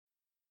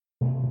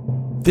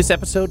This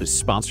episode is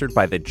sponsored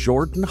by the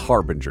Jordan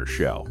Harbinger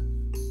Show.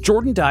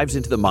 Jordan dives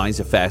into the minds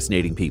of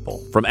fascinating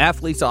people, from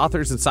athletes,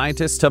 authors, and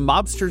scientists to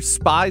mobsters,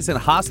 spies, and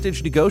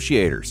hostage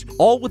negotiators,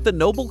 all with the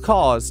noble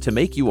cause to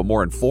make you a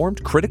more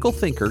informed, critical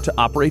thinker to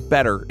operate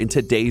better in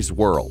today's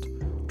world.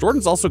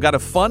 Jordan's also got a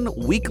fun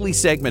weekly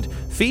segment,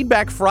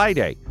 Feedback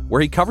Friday,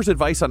 where he covers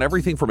advice on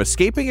everything from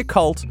escaping a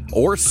cult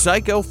or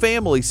psycho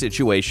family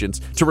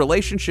situations to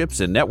relationships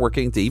and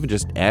networking to even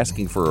just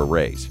asking for a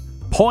raise.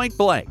 Point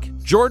blank,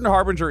 Jordan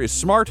Harbinger is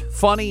smart,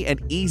 funny,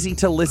 and easy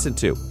to listen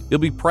to. You'll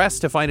be pressed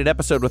to find an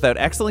episode without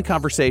excellent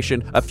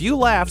conversation, a few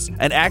laughs,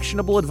 and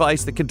actionable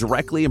advice that can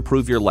directly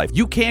improve your life.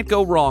 You can't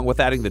go wrong with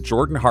adding the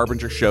Jordan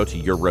Harbinger Show to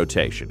your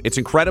rotation. It's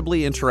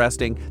incredibly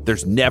interesting.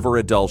 There's never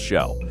a dull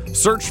show.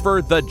 Search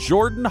for The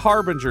Jordan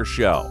Harbinger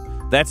Show.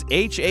 That's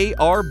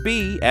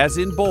H-A-R-B as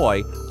in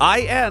boy,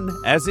 I-N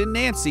as in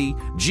Nancy,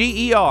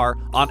 G-E-R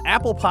on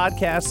Apple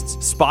Podcasts,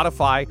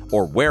 Spotify,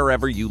 or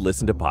wherever you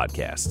listen to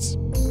podcasts.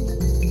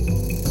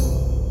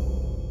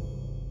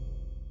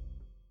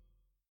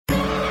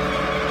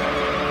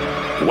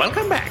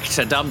 Welcome back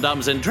to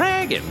Dum-Dums and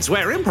Dragons,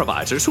 where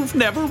improvisers who've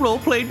never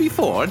role-played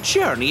before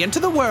journey into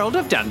the world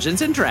of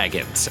Dungeons and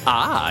Dragons.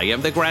 I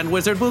am the Grand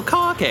Wizard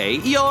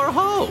Bukake, your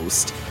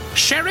host.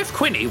 Sheriff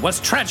Quinny was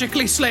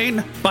tragically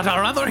slain, but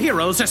our other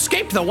heroes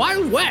escaped the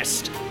Wild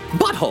West.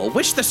 Butthole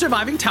wished the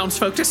surviving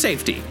townsfolk to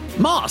safety.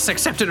 Moss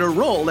accepted a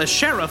role as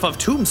sheriff of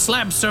Tomb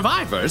Slab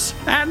survivors.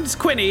 And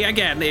Quinny,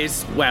 again,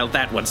 is, well,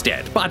 that one's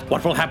dead. But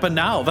what will happen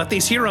now that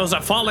these heroes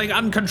are falling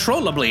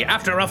uncontrollably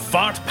after a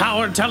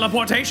fart-powered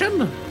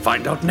teleportation?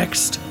 Find out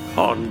next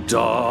on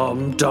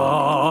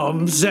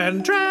Dum-Dums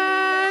and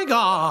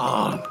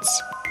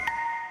Dragons.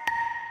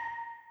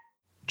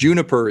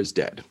 Juniper is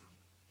dead.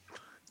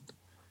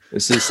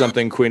 This is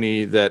something,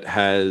 Quinny, that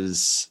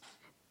has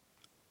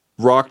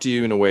rocked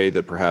you in a way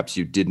that perhaps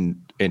you didn't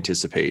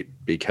anticipate,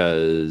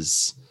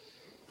 because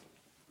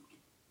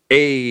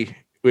with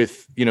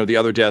the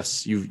other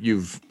deaths,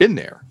 you've been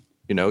there.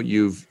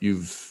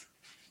 You've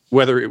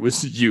whether it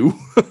was you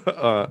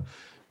or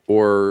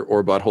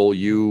Butthole,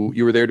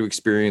 you were there to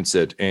experience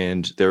it,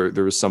 and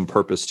there was some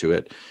purpose to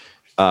it.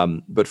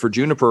 But for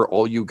Juniper,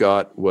 all you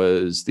got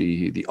was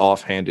the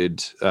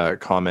offhanded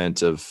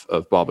comment of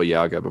Baba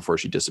Yaga before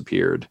she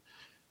disappeared.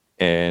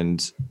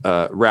 And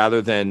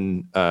rather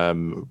than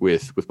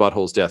with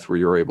Butthole's death, where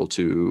you're able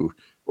to,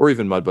 or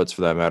even Mudbutts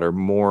for that matter,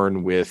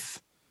 mourn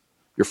with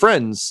your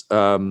friends,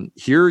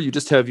 here you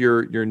just have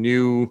your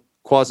new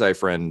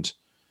quasi-friend,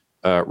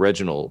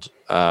 Reginald.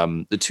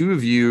 The two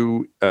of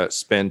you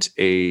spent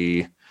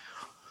a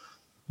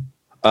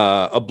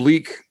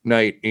bleak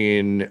night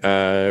in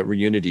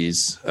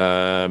Reunities,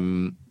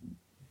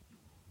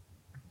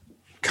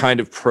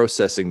 kind of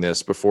processing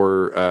this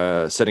before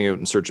setting out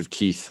in search of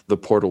Keith, the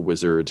portal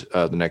wizard,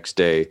 the next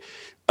day.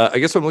 I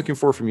guess what I'm looking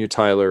for from you,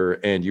 Tyler,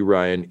 and you,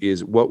 Ryan,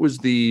 is what was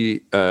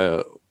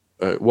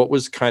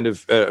kind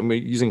of, I'm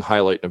using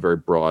highlight in a very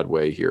broad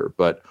way here,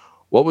 but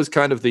what was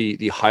kind of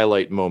the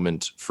highlight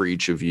moment for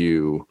each of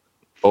you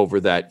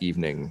over that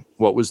evening?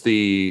 What was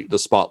the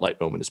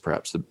spotlight moment is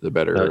perhaps the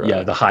better.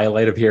 The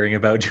highlight of hearing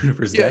about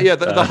Juniper's death. Yeah,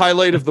 the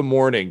highlight of the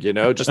morning,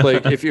 just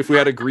like if we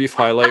had a grief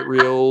highlight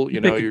reel,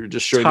 you're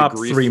just showing top the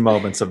grief. 3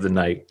 moments of the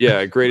night.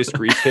 Yeah, greatest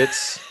grief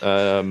hits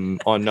on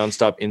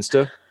Nonstop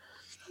Insta.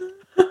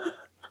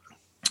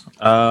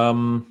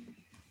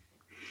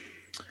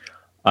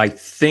 I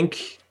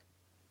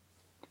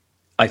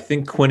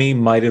think Quinny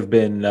might have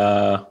been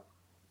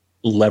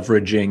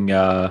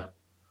leveraging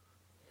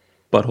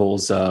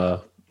Butthole's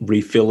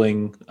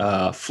refilling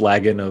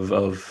flagon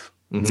of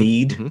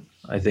mead. Mm-hmm.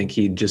 I think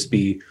he'd just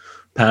be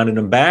pounding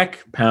them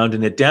back,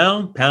 pounding it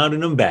down,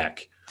 pounding them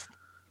back.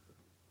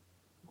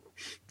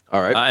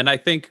 All right. And I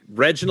think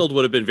Reginald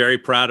would have been very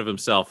proud of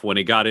himself when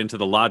he got into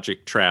the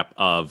logic trap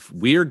of,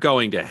 we're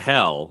going to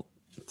hell.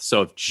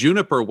 So if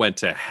Juniper went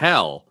to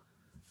hell,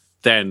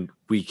 then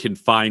we can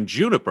find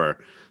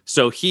Juniper.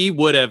 So he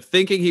would have,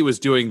 thinking he was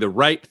doing the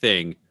right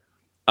thing,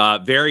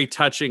 very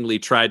touchingly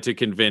tried to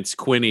convince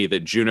Quinny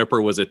that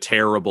Juniper was a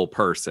terrible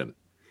person,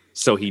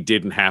 so he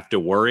didn't have to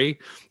worry,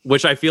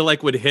 which I feel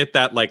like would hit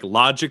that, like,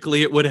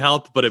 logically it would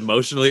help, but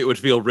emotionally it would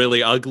feel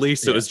really ugly.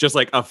 So it's just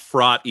like a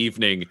fraught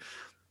evening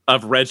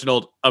of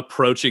Reginald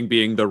approaching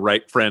being the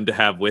right friend to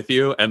have with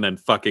you and then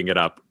fucking it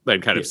up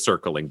and kind of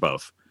circling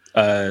both.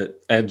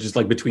 And just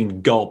like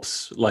between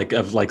gulps,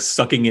 of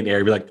sucking in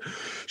air, be like,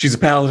 she's a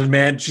paladin,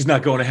 man. She's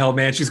not going to hell,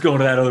 man. She's going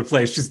to that other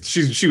place.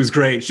 She was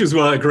great. She was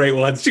one of the great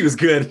ones. She was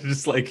good.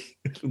 Just like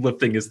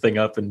lifting his thing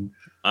up and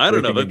I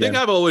don't know. The thing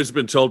I've always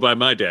been told by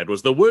my dad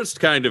was the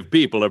worst kind of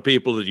people are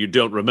people that you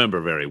don't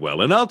remember very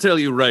well. And I'll tell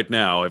you right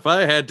now, if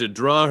I had to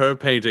draw her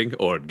painting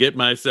or get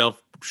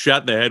myself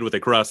shot in the head with a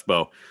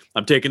crossbow,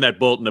 I'm taking that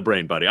bolt in the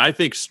brain, buddy. I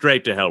think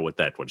straight to hell with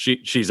that one.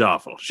 She's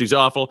awful. She's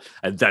awful,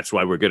 and that's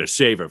why we're going to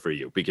save her for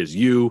you, because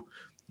you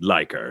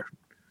like her.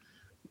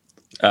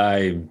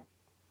 I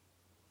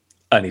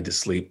need to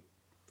sleep,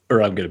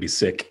 or I'm going to be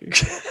sick.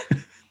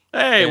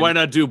 Hey, why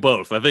not do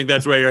both? I think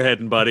that's where you're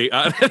heading, buddy.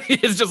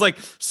 It's just like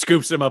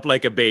scoops him up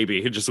like a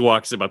baby and just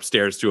walks him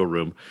upstairs to a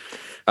room.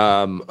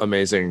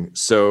 Amazing.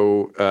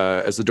 So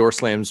as the door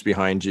slams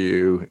behind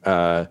you,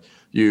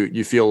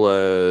 you feel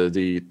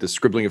the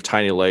scribbling of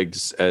tiny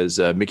legs as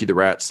Mickey the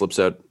Rat slips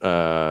out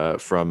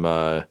from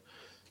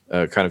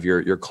kind of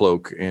your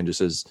cloak and just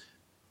says,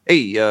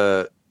 "Hey,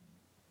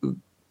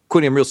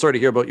 Quinny, I'm real sorry to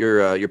hear about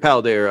your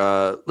pal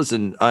there.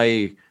 Listen,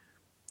 I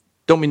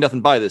don't mean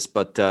nothing by this,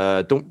 but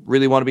don't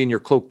really want to be in your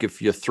cloak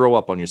if you throw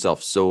up on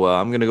yourself. So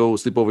I'm gonna go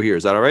sleep over here.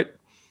 Is that all right?"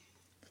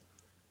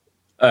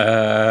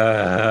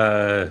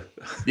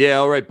 Yeah,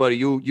 all right, buddy.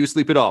 You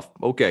sleep it off.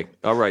 Okay,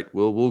 all right.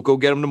 We'll go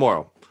get him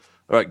tomorrow.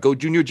 All right, go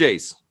Junior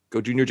Jays.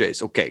 Go Junior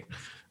Jays. Okay.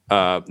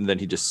 And then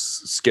he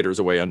just skitters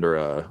away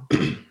under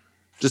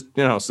just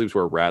sleeps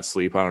where rats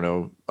sleep. I don't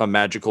know, a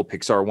magical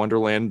Pixar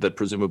wonderland that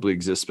presumably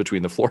exists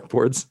between the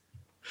floorboards.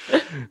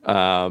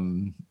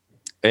 And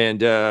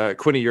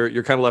Quinny,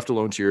 you're kind of left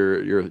alone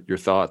to your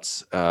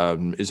thoughts.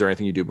 Is there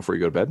anything you do before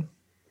you go to bed?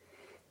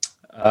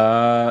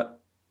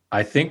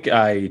 I think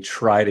I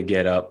try to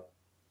get up,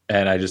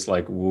 and I just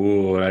like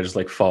woo, and I just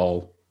like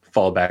fall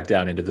back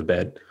down into the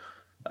bed.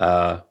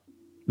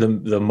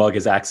 The mug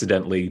is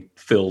accidentally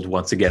filled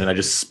once again, and I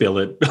just spill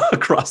it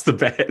across the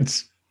bed.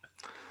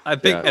 I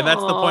think, and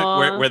that's the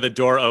point where the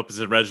door opens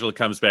and Reginald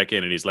comes back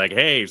in, and he's like,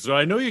 "Hey, so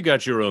I know you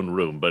got your own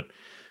room, but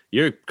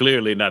you're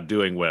clearly not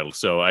doing well.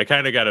 So I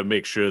kind of got to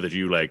make sure that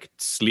you like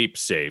sleep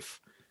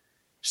safe.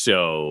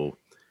 So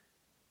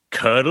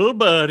cuddle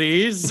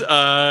buddies."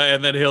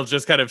 And then he'll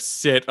just kind of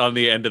sit on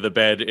the end of the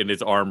bed in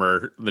his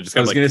armor. And just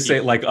I was going to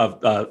say, like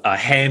a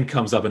hand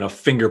comes up and a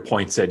finger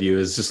points at you.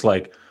 It's just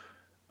like,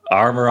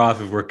 armor off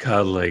if we're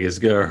cuddling. It's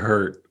going to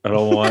hurt.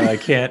 I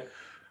can't.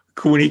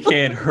 Quinny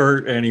can't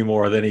hurt any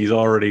more than he's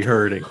already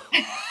hurting.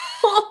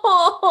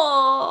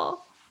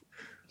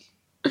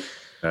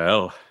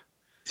 Well,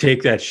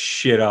 take that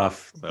shit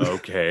off.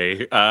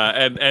 Okay.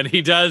 And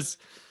he does.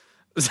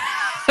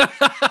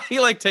 He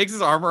like takes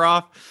his armor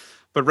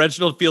off, but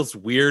Reginald feels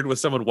weird with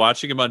someone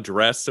watching him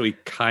undress, so he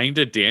kind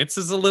of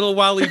dances a little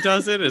while he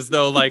does it, as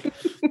though like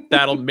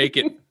that'll make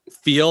it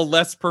feel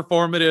less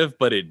performative,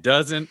 but it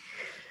doesn't.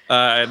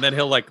 And then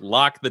he'll like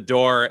lock the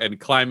door and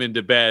climb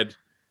into bed,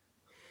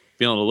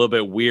 feeling a little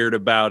bit weird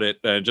about it,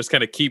 and just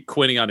kind of keep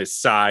Quinny on his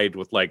side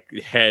with like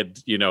head,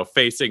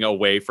 facing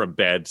away from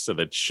bed, so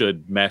that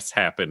should mess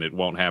happen, it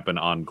won't happen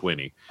on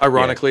Quinny.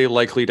 Ironically,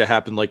 likely to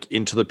happen like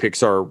into the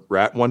Pixar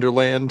rat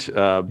wonderland,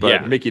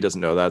 but Mickey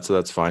doesn't know that, so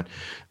that's fine.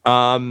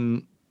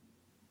 And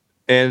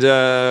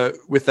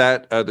with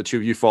that, the two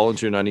of you fall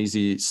into an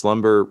uneasy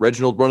slumber.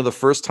 Reginald, one of the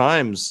first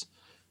times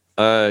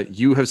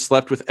you have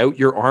slept without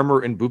your armor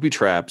and booby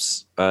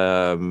traps.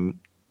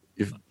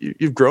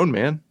 You've grown,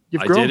 man.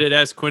 I did it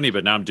as Quinny,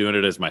 but now I'm doing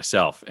it as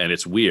myself, and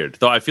it's weird.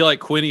 Though I feel like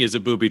Quinny is a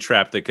booby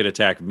trap that could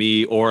attack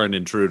me or an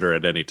intruder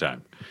at any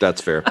time.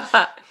 That's fair.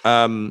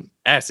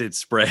 Acid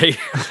spray.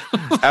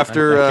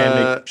 After I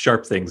can make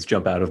sharp things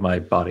jump out of my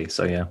body,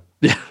 so yeah.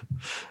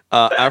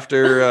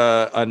 After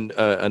an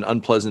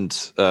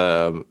unpleasant,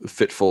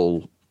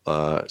 fitful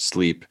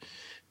sleep,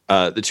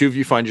 the two of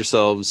you find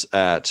yourselves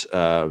at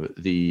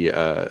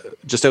the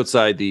just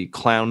outside the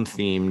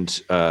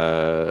clown-themed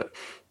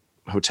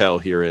hotel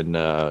here in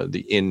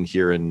the inn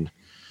here in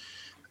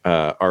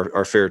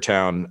our fair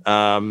town.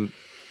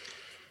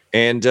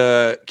 And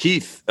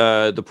Keith,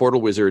 the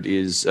portal wizard,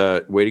 is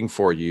waiting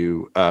for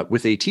you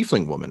with a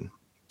tiefling woman.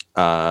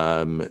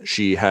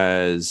 She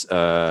has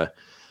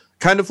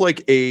kind of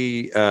like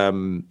a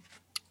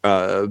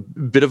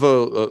bit of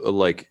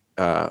a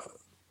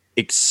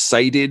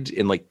excited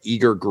and like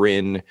eager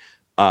grin,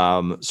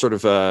 sort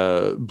of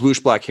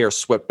bluish black hair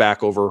swept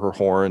back over her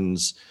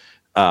horns,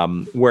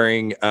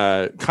 wearing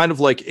kind of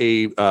like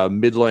a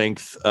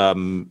mid-length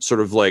sort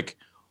of like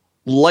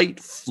light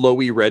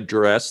flowy red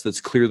dress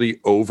that's clearly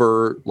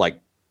over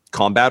like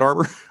combat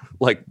armor,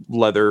 like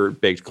leather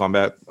baked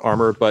combat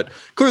armor, but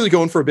clearly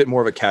going for a bit more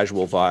of a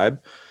casual vibe.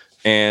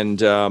 And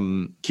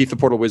Keith the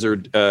portal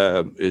wizard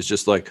is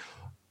just like,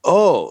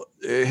 "Oh,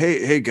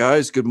 hey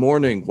guys, good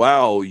morning.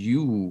 Wow,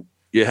 you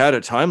had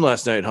a time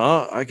last night,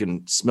 huh? I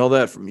can smell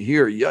that from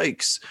here.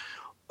 Yikes.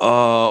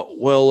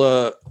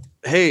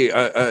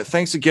 Hey,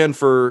 thanks again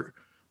for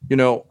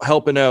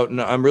helping out, and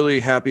I'm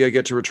really happy I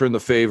get to return the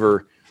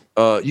favor.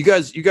 You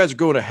guys are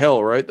going to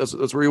hell, right?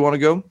 That's where you want to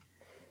go?"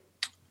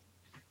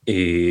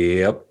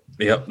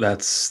 Yep,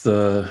 that's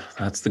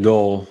the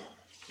goal.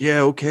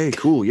 Yeah, okay,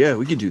 cool. Yeah,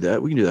 we can do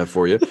that. We can do that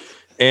for you.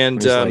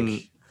 And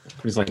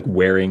he's like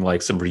wearing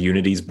like some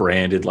Reunities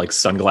branded like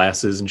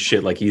sunglasses and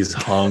shit, like he's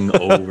hung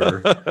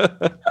over.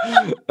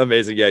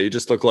 Amazing. Yeah, you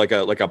just look like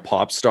a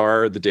pop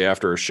star the day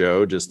after a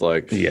show, just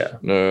like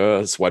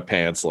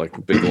sweatpants,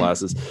 like big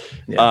glasses.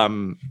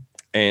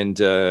 And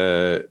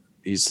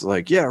he's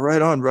like, "Yeah,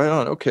 right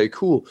on. Okay,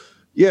 cool.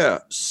 Yeah,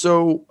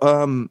 so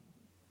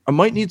I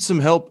might need some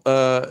help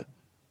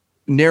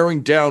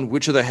narrowing down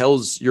which of the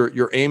hells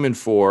you're aiming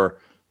for.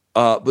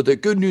 But the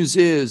good news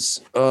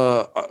is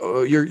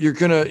you're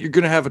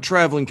gonna have a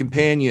traveling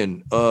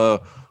companion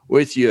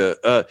with you.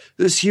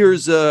 This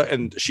here's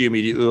and she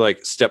immediately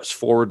like steps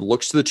forward,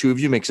 looks to the two of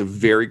you, makes a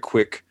very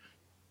quick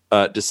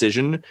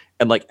decision.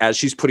 And like as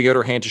she's putting out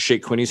her hand to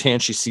shake Quinny's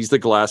hand, she sees the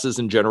glasses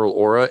and general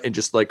aura and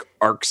just like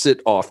arcs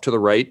it off to the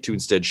right to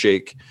instead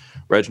shake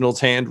Reginald's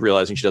hand,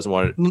 realizing she doesn't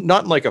want it.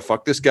 Not in like a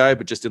fuck this guy,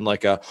 but just in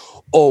like a,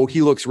 oh,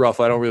 he looks rough,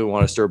 I don't really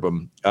want to disturb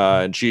him.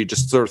 And she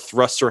just sort of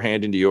thrusts her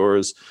hand into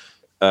yours,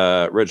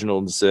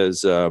 Reginald, and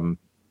says, oh,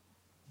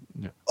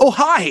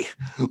 hi,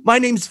 my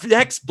name's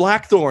Vex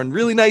Blackthorn.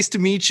 Really nice to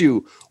meet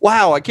you.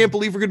 Wow, I can't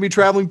believe we're going to be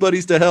traveling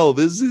buddies to hell.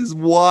 This is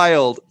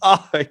wild.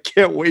 Oh, I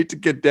can't wait to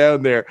get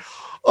down there.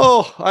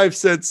 Oh, I've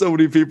sent so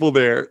many people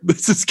there.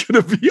 This is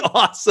going to be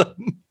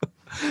awesome.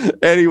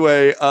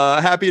 Anyway,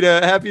 happy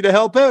to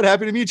help out.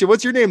 Happy to meet you.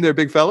 What's your name there,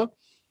 big fella?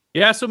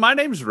 Yeah, so my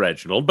name's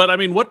Reginald, but I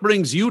mean, what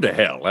brings you to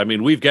hell? I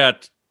mean, we've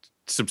got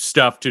some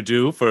stuff to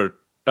do for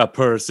a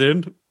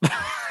person.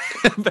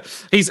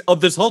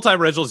 This whole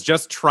time Reginald's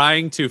just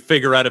trying to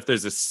figure out if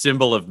there's a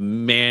symbol of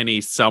Manny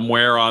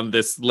somewhere on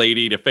this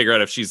lady to figure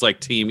out if she's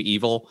like team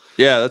evil.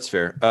 Yeah, that's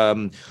fair.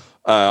 And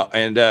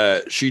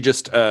she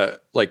just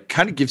like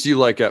kind of gives you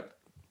like a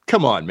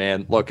come on,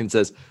 man, look, and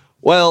says,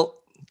 well,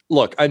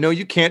 look, I know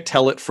you can't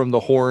tell it from the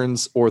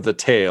horns or the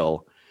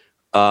tail,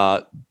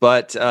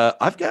 but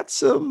I've got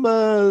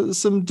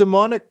some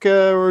demonic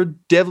or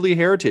deadly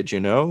heritage,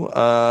 and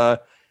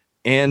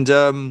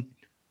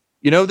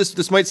you know,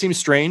 this might seem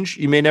strange.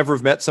 You may never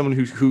have met someone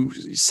who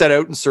set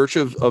out in search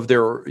of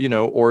their,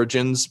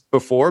 origins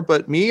before.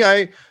 But me,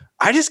 I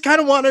just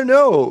kind of want to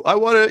know. I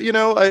want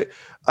to,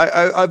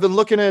 I've been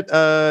looking at,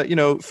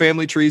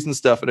 family trees and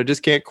stuff, and I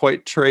just can't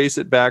quite trace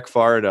it back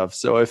far enough.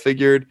 So I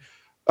figured,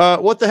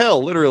 what the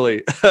hell,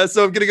 literally.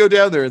 So I'm going to go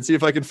down there and see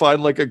if I can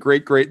find like a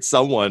great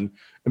someone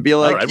and be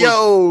like, right,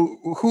 yo,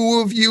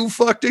 who of you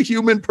fucked a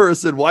human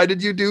person? Why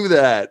did you do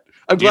that?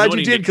 I'm glad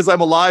you did because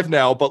I'm alive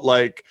now, but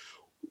like,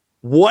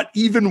 what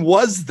even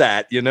was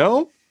that, Do you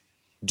know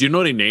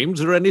any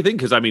names or anything?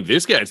 Because I mean,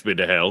 this guy's been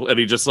to hell, and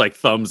he just like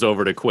thumbs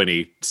over to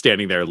Quinny,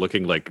 standing there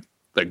looking like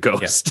a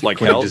ghost. Yeah, like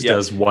hell. Just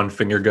does one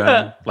finger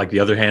gun, like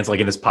the other hand's like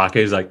in his pocket.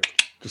 He's like,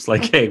 just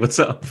like, hey, what's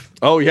up?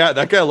 Oh yeah,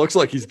 that guy looks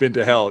like he's been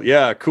to hell.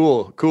 Yeah,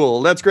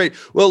 cool. That's great.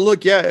 Well,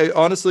 look, yeah,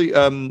 honestly,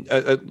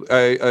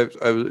 I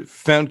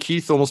found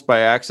Keith almost by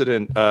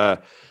accident.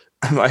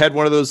 I had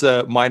one of those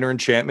minor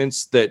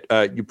enchantments that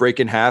you break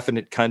in half and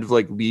it kind of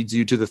like leads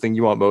you to the thing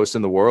you want most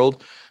in the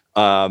world.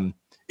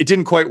 It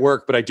didn't quite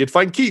work, but I did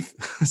find Keith.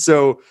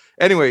 So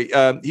anyway,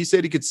 he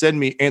said he could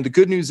send me. And the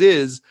good news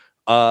is,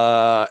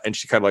 and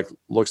she kind of like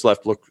looks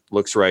left,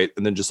 looks right,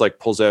 and then just like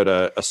pulls out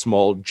a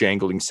small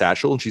jangling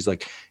satchel. And she's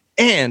like,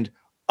 and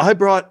I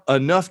brought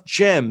enough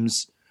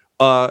gems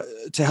to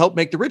help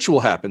make the ritual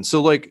happen.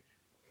 So like,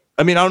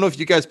 I mean, I don't know if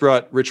you guys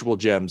brought ritual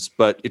gems,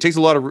 but it takes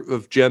a lot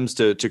of gems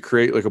to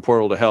create like a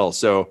portal to hell.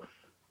 So,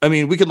 I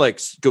mean, we could like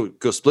go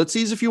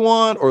splitsies if you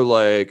want, or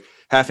like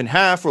half and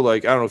half, or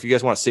like, I don't know if you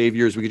guys want to save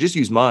yours, we could just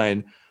use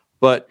mine.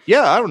 But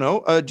yeah, I don't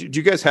know. Do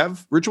you guys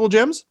have ritual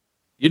gems?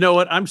 You know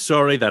what? I'm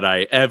sorry that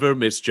I ever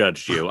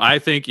misjudged you. I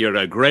think you're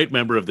a great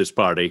member of this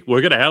party.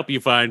 We're going to help you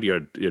find your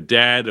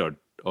dad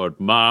or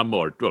mom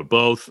or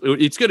both.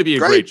 It's going to be a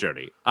great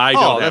journey. I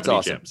don't have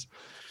any gems.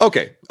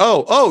 Okay.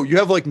 Oh, you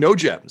have like no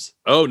gems.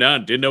 Oh,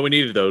 none. Didn't know we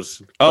needed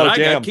those. But I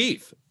got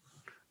Keith.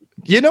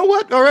 You know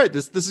what? All right.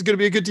 This is going to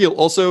be a good deal.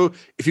 Also,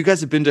 if you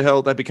guys have been to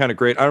hell, that'd be kind of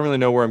great. I don't really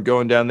know where I'm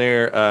going down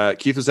there.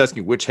 Keith was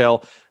asking which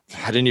hell.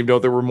 I didn't even know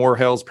there were more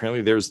hells.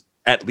 Apparently there's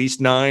at least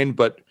 9,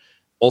 but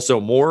also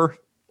more,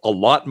 a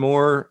lot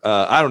more.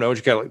 I don't know.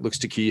 She kind of like looks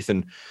to Keith,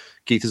 and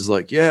Keith is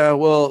like, yeah,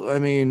 well, I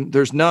mean,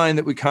 there's 9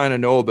 that we kind of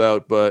know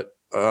about, but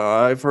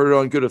I've heard it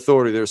on good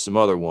authority. There's some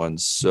other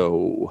ones.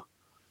 So...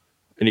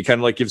 And he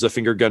kind of like gives a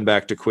finger gun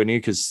back to Quinny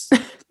because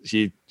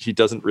he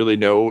doesn't really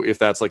know if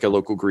that's like a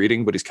local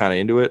greeting, but he's kind of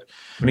into it.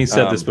 When he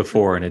said this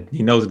before, and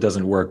he knows it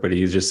doesn't work, but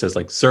he just says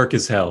like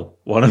circus hell.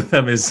 One of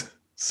them is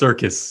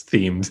circus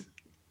themed.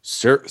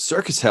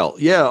 Circus hell.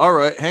 Yeah. All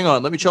right. Hang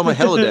on. Let me show my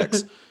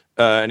Helidex.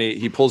 And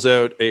he pulls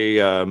out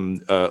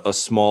a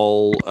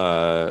small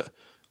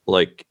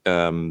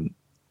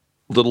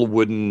little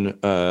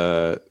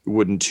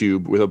wooden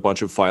tube with a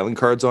bunch of filing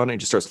cards on it. He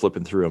just starts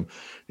flipping through them.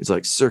 He's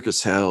like,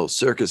 circus hell,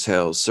 circus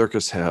hell,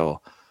 circus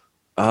hell.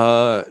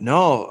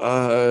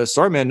 No,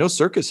 sorry, man, no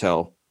circus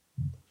hell.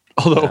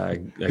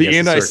 Although the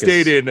inn I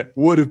stayed in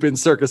would have been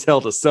circus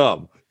hell to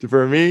some.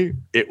 For me,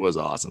 it was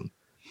awesome.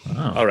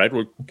 Oh. All right.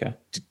 Well, okay.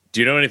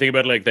 Do you know anything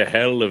about like the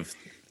hell of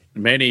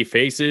many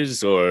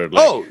faces or?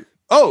 Like...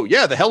 Oh,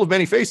 yeah, the hell of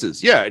many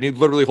faces. Yeah, and he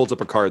literally holds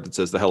up a card that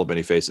says the hell of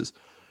many faces.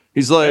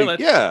 He's like,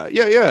 yeah.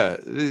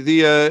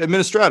 The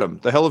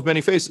administratum, the hell of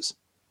many faces.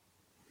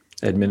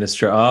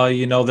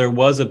 Oh, there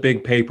was a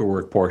big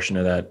paperwork portion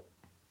of that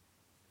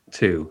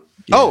too.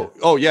 Yeah.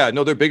 Oh yeah.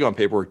 No, they're big on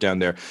paperwork down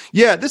there.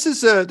 Yeah, this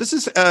is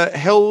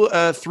hell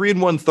 3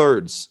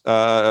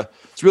 1/3.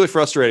 It's really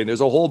frustrating. There's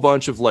a whole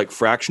bunch of like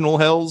fractional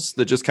hells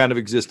that just kind of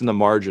exist in the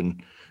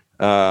margin.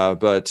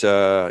 But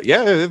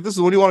yeah, if this is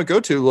what you want to go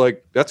to,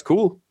 like that's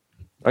cool.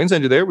 I can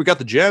send you there. We got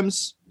the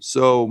gems,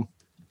 so.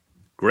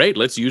 Great.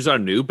 Let's use our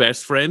new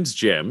best friend's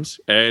gems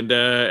and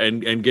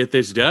get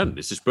this done.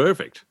 This is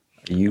perfect.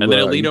 Are you, And then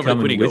he'll are lean you over to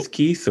coming Quinn and with go,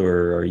 Keith,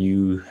 or are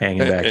you hanging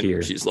back And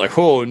here? she's like,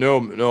 "Oh no,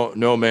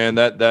 man.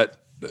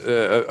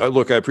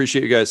 Look, I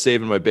appreciate you guys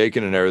saving my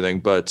bacon and everything,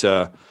 but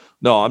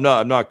no, I'm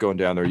not going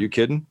down there. Are you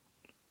kidding?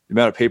 The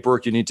amount of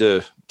paperwork you need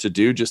to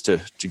do just to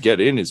get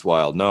in is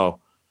wild. No,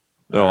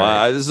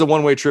 Right. this is a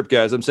one-way trip,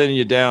 guys. I'm sending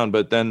you down,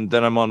 but then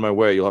I'm on my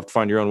way. You'll have to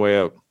find your own way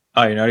out."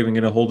 Oh, you're not even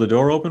going to hold the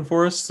door open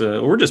for us?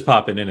 We're just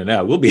popping in and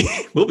out. We'll be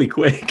we'll be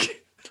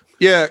quick.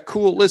 Yeah,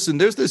 cool. Listen,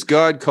 there's this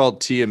god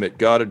called Tiamat,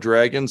 god of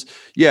dragons.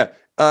 Yeah,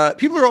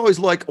 people are always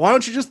like, "Why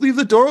don't you just leave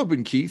the door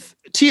open, Keith?"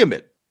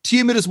 Tiamat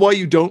is why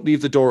you don't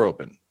leave the door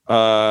open.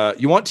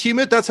 You want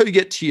Tiamat? That's how you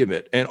get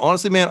Tiamat. And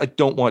honestly, man, I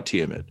don't want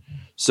Tiamat.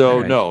 So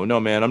Right. no,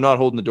 man, I'm not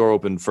holding the door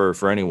open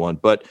for anyone.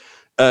 But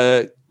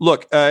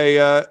look,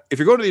 if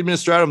you're going to the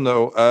Administratum,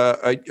 though,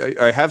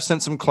 I have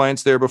sent some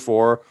clients there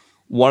before.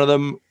 One of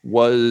them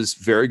was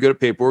very good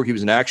at paperwork. He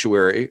was an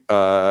actuary.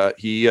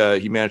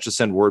 He managed to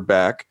send word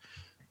back.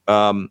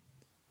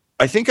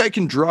 I think I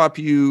can drop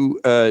you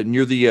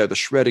near the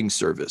shredding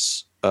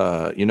service.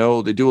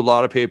 They do a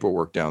lot of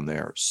paperwork down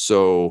there.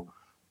 So,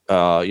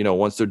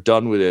 once they're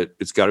done with it,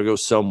 it's got to go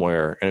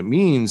somewhere. And it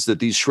means that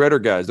these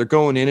shredder guys, they're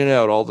going in and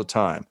out all the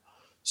time.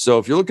 So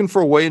if you're looking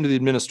for a way into the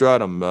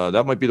Administratum,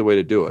 that might be the way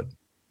to do it.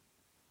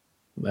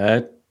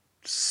 That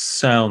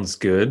sounds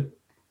good.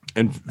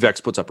 And Vex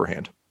puts up her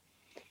hand.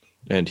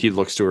 And he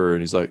looks to her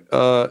and he's like,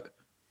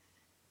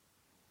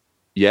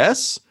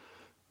 yes?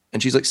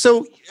 And she's like,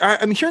 so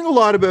I'm hearing a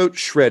lot about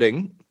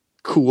shredding.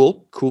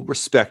 Cool.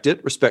 Respect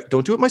it.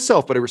 Don't do it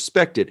myself, but I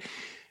respect it.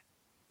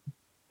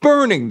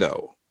 Burning,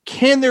 though.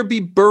 Can there be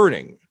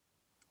burning?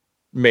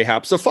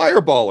 Mayhaps a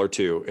fireball or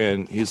two.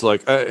 And he's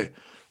like,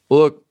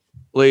 look,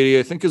 lady,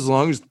 I think as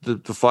long as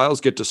the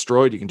files get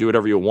destroyed, you can do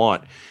whatever you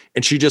want.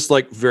 And she just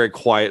like very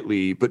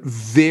quietly, but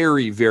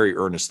very, very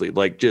earnestly,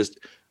 like just,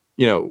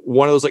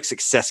 one of those like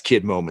success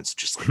kid moments,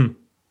 just like,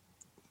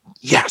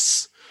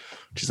 yes.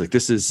 She's like,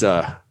 this is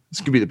gonna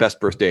be the best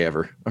birthday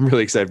ever. I'm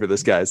really excited for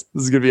this, guys.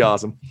 This is gonna be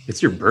awesome.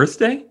 It's your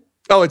birthday?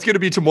 Oh, it's gonna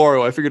be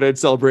tomorrow. I figured I'd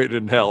celebrate it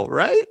in hell,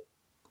 right?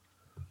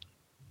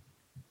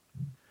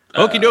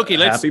 okie dokie,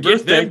 let's happy get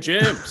birthday. them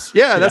gems.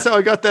 Yeah, that's how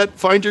I got that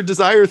find your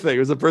desire thing. It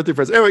was a birthday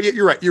present. Anyway,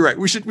 you're right.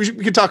 We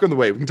can talk on the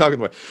way.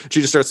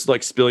 She just starts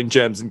like spilling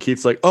gems and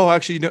Keith's like, oh,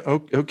 actually, no,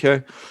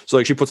 okay. So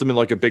like she puts them in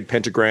like a big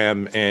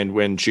pentagram, and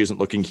when she isn't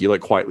looking, he like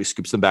quietly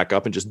scoops them back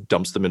up and just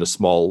dumps them in a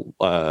small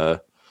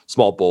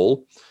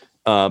bowl.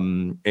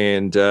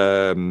 And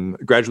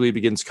gradually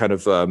begins kind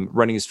of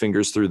running his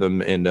fingers through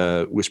them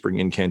and whispering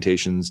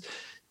incantations.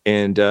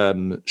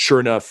 And sure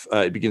enough,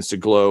 it begins to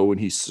glow,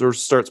 and he sort of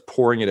starts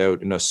pouring it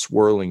out in a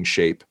swirling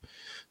shape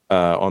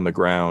on the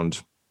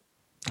ground.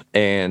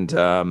 And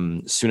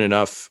soon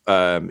enough,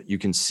 you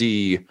can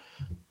see,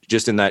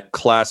 just in that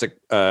classic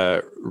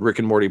Rick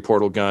and Morty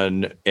portal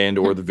gun and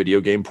or the video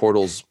game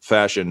Portals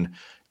fashion,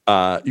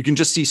 you can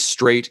just see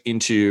straight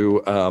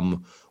into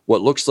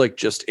what looks like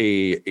just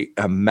a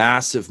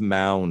massive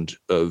mound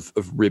of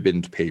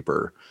ribboned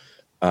paper.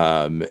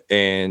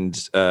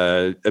 And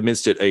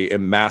amidst it, a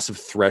massive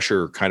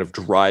thresher kind of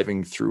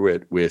driving through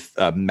it with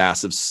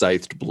massive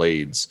scythed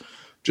blades,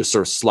 just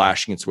sort of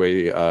slashing its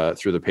way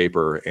through the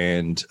paper.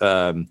 And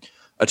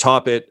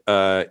atop it,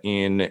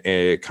 in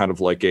a kind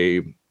of like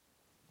a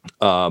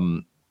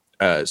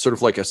sort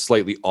of like a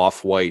slightly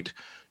off-white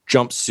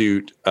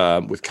jumpsuit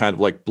with kind of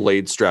like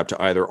blades strapped to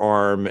either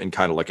arm and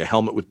kind of like a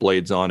helmet with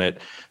blades on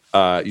it.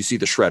 You see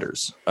the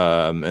shredders,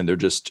 and they're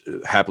just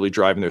happily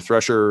driving their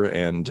thresher,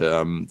 and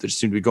they just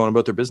seem to be going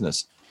about their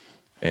business.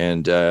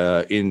 And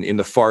in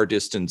the far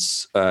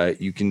distance,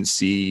 you can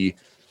see,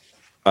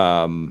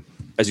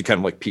 as you kind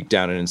of like peek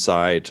down and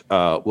inside,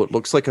 what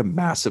looks like a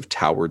massive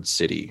towered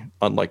city,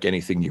 unlike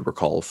anything you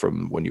recall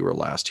from when you were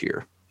last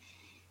here.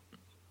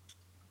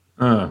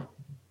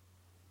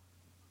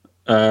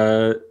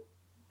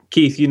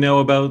 Keith, you know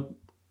about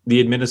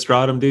the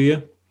Administratum, do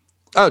you?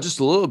 Oh, just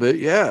a little bit,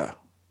 yeah.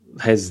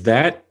 Has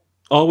that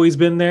always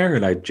been there?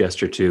 And I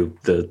gesture to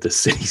the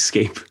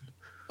cityscape.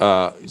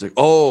 He's like,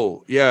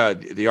 oh yeah,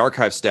 the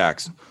archive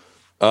stacks.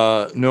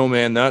 No,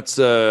 man, that's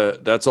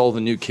all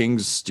the new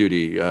king's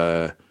duty.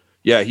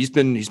 Yeah, he's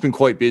been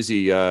quite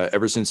busy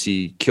ever since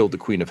he killed the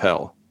Queen of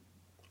Hell.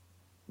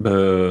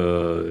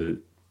 You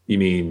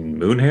mean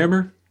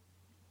Moonhammer?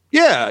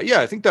 Yeah,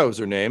 I think that was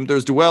her name.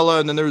 There's Duella,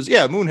 and then there was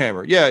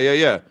Moonhammer.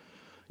 Yeah.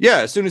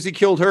 As soon as he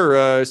killed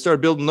her, I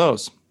started building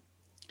those.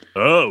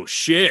 Oh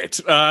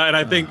shit! And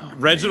I think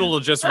Reginald will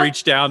just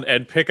reach down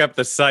and pick up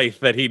the scythe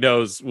that he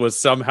knows was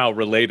somehow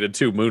related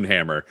to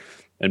Moonhammer,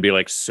 and be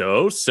like,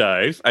 "So,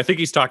 scythe." I think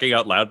he's talking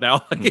out loud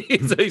now.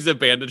 He's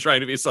abandoned trying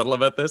to be subtle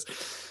about this.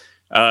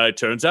 It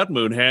turns out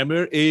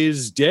Moonhammer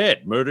is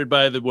dead, murdered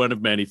by the one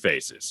of many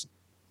faces.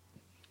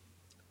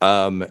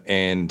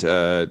 And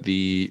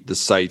the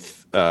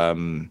scythe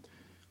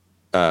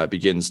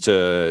begins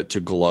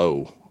to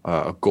glow,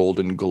 a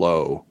golden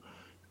glow.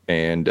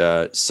 And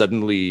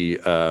suddenly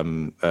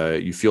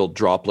you feel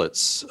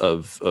droplets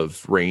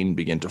of rain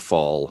begin to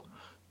fall.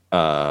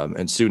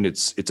 And soon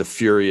it's a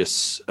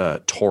furious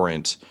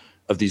torrent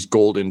these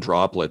golden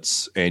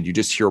droplets, and you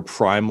just hear a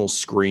primal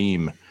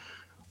scream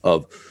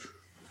of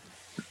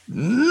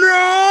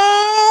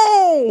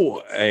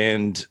no,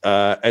 and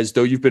as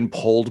though you've been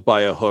pulled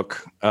by a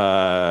hook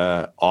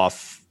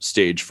off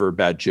stage for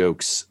bad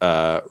jokes,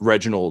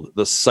 Reginald,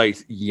 the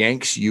scythe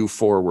yanks you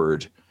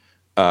forward.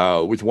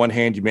 With one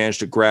hand, you manage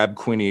to grab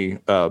Quinny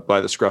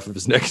by the scruff of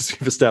his neck, as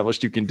you've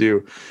established you can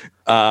do,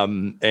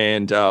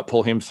 and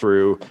pull him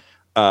through.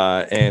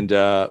 And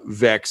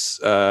Vex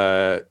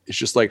is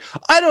just like,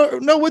 I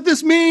don't know what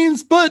this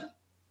means, but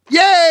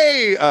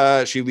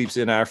yay! She leaps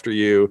in after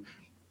you.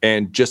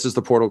 And just as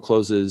the portal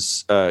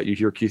closes, you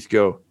hear Keith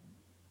go,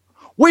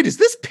 wait, is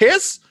this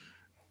piss?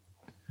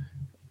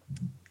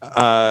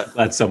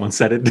 Glad someone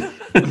said it.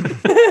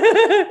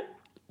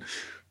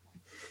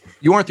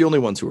 You aren't the only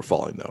ones who are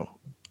falling, though.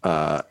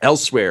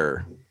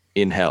 Elsewhere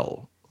in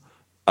hell,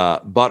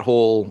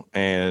 Butthole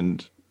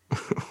and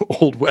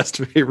Old West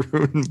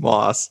Faerun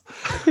Moss,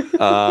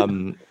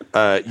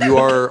 you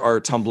are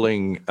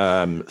tumbling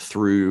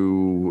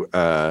through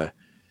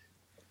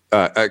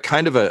a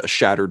kind of a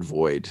shattered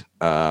void.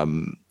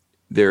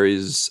 There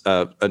is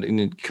a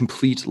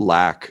complete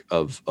lack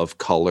of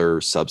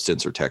color,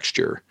 substance, or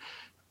texture,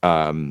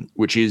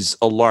 which is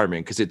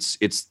alarming because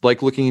it's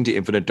like looking into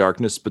infinite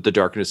darkness, but the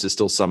darkness is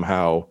still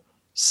somehow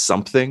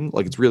something.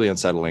 Like, it's really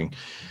unsettling.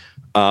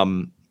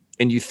 And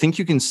you think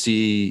you can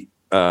see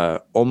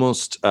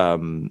almost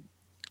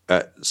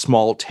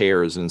small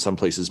tears, and in some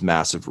places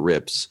massive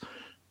rips,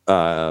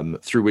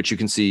 through which you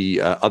can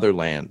see other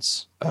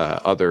lands,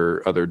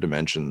 other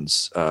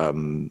dimensions.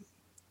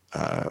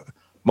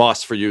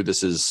 Moss, for you,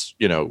 this is,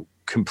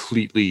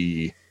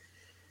 completely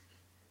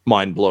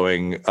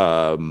mind-blowing.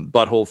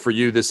 Butthole, for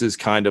you, this is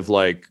kind of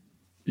like,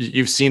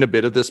 you've seen a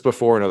bit of this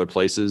before in other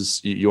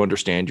places. You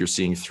understand you're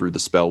seeing through the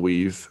spell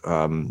weave,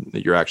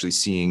 that you're actually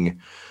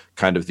seeing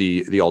kind of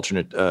the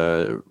alternate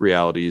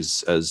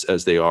realities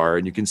as they are,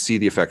 and you can see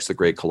the effects the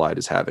Great Collide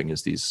is having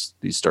as these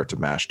start to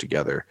mash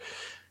together.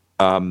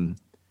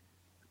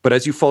 But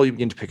as you fall, you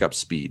begin to pick up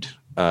speed.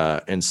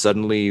 And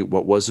suddenly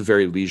what was a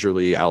very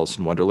leisurely Alice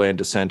in Wonderland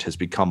descent has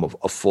become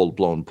a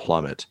full-blown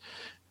plummet.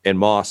 And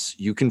Moss,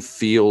 you can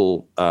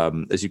feel,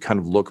 as you kind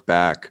of look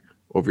back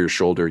over your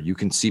shoulder, you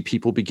can see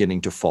people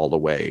beginning to fall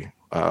away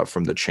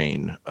from the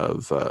chain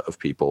of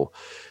people.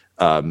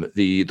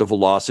 The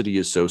velocity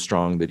is so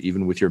strong that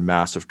even with your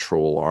massive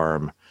troll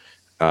arm,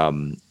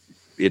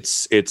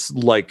 it's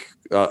like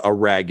a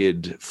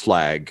ragged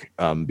flag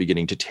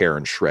beginning to tear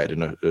and shred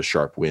in a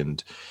sharp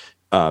wind.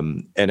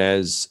 And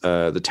as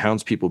the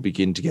townspeople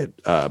begin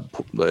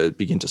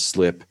to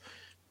slip,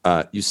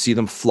 you see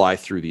them fly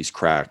through these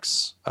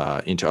cracks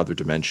into other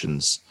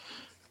dimensions.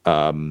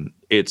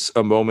 It's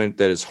a moment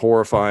that is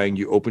horrifying.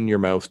 You open your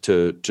mouth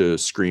to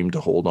scream,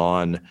 to hold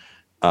on,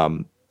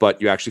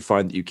 but you actually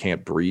find that you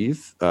can't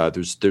breathe.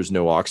 There's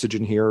no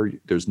oxygen here.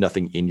 There's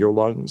nothing in your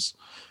lungs.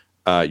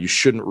 You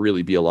shouldn't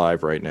really be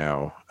alive right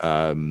now.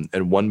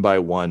 And one by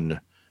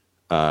one,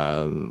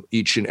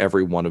 each and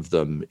every one of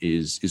them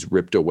is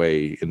ripped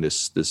away in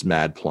this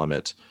mad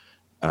plummet.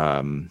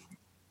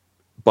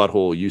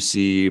 Butthole, you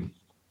see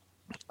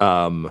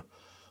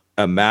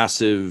a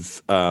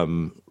massive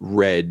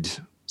red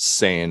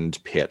sand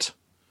pit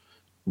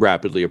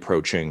rapidly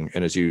approaching,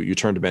 and as you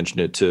turn to mention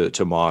it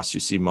to Moss, you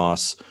see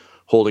Moss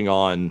holding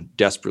on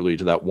desperately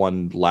to that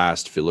one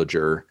last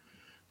villager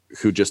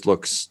who just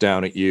looks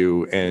down at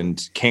you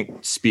and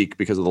can't speak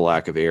because of the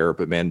lack of air,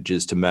 but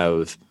manages to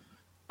mouth,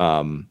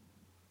 "Don't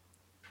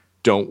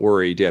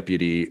worry,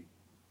 Deputy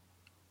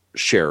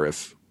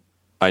Sheriff.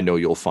 I know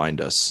you'll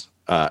find us."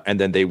 And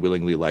then they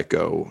willingly let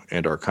go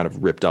and are kind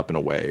of ripped up and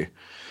away.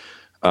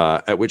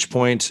 At which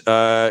point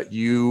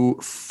you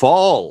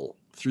fall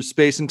through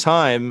space and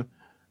time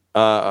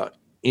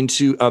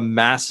into a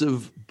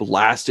massive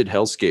blasted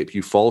hellscape.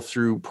 You fall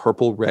through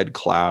purple-red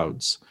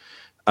clouds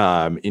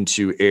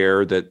into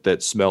air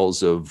that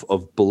smells of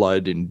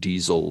blood and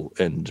diesel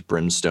and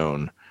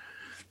brimstone.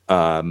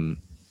 Butthole,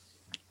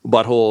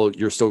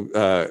 you're still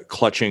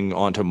clutching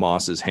onto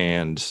Moss's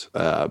hand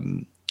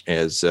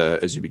as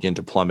you begin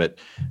to plummet.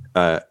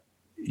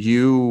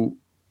 You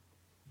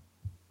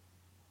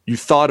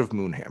thought of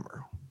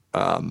Moonhammer,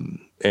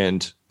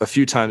 and a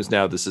few times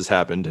now this has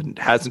happened and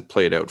hasn't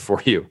played out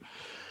for you.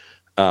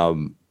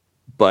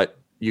 But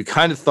you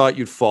kind of thought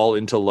you'd fall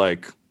into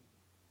like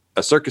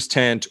a circus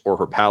tent or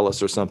her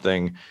palace or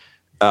something.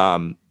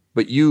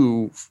 But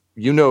you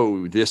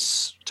know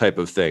this type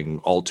of thing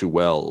all too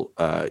well.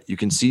 You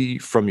can see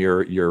from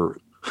your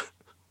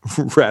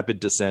rapid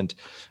descent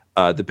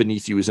that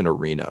beneath you is an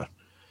arena,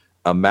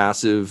 a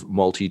massive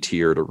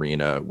multi-tiered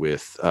arena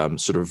with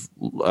sort of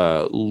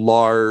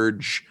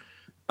large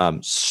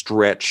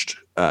stretched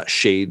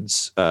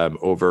shades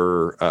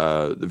over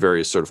the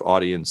various sort of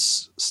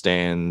audience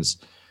stands.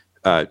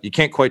 You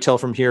can't quite tell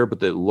from here,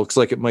 but it looks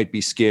like it might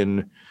be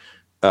skin.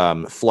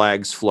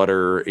 Flags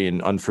flutter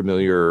in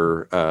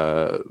unfamiliar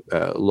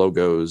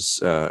logos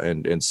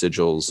and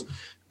sigils.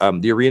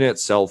 The arena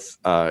itself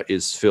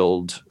is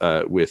filled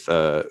with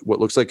what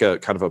looks like a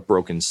kind of a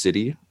broken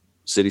cityscape.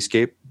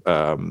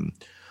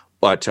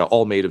 but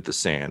all made of the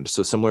sand.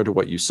 So similar to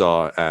what you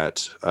saw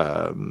at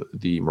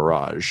the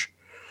Mirage.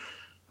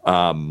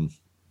 And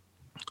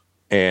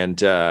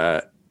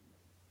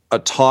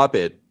atop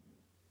it,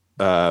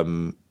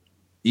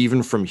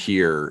 even from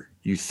here,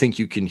 you think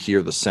you can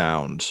hear the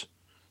sound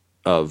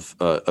of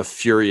a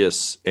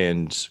furious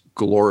and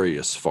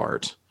glorious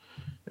fart.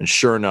 And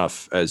sure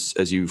enough,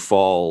 as you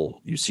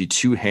fall, you see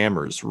two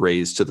hammers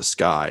raised to the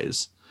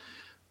skies,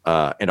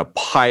 and a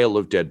pile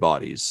of dead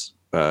bodies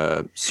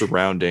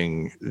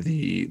surrounding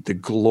the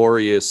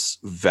glorious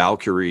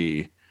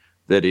Valkyrie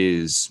that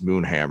is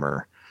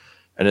Moonhammer.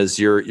 And as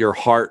your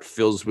heart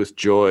fills with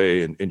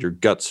joy and your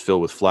guts fill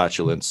with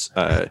flatulence,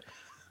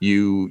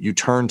 you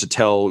turn to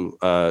tell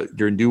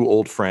your new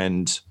old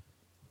friend,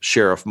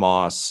 Sheriff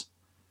Moss,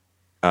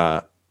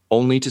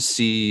 only to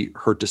see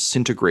her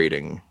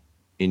disintegrating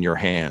in your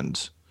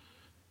hand.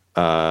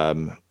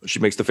 She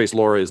makes the face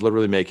Laura is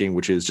literally making,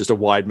 which is just a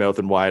wide mouth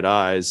and wide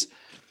eyes.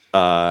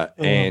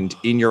 And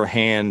in your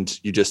hand,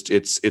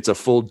 it's a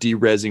full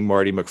de-resing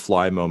Marty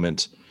McFly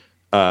moment.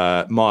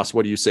 Moss,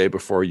 what do you say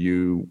before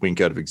you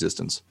wink out of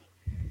existence?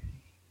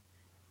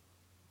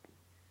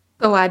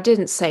 Oh, I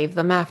didn't save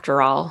them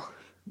after all.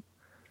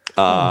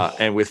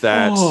 And with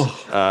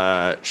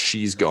that,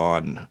 she's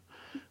gone.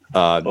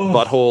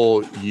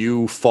 Butthole,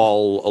 you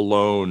fall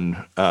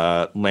alone,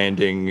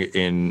 landing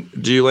in...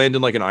 Do you land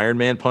in like an Iron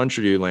Man punch,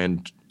 or do you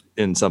land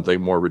in something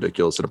more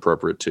ridiculous and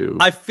appropriate too?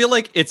 I feel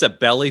like it's a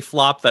belly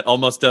flop that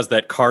almost does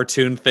that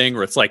cartoon thing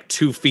where it's like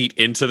 2 feet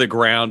into the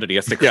ground and he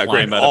has to climb out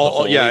of the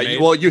hole.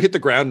 Well, you hit the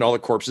ground and all the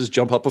corpses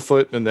jump up a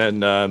foot, and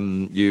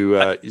then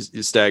you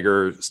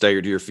stagger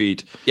to your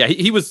feet. Yeah,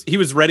 he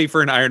was ready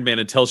for an Iron Man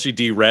until she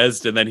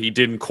de-rezzed, and then he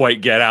didn't quite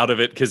get out of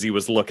it because he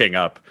was looking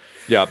up.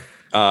 Yeah.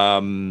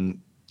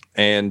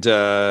 And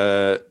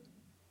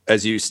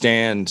as you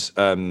stand,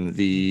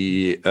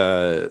 the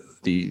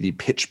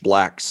pitch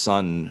black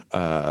sun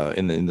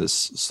in this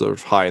sort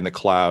of high in the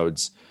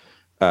clouds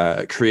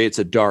creates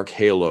a dark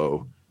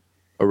halo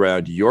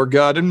around your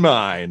god and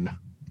mine,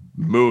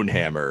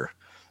 Moonhammer.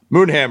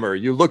 Moonhammer,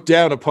 you look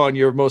down upon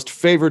your most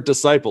favorite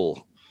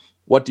disciple.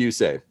 What do you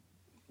say?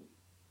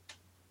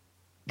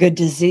 Good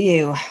to see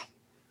you.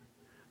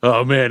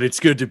 Oh man,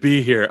 it's good to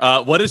be here.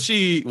 What does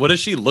she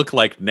look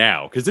like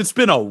now? Because it's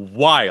been a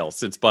while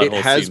since Butthole.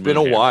 It has been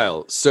a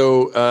while.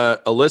 So,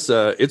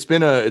 Alyssa, it's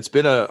been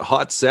a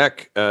hot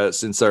sec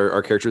since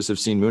our characters have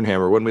seen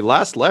Moonhammer. When we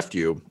last left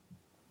you,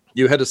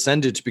 you had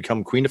ascended to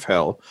become Queen of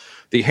Hell.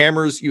 The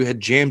hammers you had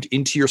jammed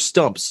into your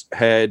stumps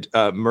had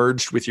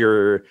merged with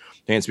your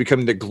hands,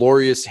 becoming the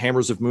glorious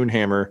hammers of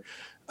Moonhammer.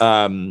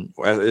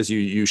 As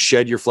you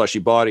shed your fleshy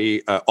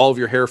body, all of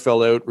your hair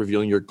fell out,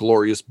 revealing your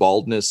glorious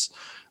baldness.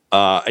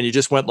 And you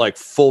just went like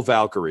full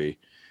Valkyrie.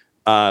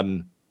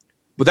 But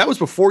that was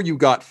before you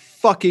got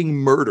fucking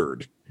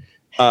murdered.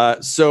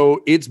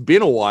 So it's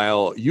been a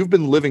while. You've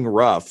been living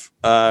rough.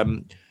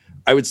 I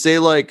would say,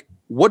 like,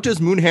 what does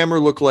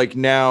Moonhammer look like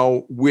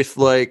now with,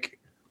 like,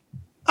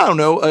 I don't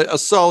know, a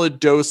solid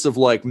dose of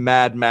like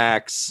Mad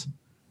Max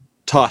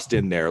tossed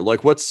in there?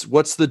 Like, what's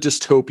the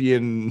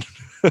dystopian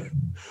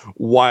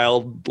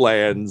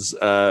wildlands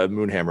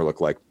Moonhammer look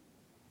like?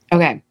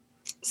 Okay.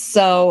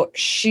 So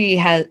she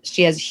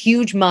has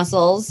huge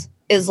muscles,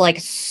 is like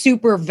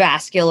super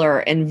vascular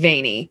and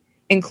veiny,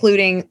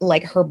 including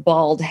like her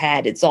bald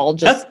head. It's all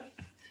just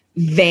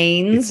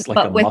veins, like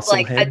but with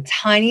like a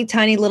tiny,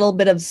 tiny little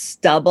bit of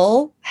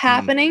stubble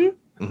happening.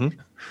 Mm-hmm.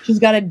 She's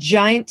got a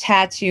giant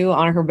tattoo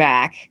on her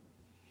back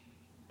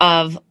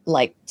of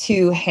like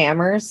 2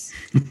 hammers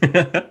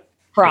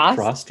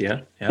crossed.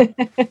 Yeah.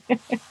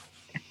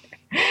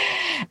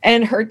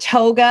 And her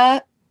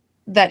toga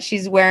that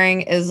she's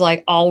wearing is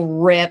like all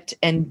ripped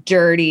and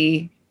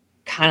dirty,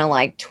 kind of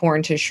like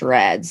torn to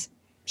shreds.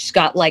 She's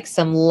got like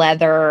some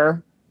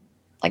leather,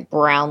 like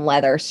brown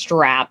leather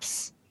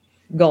straps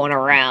going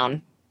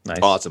around. Nice.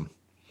 Awesome.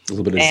 A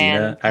little bit of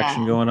Xena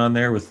action going on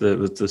there with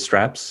the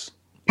straps.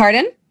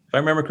 Pardon? If I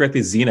remember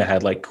correctly, Xena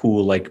had like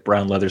cool like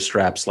brown leather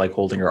straps like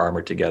holding her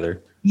armor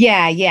together.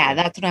 Yeah,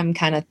 that's what I'm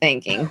kind of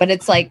thinking. But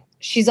it's like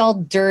she's all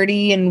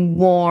dirty and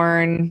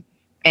worn,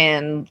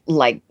 and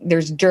like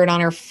there's dirt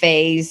on her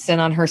face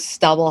and on her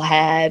stubble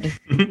head.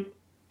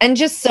 And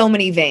just so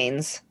many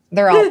veins.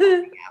 They're all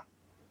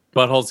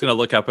Butthole's gonna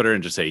look up at her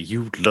and just say,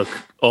 "You look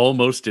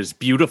almost as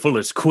beautiful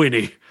as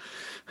Quinny."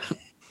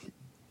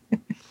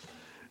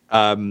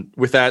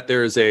 With that,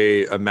 there's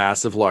a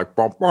massive like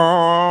bum,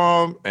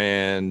 bum,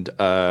 and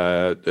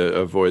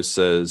a voice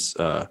says,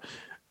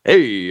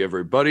 "Hey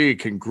everybody,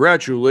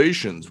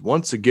 congratulations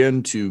once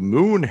again to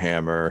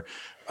Moonhammer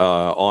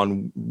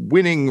on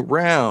winning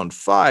round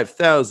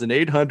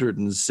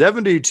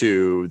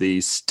 5,872,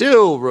 the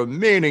still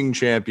remaining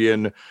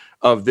champion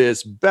of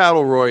this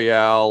battle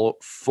royale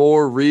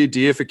for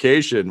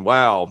re-deification."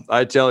 Wow,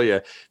 I tell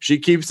you, she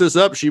keeps this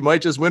up, she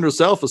might just win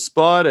herself a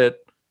spot at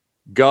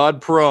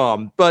God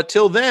Prom. But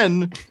till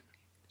then,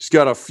 she's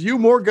got a few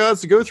more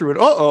gods to go through. And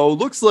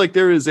looks like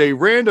there is a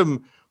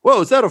random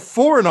Whoa, is that a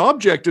foreign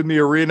object in the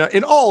arena?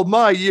 In all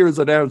my years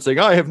announcing,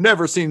 I have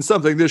never seen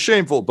something this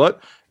shameful.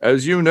 But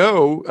as you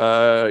know,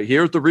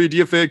 here at the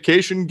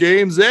Redeification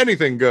Games,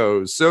 anything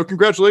goes. So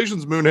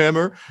congratulations,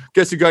 Moonhammer.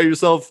 Guess you got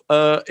yourself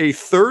a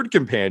third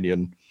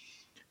companion.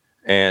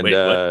 And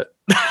Wait,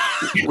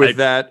 with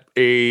that,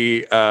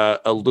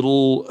 a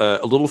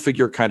little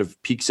figure kind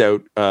of peeks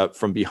out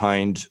from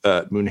behind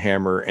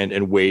Moonhammer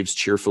and waves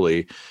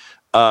cheerfully.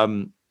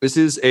 This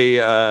is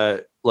a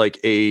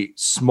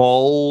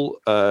small,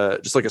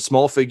 just like a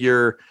small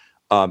figure,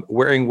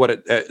 wearing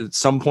what at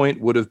some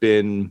point would have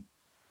been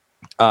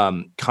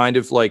kind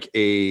of like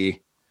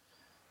think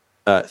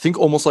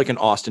almost like an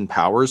Austin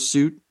Powers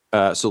suit.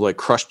 So like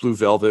crushed blue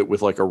velvet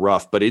with like a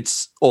ruff, but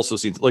it's also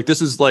seen like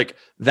this is like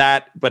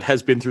that, but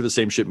has been through the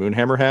same shit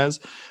Moonhammer has.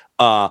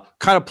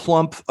 Kind of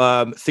plump.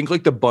 Think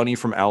like the bunny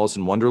from Alice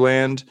in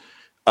Wonderland.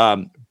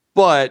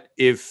 But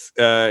if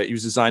he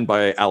was designed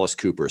by Alice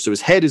Cooper, so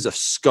his head is a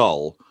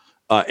skull,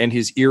 and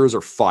his ears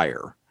are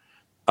fire.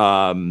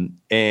 And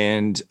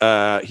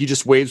he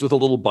just waves with a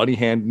little bunny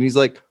hand, and he's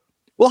like,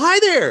 "Well, hi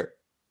there,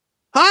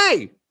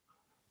 hi.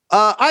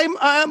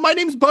 I'm my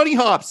name's Bunny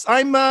Hops.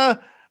 I'm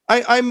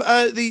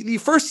the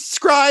first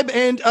scribe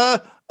and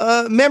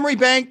memory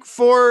bank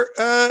for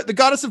the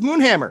goddess of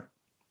Moonhammer."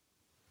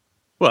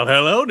 Well,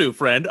 hello, new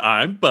friend.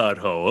 I'm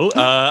Butthole.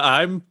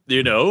 I'm,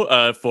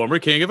 former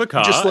king of a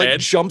car. Just like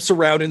jumps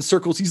around in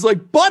circles. He's like,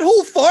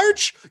 "Butthole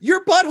Farch?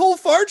 You're Butthole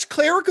Farch,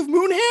 cleric of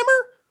Moonhammer?"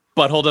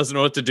 Butthole doesn't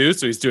know what to do,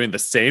 so he's doing the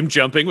same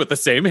jumping with the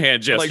same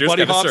hand gestures, like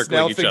Bunny kind of Hops circling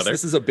now each thinks other.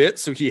 this is a bit,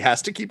 so he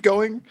has to keep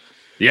going.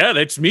 Yeah,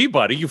 that's me,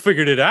 buddy. You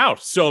figured it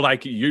out. So,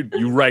 like,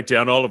 you write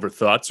down all of her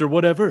thoughts or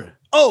whatever?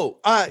 Oh,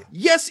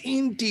 yes,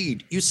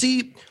 indeed. You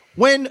see,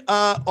 when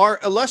our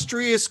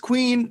illustrious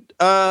queen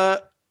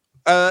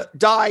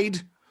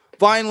died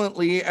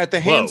violently at the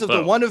hands of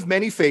the one of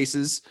many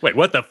faces. Wait,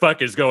 what the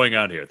fuck is going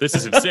on here? This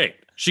is insane.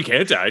 She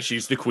can't die.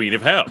 She's the queen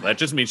of hell. That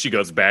just means she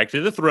goes back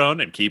to the throne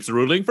and keeps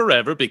ruling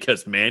forever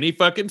because Manny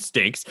fucking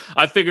stinks.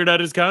 I figured out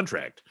his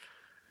contract.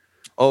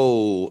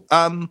 Oh,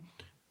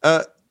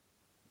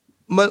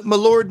 my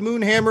Lord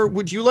Moonhammer,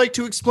 would you like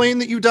to explain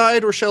that you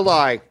died, or shall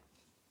I?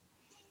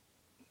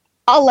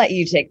 I'll let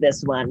you take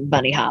this one,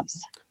 Bunny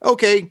Hops.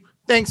 Okay,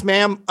 thanks,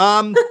 ma'am.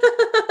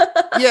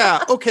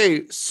 Yeah,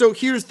 okay, so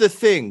here's the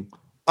thing.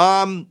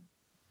 I'm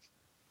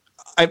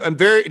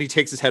very, and he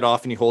takes his head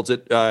off and he holds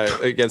it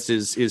against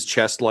his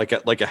chest like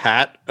a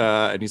hat,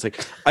 and he's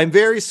like, "I'm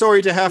very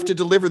sorry to have to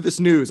deliver this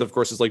news." Of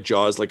course, his like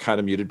jaw is like kind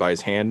of muted by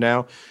his hand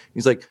now.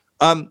 He's like,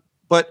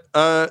 but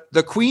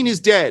the queen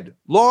is dead.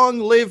 Long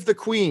live the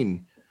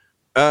queen.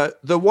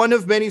 The one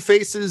of many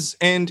faces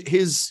and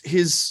his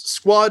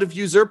squad of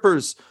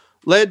usurpers,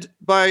 led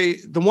by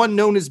the one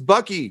known as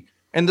Bucky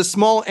and the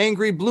small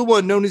angry blue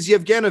one known as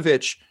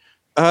Yevgenovich,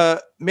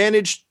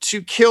 managed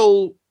to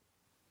kill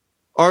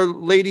our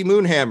Lady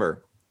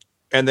Moonhammer.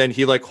 And then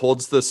he like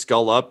holds the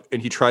skull up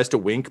and he tries to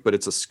wink, but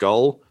it's a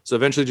skull. So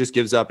eventually just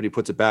gives up and he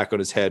puts it back on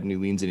his head and he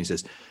leans in and he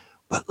says,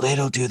 "But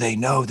little do they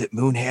know that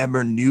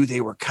Moonhammer knew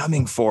they were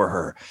coming for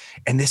her.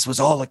 And this was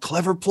all a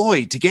clever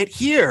ploy to get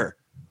here.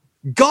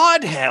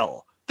 God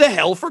hell, the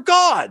hell for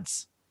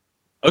gods."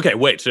 Okay,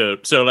 wait, so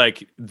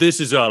like this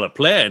is all a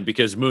plan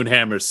because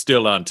Moonhammer's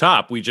still on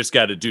top. We just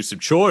got to do some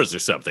chores or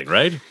something,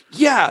 right?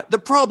 Yeah, the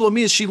problem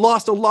is she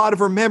lost a lot of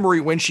her memory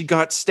when she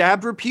got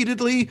stabbed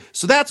repeatedly,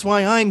 so that's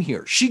why I'm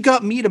here. She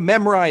got me to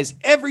memorize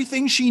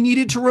everything she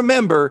needed to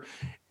remember,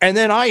 and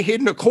then I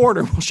hid in a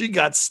corner while she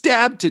got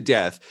stabbed to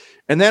death.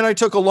 And then I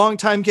took a long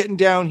time getting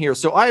down here,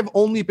 so I've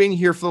only been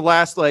here for the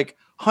last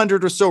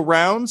 100 or so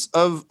rounds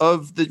of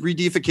the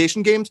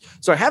Redeification games,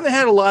 so I haven't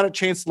had a lot of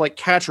chance to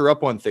catch her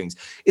up on things.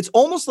 It's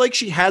almost like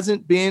she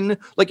hasn't been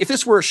if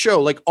this were a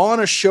show, on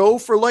a show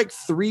for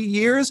 3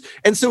 years,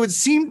 and so it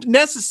seemed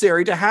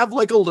necessary to have a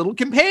little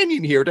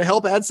companion here to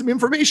help add some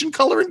information,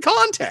 color, and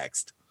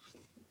context.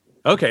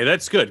 Okay,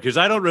 that's good, because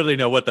I don't really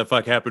know what the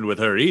fuck happened with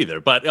her either.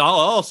 But I'll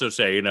also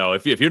say,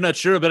 if you're not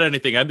sure about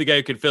anything, I'm the guy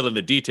who can fill in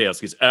the details,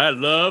 because I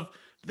love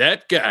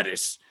that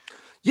goddess.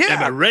 Yeah.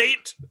 Am I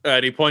right?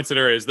 And he points at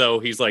her as though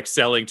he's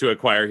selling to a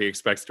choir he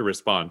expects to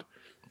respond.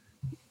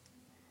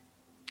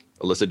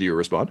 Alyssa, do you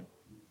respond?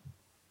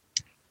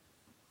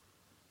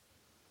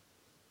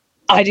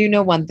 I do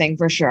know one thing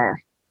for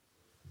sure.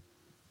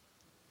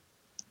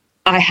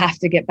 I have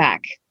to get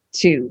back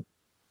to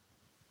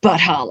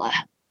Buthala.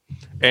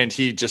 And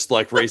he just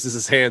raises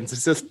his hands and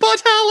says,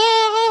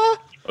 "Buthala!"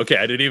 Okay,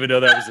 I didn't even know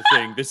that was a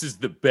thing. This is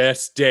the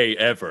best day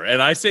ever.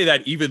 And I say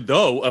that even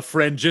though a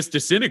friend just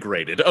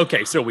disintegrated.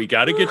 Okay, so we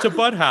got to get to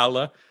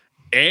Buthala.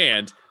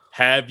 And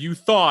have you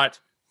thought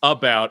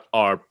about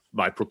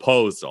my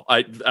proposal?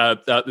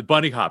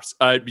 Bunny Hops,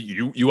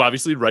 you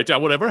obviously write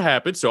down whatever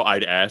happened. So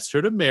I'd asked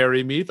her to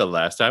marry me the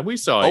last time we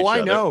saw each other. Oh,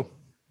 I know.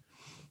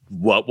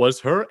 What was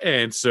her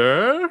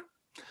answer?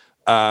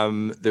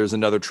 There's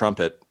another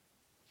trumpet.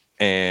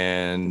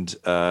 And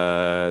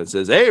it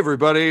says, "Hey,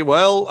 everybody.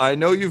 Well, I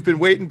know you've been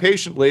waiting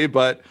patiently,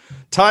 but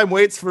time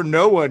waits for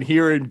no one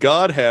here in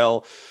God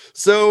Hell.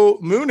 So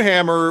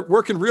Moonhammer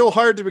working real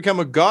hard to become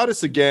a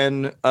goddess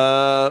again.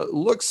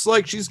 Looks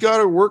like she's got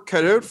her work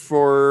cut out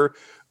for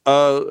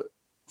her.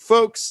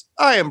 Folks,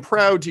 I am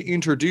proud to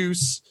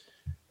introduce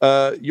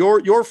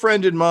your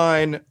friend and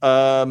mine,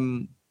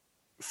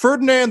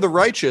 Ferdinand the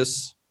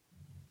Righteous,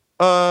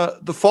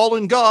 the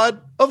fallen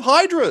god of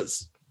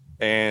Hydras.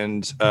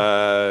 And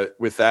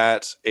with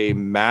that, a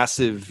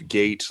massive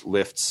gate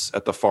lifts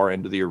at the far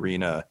end of the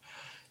arena.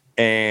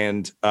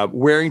 And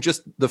wearing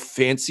just the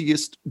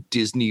fanciest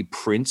Disney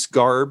prince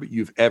garb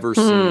you've ever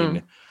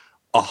seen,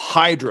 a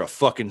Hydra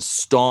fucking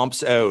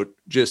stomps out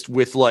just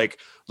with like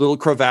little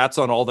cravats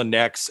on all the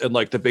necks and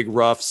like the big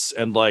ruffs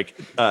and like,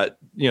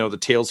 the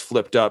tails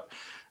flipped up.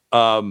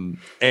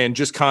 And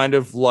just kind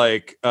of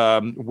like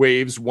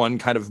waves one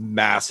kind of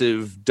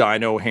massive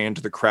dino hand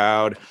to the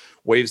crowd,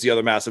 waves the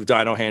other massive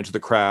dino hand to the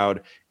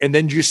crowd, and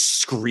then just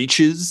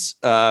screeches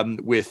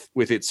with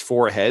its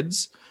four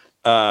heads.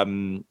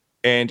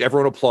 And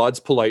everyone applauds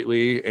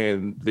politely,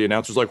 and the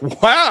announcer's like,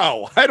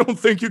 wow, I don't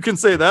think you can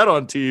say that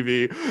on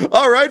TV.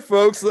 All right,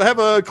 folks, have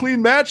a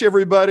clean match,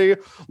 everybody.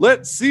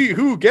 Let's see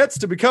who gets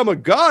to become a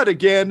god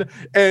again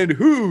and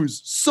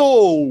whose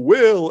soul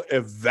will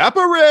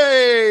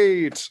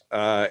evaporate.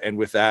 And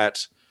with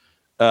that,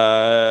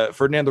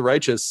 Ferdinand the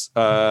Righteous,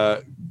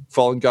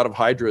 fallen god of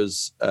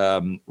Hydras,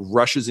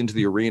 rushes into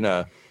the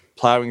arena,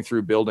 plowing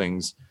through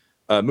buildings.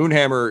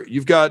 Moonhammer,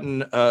 you've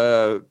gotten...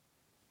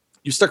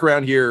 you stuck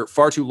around here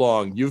far too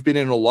long. You've been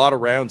in a lot of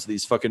rounds of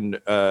these fucking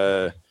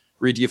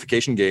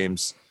re-deification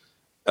games.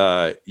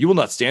 You will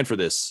not stand for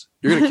this.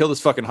 You're going to kill this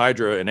fucking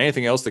Hydra and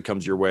anything else that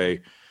comes your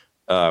way,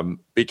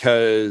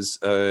 because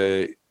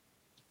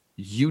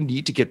you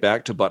need to get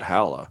back to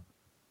Buthala.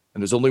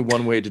 And there's only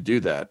one way to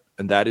do that,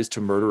 and that is to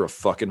murder a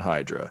fucking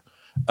Hydra.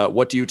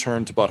 What do you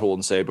turn to Butthole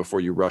and say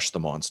before you rush the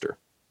monster?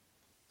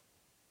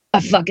 I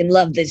fucking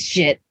love this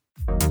shit.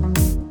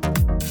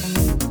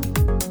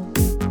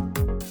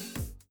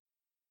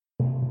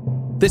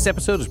 This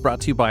episode is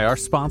brought to you by our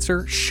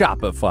sponsor,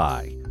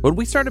 Shopify. When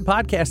we started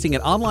podcasting,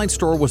 an online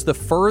store was the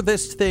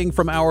furthest thing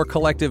from our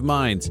collective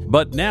minds.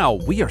 But now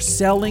we are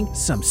selling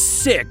some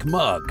sick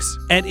mugs.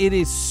 And it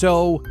is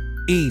so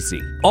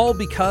easy. All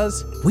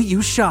because we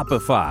use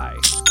Shopify.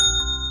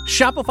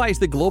 Shopify is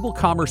the global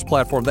commerce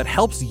platform that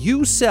helps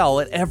you sell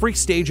at every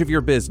stage of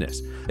your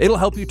business. It'll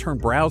help you turn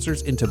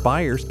browsers into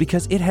buyers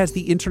because it has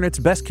the internet's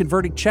best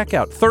converting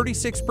checkout,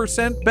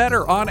 36%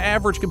 better on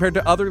average compared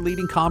to other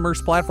leading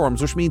commerce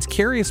platforms, which means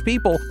curious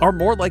people are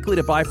more likely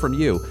to buy from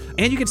you.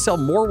 And you can sell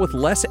more with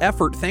less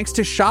effort thanks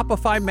to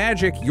Shopify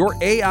Magic, your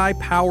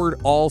AI-powered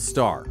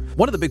all-star.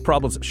 One of the big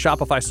problems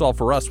Shopify solved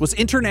for us was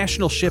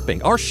international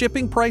shipping. Our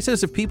shipping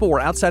prices, if people were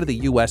outside of the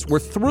US, were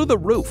through the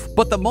roof.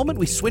 But the moment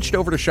we switched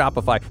over to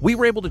Shopify, we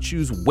were able to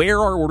choose where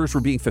our orders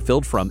were being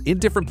fulfilled from in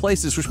different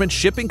places, which meant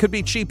shipping could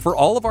be cheap for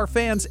all of our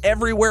fans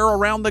everywhere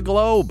around the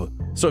globe.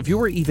 So if you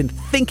were even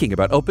thinking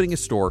about opening a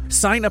store,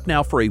 sign up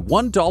now for a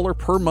 $1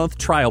 per month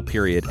trial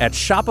period at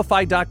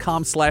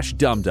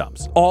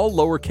shopify.com/dumdums, all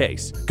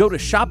lowercase. Go to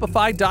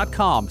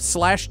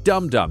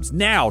shopify.com/dumdums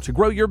now to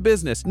grow your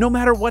business no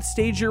matter what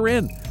stage you're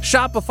in.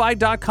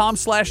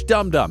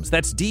 Shopify.com/dumdums.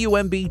 That's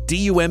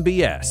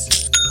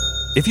DUMBDUMBS.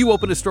 If you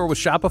open a store with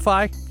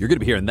Shopify, you're going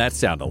to be hearing that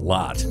sound a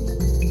lot.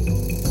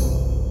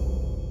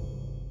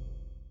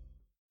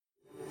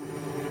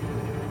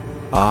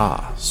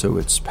 Ah, so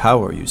it's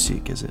power you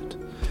seek, is it?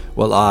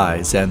 Well,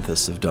 I,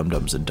 Xanthus of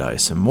Dum-Dums and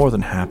Dice, am more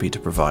than happy to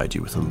provide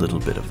you with a little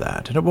bit of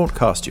that, and it won't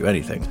cost you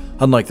anything,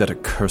 unlike that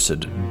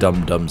accursed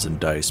Dum-Dums and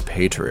Dice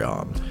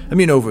Patreon. I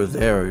mean, over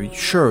there,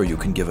 sure, you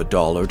can give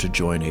 $1 to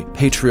join a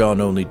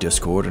Patreon-only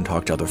Discord and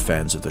talk to other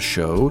fans of the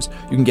shows.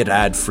 You can get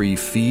ad-free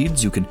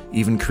feeds, you can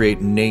even create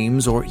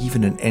names or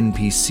even an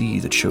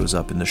NPC that shows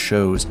up in the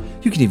shows.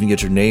 You can even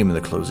get your name in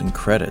the closing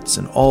credits,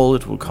 and all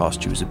it will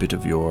cost you is a bit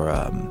of your,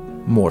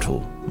 mortal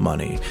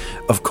money.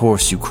 Of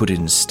course, you could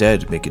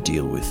instead make a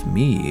deal with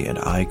me, and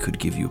I could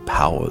give you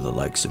power the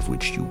likes of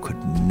which you could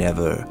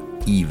never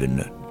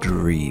even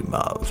dream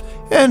of.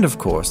 And of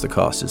course, the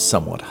cost is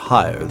somewhat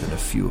higher than a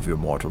few of your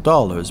mortal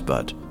dollars,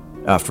 but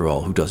after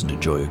all, who doesn't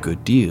enjoy a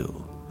good deal?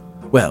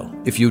 Well,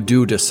 if you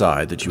do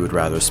decide that you would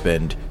rather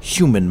spend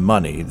human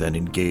money than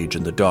engage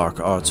in the dark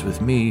arts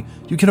with me,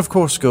 you can of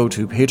course go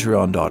to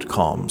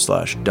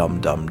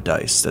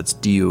patreon.com/dumdumdice. That's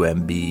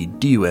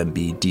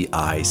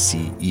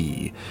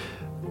DUMBDUMBDICE.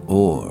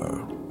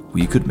 Or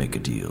we could make a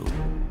deal.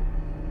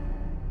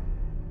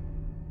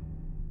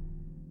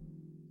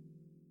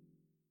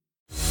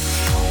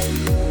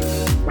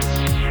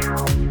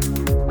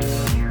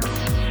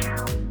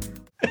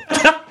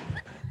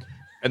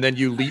 And then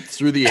you leap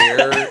through the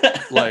air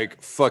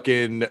like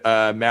fucking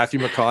Matthew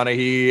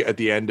McConaughey at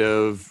the end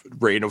of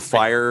Reign of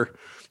Fire.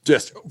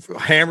 Just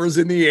hammers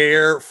in the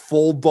air,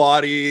 full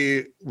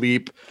body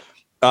leap.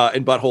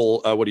 And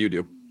Butthole, what do you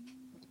do?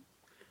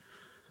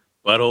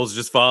 Butthole's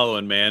just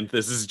following, man.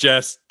 This is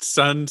just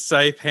Sun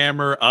Scythe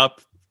Hammer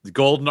up,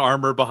 golden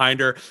armor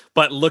behind her,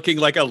 but looking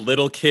like a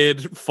little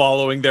kid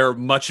following their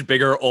much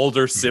bigger,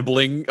 older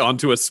sibling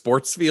onto a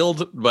sports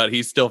field, but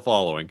he's still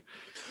following.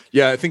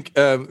 Yeah, I think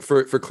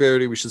for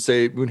clarity, we should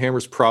say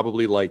Moonhammer's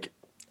probably like,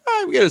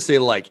 we gotta say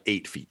like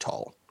 8 feet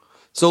tall.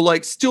 So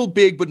like still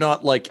big, but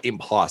not like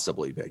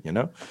impossibly big, you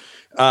know?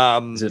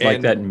 Is it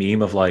like that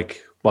meme of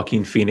like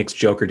Joaquin Phoenix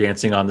Joker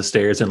dancing on the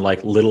stairs and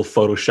like little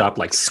Photoshop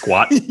like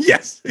squat?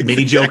 Yes.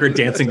 Mini Joker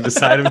dancing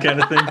beside him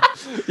kind of thing?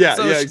 Yeah,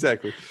 So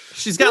exactly.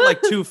 She's got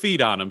like 2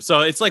 feet on him.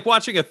 So it's like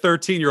watching a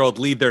 13-year-old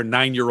lead their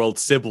 9-year-old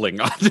sibling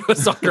onto a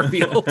soccer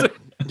field.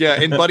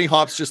 Yeah, and Bunny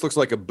Hops just looks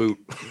like a boot.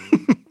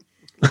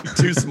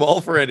 Too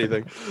small for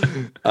anything.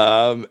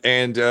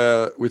 And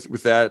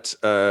with that,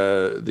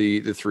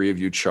 the three of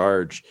you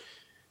charge.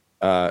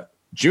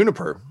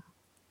 Juniper,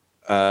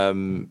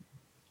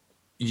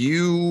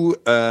 you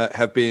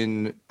have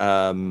been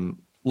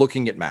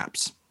looking at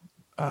maps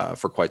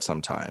for quite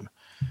some time.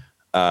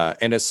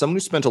 And as someone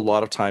who spent a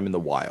lot of time in the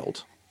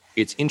wild,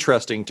 it's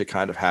interesting to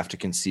kind of have to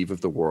conceive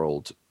of the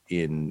world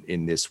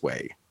in this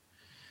way.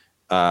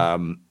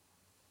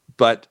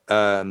 But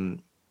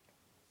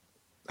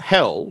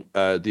Hell,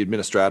 the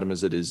administratum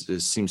as it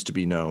is seems to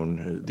be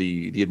known,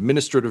 the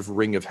administrative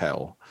ring of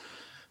Hell,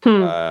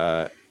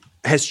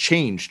 has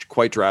changed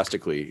quite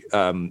drastically,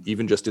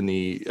 even just in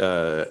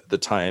the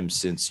time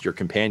since your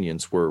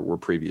companions were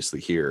previously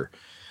here.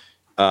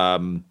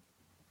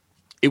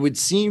 It would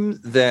seem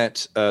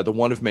that the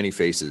one of many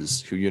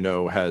faces, who you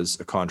know has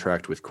a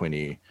contract with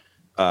Quinny,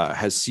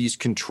 has seized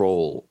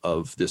control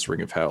of this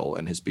ring of Hell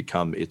and has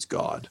become its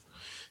god.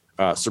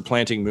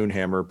 Supplanting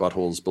Moonhammer,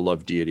 Butthole's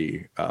beloved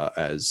deity,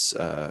 as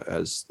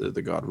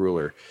the god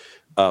ruler,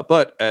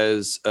 but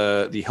as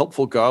the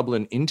helpful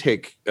goblin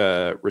intake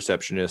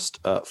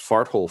receptionist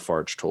Farthole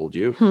Farch told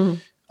you,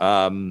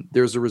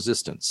 there's a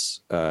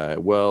resistance.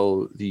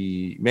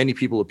 The many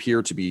people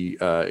appear to be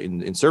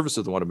in service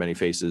of the one of many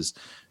faces.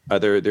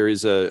 There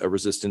is a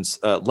resistance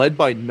led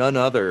by none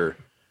other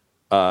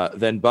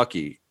than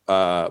Bucky,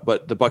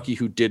 but the Bucky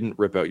who didn't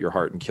rip out your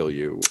heart and kill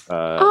you,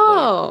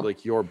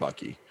 like your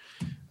Bucky.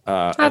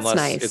 That's unless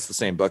nice. It's the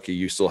same Bucky,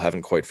 you still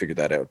haven't quite figured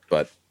that out.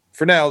 But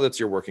for now, that's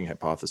your working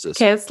hypothesis.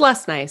 Okay, it's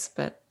less nice,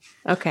 but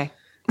okay.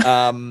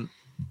 The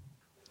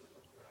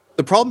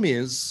problem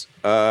is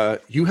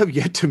you have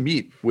yet to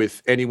meet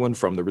with anyone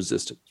from the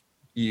Resistance.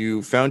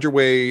 You found your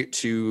way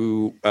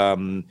to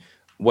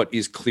what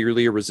is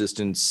clearly a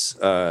Resistance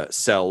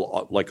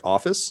cell, like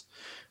office.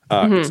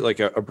 It's like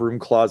a broom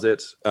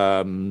closet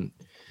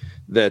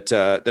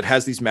that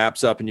has these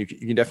maps up, and you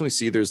can definitely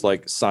see there's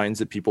like signs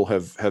that people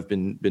have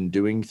been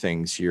doing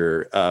things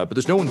here, but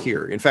there's no one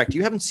here. In fact,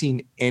 you haven't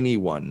seen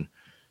anyone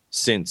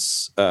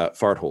since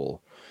Farthole.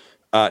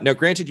 Now,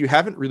 granted, you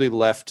haven't really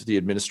left the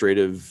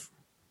administrative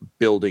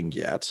building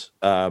yet,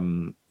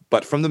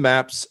 but from the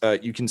maps,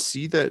 you can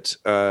see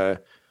that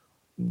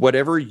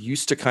whatever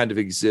used to kind of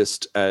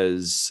exist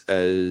as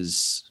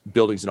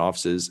buildings and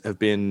offices have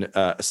been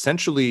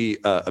essentially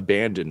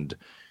abandoned.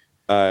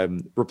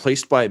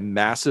 Replaced by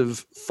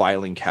massive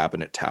filing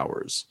cabinet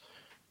towers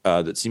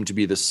that seem to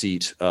be the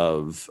seat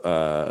of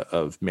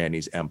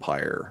Manny's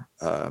empire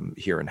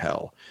here in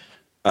Hell.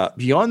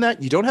 Beyond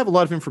that, you don't have a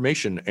lot of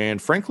information,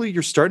 and frankly,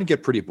 you're starting to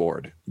get pretty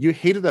bored. You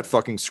hated that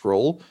fucking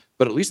scroll,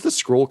 but at least the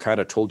scroll kind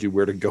of told you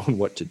where to go and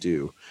what to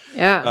do.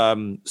 Yeah.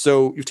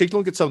 So you've taken a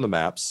look at some of the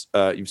maps.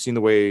 You've seen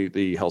the way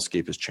the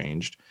hellscape has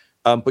changed,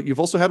 but you've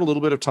also had a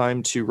little bit of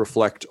time to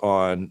reflect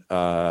on,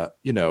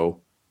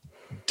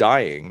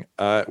 dying.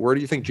 Where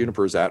do you think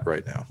Juniper is at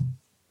right now?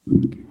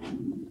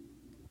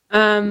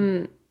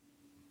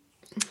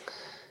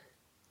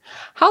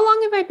 How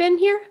long have I been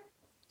here?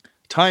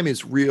 Time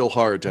is real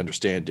hard to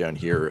understand down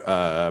here.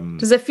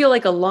 Does it feel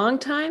like a long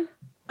time?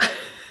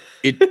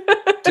 It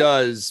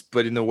does,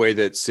 but in the way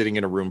that sitting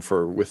in a room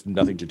with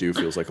nothing to do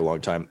feels like a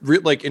long time.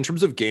 Like in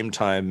terms of game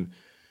time,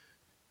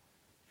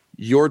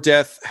 your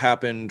death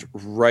happened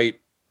right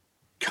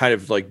kind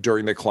of like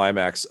during the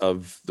climax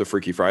of the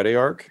Freaky Friday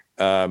arc.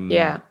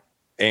 Yeah.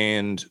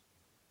 And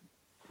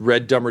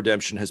Red Dumb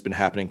Redemption has been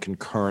happening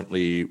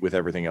concurrently with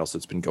everything else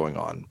that's been going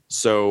on.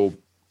 So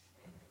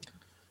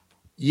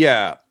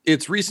yeah,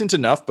 it's recent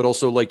enough, but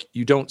also like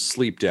you don't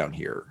sleep down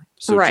here.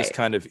 So it just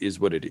kind of is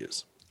what it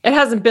is. It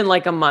hasn't been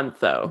like a month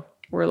though.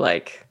 We're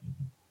like,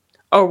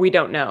 oh, we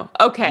don't know.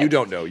 Okay. You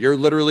don't know. You're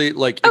literally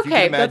like, if you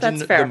can imagine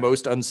that's fair. the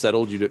most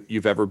unsettled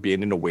you've ever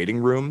been in a waiting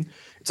room,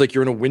 it's like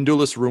you're in a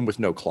windowless room with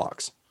no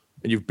clocks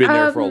and you've been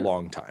there for a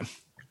long time.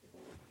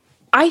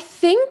 I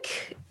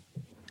think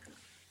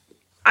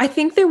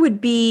there would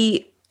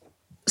be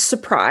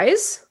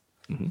surprise.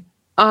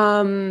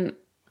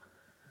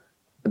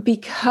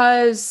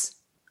 Because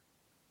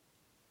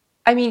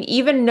I mean,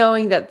 even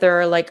knowing that there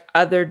are like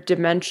other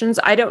dimensions,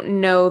 I don't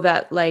know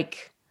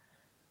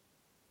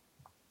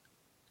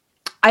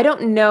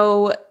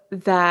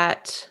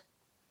that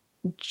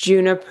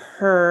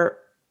Juniper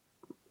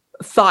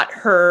thought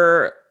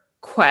her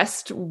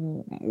quest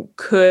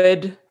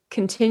could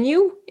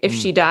continue if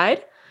she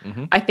died.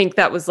 I think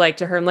that was like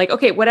to her, I'm like,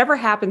 okay, whatever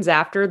happens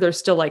after, there's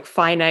still like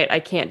finite. I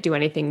can't do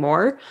anything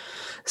more.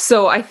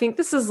 So I think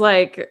this is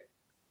like,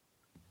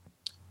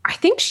 I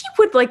think she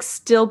would like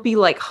still be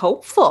like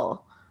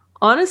hopeful,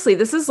 honestly,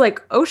 this is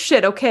like, oh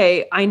shit,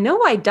 okay, I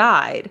know I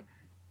died,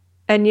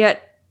 and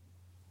yet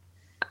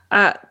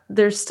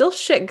there's still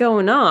shit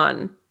going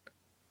on.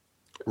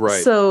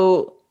 Right.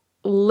 So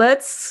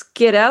let's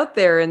get out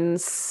there and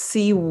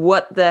see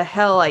what the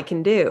hell I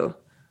can do.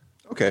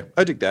 Okay,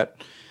 I dig that.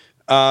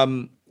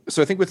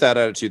 So I think with that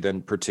attitude,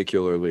 then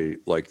particularly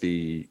like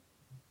the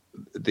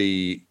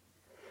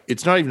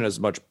it's not even as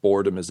much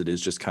boredom as it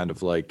is just kind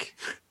of like,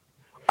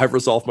 I've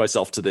resolved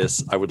myself to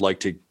this, I would like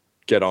to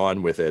get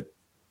on with it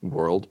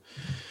world.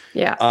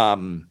 Yeah.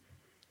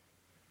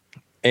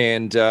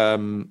 And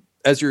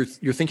as you're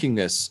thinking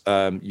this,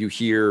 you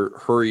hear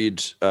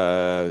hurried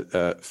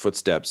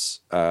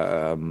footsteps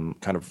kind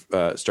of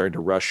starting to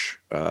rush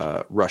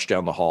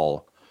down the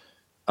hall.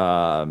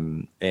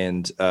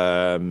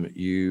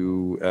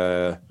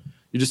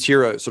 You just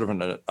hear a sort of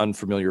an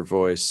unfamiliar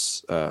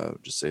voice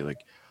just say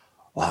like,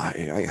 well,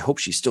 I hope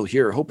she's still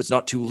here. I hope it's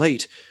not too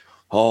late.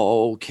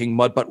 Oh, King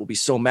Mudbutt will be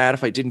so mad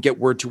if I didn't get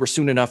word to her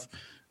soon enough.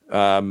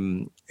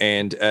 And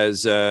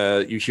as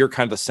you hear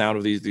kind of the sound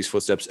of these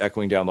footsteps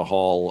echoing down the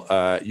hall,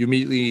 you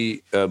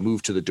immediately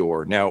move to the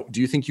door. Now,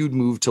 do you think you'd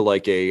move to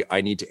like a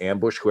I need to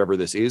ambush whoever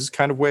this is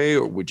kind of way,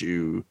 or would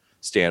you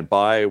stand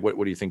by? What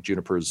do you think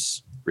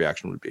Juniper's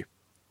reaction would be?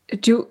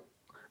 Do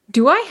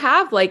I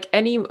have like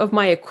any of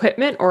my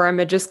equipment, or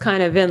am I just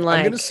kind of in like?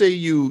 I'm gonna say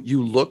you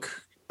look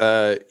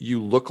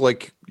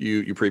like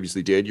you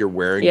previously did. You're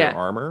wearing your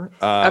armor.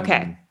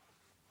 Okay.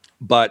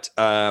 But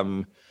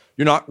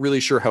you're not really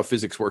sure how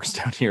physics works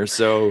down here,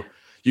 so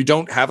you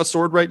don't have a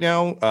sword right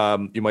now.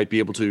 You might be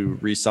able to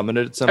resummon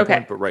it at some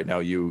point, but right now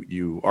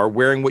you are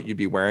wearing what you'd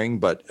be wearing,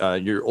 but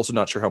you're also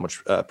not sure how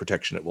much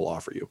protection it will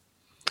offer you.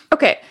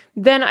 Okay,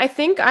 then I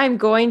think I'm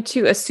going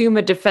to assume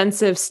a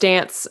defensive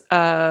stance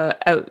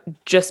out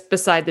just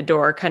beside the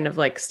door, kind of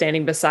like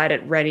standing beside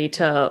it, ready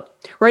to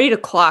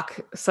clock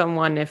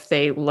someone if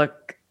they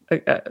look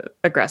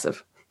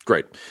aggressive.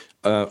 Great.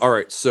 All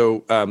right.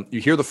 So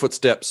you hear the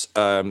footsteps.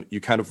 You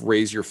kind of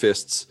raise your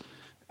fists,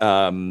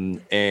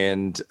 and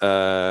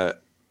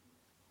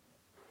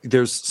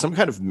there's some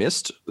kind of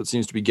mist that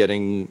seems to be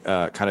getting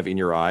kind of in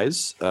your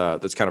eyes.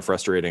 That's kind of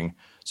frustrating.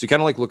 So you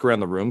kind of like look around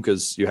the room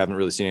because you haven't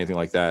really seen anything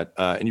like that,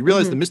 and you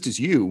realize the mist is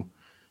you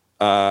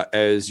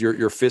as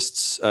your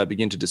fists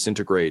begin to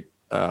disintegrate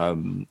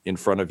in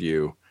front of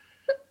you,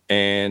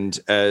 and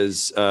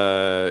as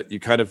you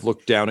kind of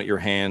look down at your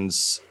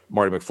hands,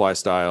 Marty McFly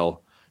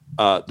style.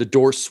 The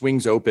door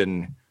swings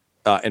open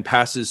and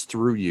passes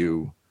through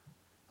you,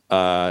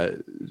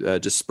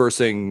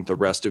 dispersing the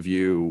rest of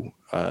you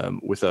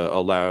with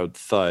a loud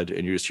thud,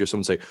 and you just hear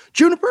someone say,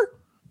 "Juniper,"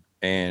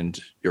 and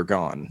you're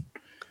gone.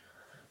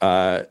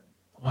 What?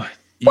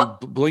 You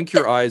blink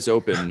your eyes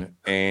open,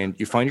 and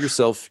you find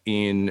yourself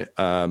in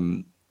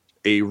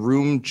a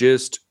room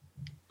just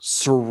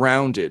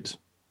surrounded,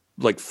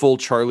 like full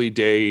Charlie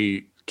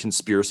Day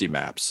conspiracy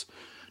maps,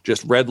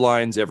 just red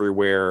lines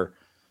everywhere.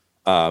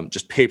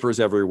 Just papers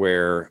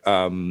everywhere.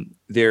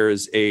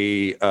 There's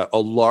a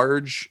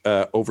large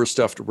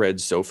overstuffed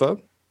red sofa,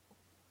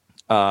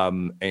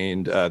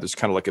 and there's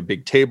kind of like a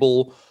big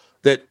table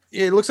that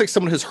it looks like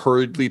someone has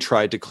hurriedly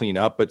tried to clean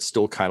up, but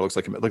still kind of looks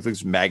like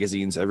there's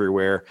magazines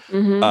everywhere.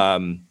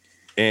 And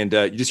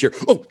you just hear,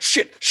 "Oh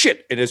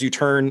shit!" And as you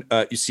turn,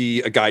 you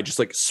see a guy just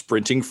like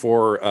sprinting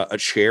for a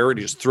chair, and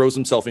he just throws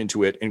himself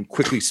into it and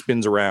quickly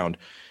spins around.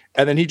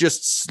 And then he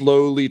just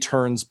slowly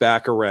turns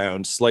back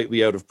around,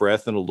 slightly out of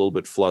breath and a little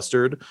bit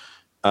flustered,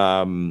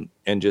 and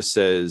just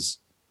says,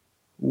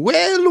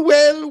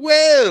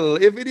 well,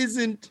 if it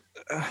isn't...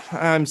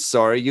 I'm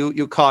sorry,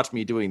 you caught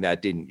me doing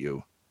that, didn't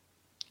you?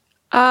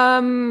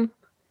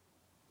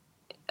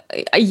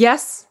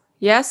 Yes.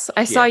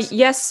 I saw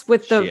yes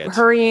with the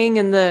hurrying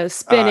and the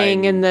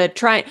spinning and the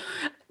trying.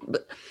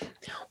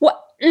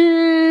 What?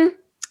 What's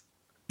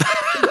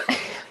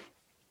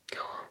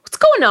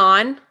going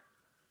on?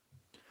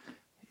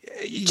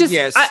 Just,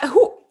 yes.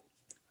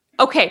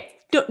 Okay.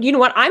 You know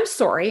what? I'm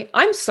sorry.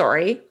 I've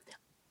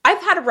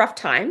had a rough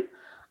time.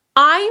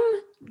 I'm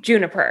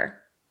Juniper.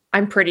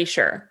 I'm pretty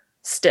sure.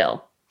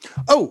 Still.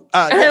 Oh,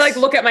 and I like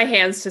look at my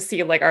hands to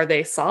see like, are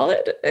they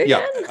solid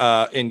again?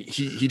 Yeah. And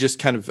he just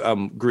kind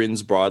of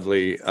grins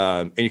broadly.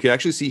 And you can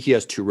actually see he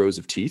has 2 rows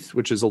of teeth,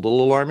 which is a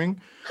little alarming.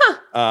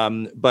 Huh.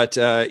 But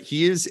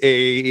he is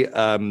a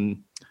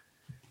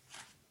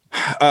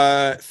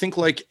think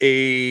like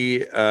a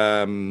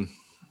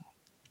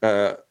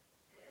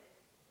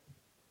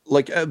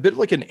bit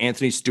like an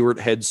Anthony Stewart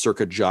head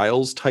circa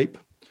Giles type.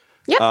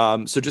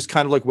 Yeah. So just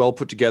kind of like well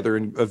put together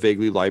in a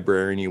vaguely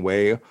librarian-y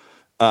way.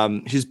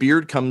 His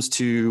beard comes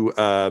to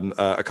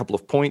a couple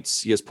of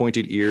points. He has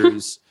pointed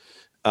ears.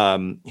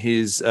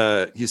 His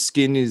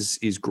skin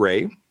is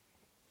gray.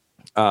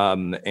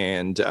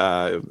 And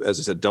as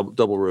I said,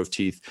 double row of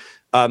teeth.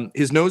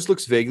 His nose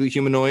looks vaguely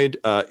humanoid.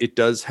 It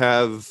does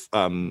have,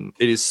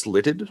 it is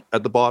slitted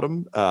at the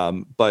bottom,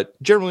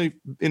 but generally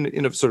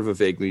in a sort of a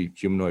vaguely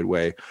humanoid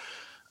way.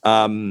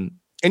 And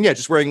yeah,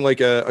 just wearing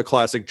like a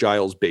classic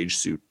Giles beige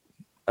suit.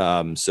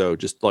 So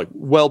just like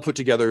well put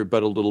together,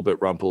 but a little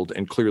bit rumpled,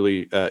 and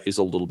clearly is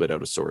a little bit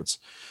out of sorts.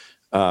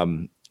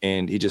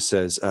 And he just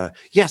says,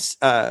 yes,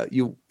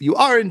 you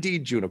are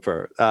indeed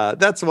Juniper.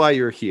 That's why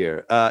you're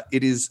here.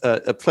 It is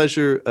a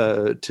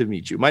pleasure to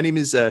meet you. My name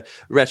is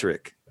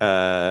Rhetoric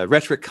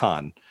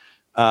Khan.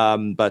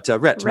 But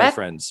my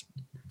friends.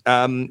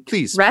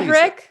 Please.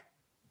 Rhetoric?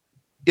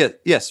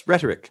 Yes,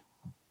 Rhetoric.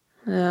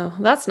 Oh,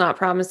 that's not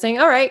promising.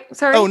 All right.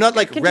 Sorry. Oh, not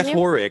like Continue.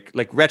 rhetoric,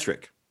 like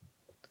rhetoric.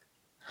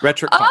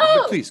 Rhetoric.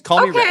 Oh, please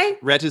call me okay. Rhett.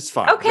 Rhett is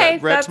fine. Okay,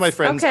 Rhett's my that's-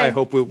 friends. okay. I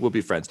hope we'll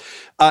be friends.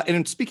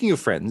 And speaking of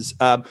friends,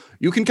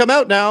 you can come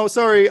out now.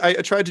 Sorry, I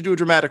tried to do a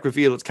dramatic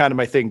reveal. It's kind of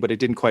my thing, but it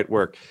didn't quite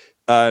work.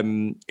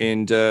 And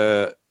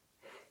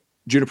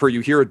Juniper,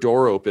 you hear a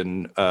door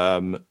open,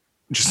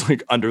 just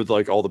like under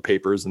like all the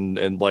papers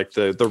and like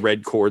the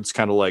red cords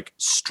kind of like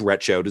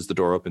stretch out as the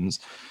door opens.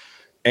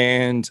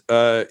 And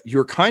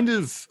you're kind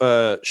of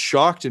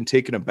shocked and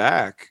taken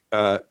aback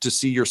to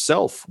see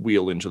yourself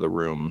wheel into the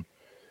room.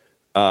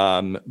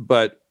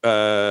 But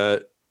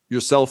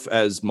yourself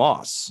as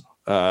Moss.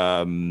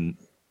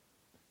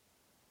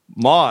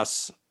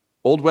 Moss,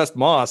 Old West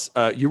Moss,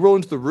 you roll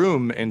into the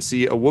room and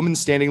see a woman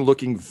standing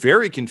looking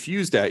very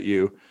confused at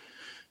you.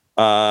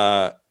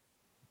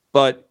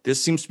 But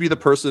this seems to be the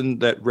person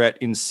that Rhett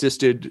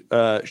insisted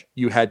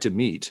you had to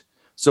meet.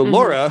 So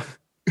Laura,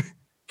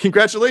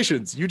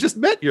 congratulations, you just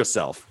met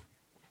yourself.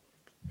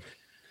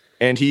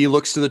 And he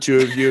looks to the two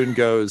of you and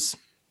goes,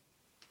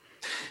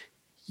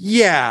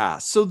 yeah,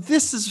 so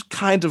this is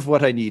kind of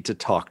what I need to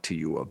talk to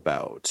you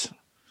about.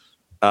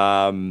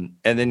 And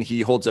then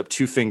he holds up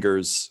two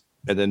fingers,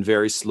 and then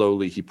very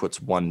slowly he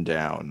puts one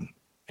down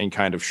and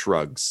kind of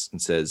shrugs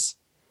and says,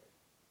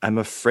 I'm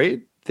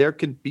afraid there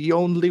could be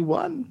only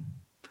one.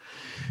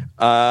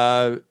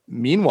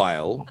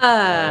 Meanwhile,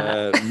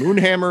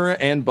 Moonhammer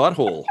and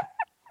Butthole,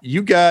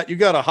 you got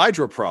a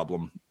Hydra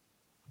problem,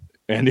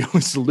 and the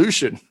only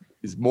solution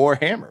is more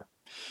hammer.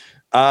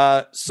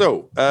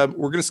 So we're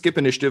going to skip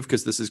initiative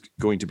because this is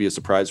going to be a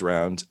surprise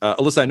round.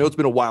 Alyssa, I know it's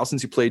been a while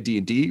since you played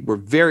D&D. We're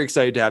very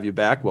excited to have you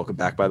back. Welcome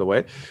back, by the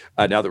way,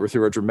 now that we're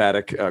through our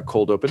dramatic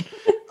cold open.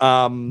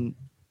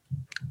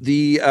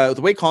 The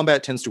way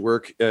combat tends to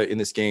work in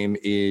this game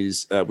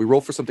is we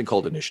roll for something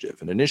called initiative.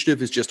 And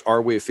initiative is just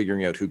our way of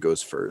figuring out who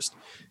goes first.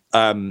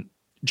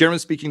 Generally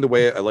speaking, the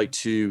way I like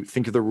to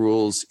think of the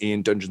rules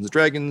in Dungeons &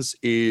 Dragons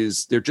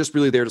is they're just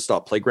really there to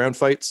stop playground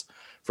fights.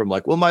 From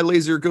like, well, my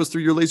laser goes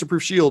through your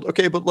laser-proof shield.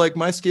 Okay, but like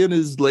my skin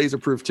is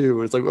laser-proof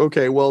too. It's like,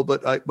 okay, well,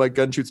 but my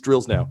gun shoots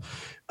drills now.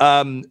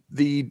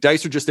 The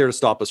dice are just there to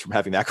stop us from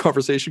having that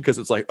conversation because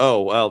it's like,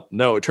 oh, well,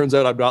 no, it turns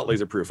out I'm not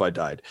laser-proof. I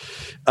died.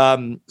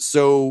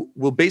 So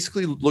we'll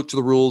basically look to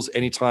the rules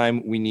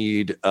anytime we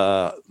need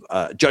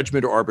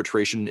judgment or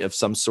arbitration of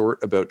some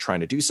sort about trying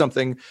to do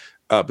something.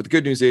 But the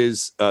good news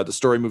is the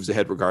story moves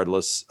ahead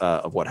regardless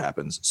of what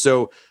happens.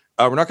 So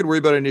we're not going to worry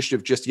about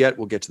initiative just yet.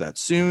 We'll get to that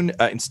soon.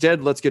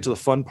 Instead, let's get to the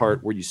fun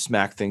part where you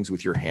smack things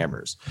with your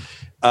hammers.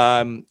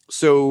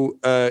 So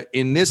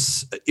in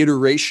this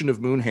iteration of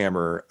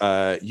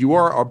Moonhammer, you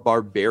are a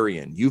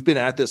barbarian. You've been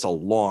at this a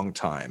long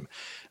time.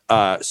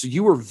 So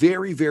you are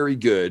very, very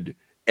good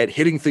at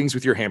hitting things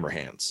with your hammer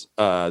hands.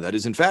 That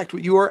is, in fact,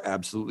 what you are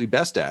absolutely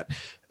best at.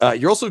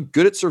 You're also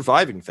good at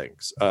surviving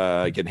things,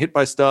 getting hit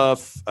by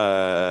stuff,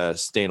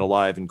 staying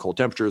alive in cold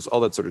temperatures,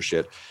 all that sort of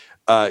shit.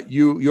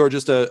 You're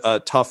just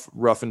a tough,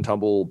 rough and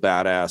tumble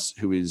badass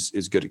who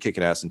is good at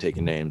kicking ass and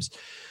taking names.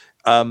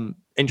 And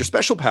your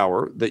special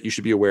power that you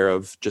should be aware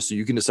of, just so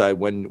you can decide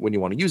when you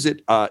want to use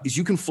it, is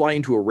you can fly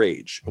into a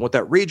rage. And what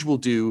that rage will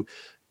do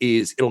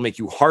is it'll make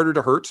you harder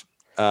to hurt.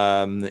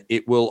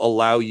 It will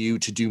allow you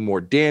to do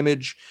more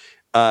damage.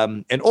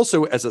 And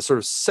also, as a sort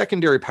of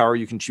secondary power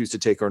you can choose to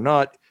take or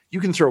not, you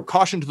can throw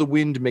caution to the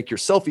wind to make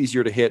yourself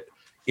easier to hit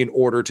in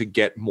order to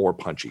get more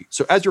punchy.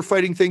 So as you're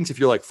fighting things, if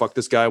you're like, fuck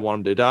this guy, I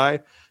want him to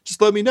die,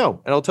 just let me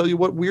know, and I'll tell you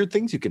what weird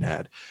things you can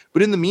add.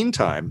 But in the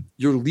meantime,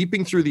 you're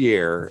leaping through the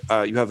air.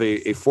 You have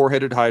a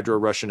four-headed Hydra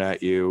rushing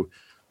at you.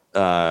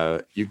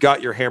 You've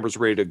got your hammers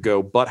ready to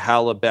go. But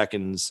Hala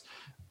beckons.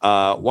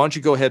 Why don't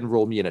you go ahead and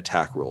roll me an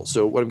attack roll?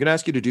 So what I'm going to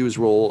ask you to do is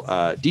roll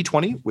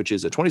D20, which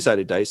is a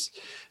 20-sided dice.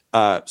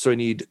 So I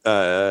need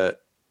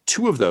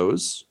two of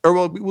those, or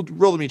well, we'll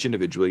roll them each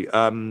individually.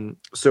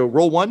 So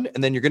roll one,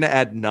 and then you're going to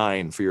add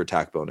 9 for your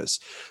attack bonus.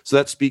 So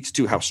that speaks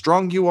to how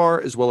strong you are,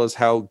 as well as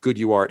how good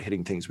you are at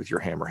hitting things with your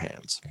hammer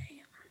hands.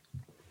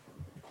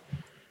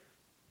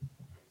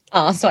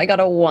 Oh, so I got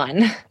a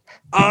 1.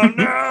 Oh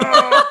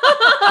no!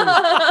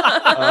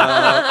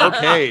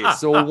 Okay,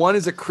 so 1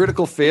 is a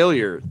critical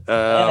failure,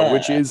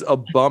 which is a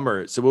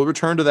bummer. So we'll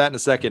return to that in a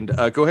second.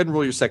 Go ahead and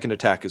roll your second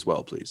attack as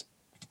well, please.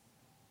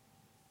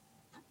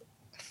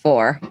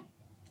 4.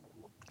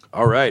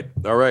 All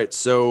right.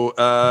 So,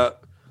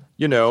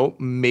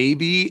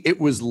 maybe it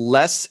was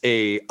less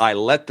a I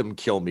let them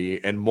kill me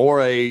and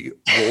more a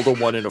rolled a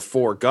 1 and a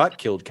 4 got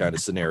killed kind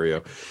of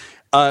scenario.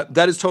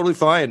 That is totally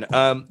fine.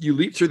 You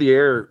leap through the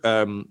air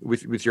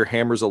with your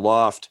hammers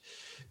aloft.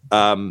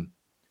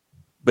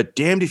 But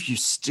damned if you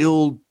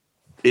still,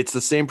 it's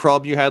the same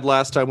problem you had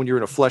last time when you were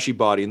in a fleshy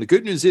body. And the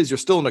good news is you're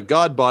still in a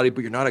god body,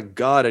 but you're not a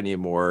god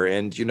anymore.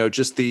 And,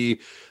 just the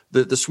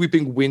the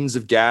sweeping winds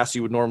of gas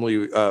you would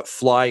normally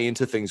fly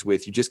into things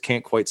with, you just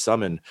can't quite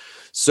summon.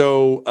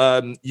 So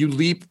you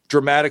leap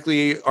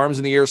dramatically, arms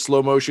in the air,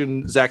 slow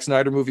motion, Zack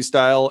Snyder movie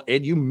style,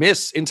 and you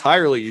miss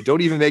entirely. You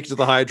don't even make it to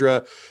the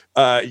Hydra.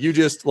 You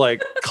just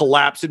like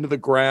collapse into the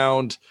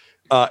ground.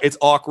 It's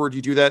awkward.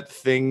 You do that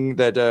thing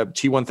that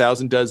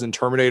T-1000 does in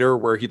Terminator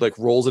where he like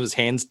rolls in his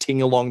hands,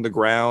 ting along the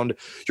ground.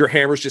 Your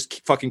hammer's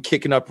just fucking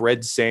kicking up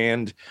red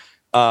sand.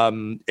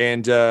 And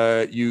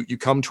you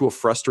come to a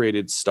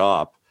frustrated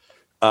stop.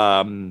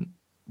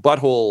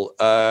 Butthole,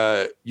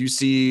 you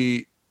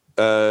see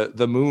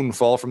the moon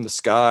fall from the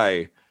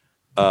sky,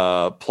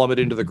 plummet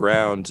into the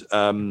ground.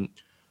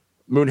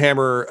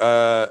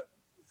 Moonhammer,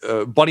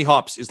 Bunny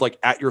Hops is like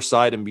at your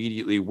side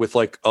immediately with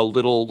like a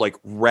little like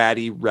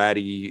ratty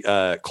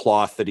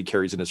cloth that he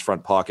carries in his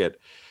front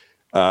pocket.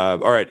 All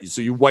right,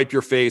 so you wipe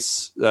your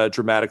face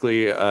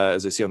dramatically,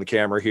 as I see on the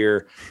camera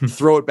here.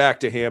 Throw it back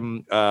to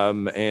him,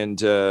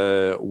 and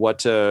what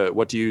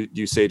do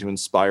you say to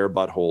inspire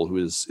Butthole, who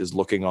is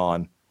looking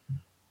on?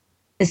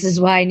 This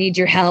is why I need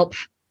your help.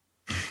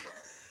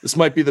 This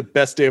might be the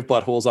best day of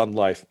Butthole's on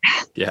life.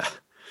 Yeah.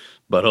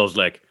 Butthole's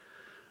like,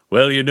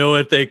 well, you know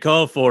what they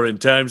call for in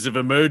times of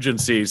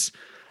emergencies.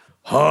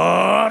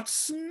 Hot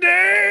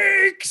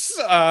snakes!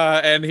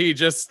 And he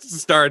just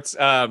starts,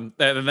 and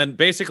then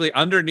basically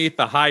underneath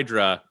the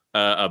Hydra,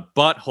 a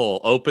butthole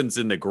opens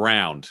in the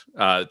ground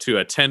to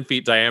a 10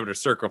 feet diameter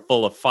circle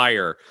full of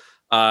fire.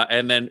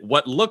 And then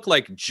what look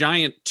like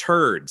giant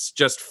turds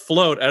just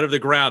float out of the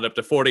ground up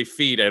to 40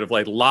 feet out of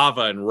like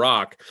lava and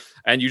rock.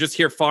 And you just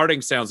hear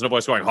farting sounds and a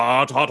voice going,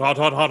 hot, hot, hot,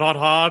 hot, hot, hot,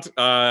 hot.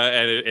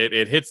 And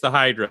it hits the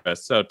Hydra.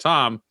 So,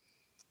 Tom,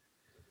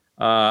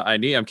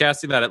 I'm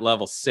casting that at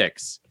level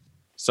 6.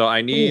 So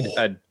I need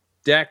a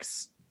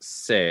dex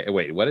save.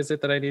 Wait, what is it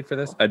that I need for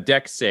this? A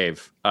dex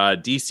save.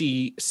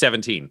 DC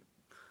 17.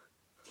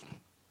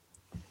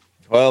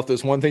 Well, if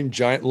there's one thing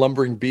giant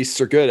lumbering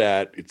beasts are good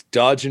at, it's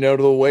dodging out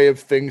of the way of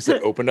things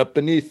that open up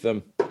beneath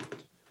them.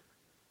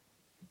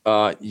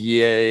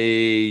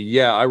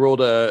 Yeah, I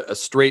rolled a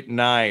straight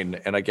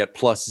 9 and I get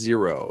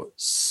 +0.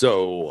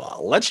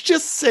 So let's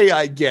just say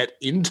I get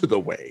into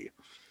the way.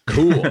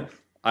 Cool.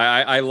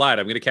 I lied.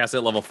 I'm going to cast it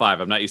at level 5.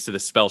 I'm not used to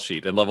this spell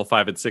sheet, and level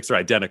 5 and 6 are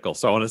identical,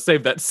 so I want to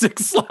save that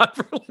 6 slot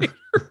for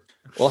later.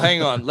 Well,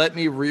 hang on. Let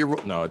me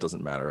reroll. No, it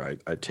doesn't matter.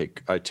 I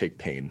take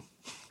pain.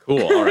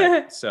 Cool. All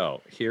right.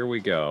 So here we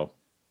go.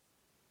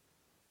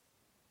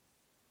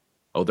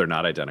 Oh, they're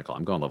not identical.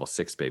 I'm going level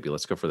 6, baby.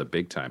 Let's go for the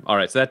big time. All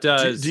right. So that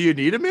does. Do you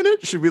need a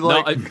minute? Should we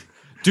like? No,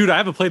 dude, I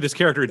haven't played this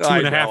character in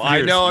 2.5 years.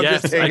 I know. I'm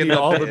yes, just taking I need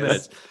all the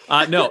minutes.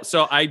 minutes. No.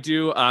 So I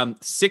do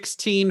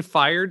 16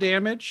 fire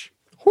damage.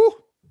 Whew.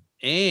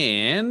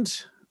 And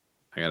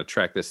I got to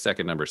track this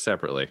second number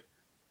separately.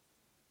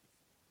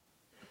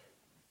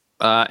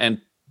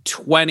 And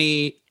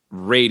 20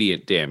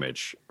 radiant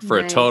damage for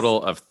a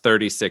total of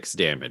 36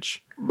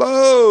 damage.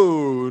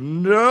 Oh,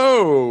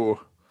 no.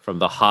 From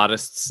the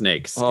hottest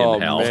snakes in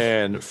hell. Oh,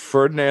 man.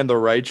 Ferdinand the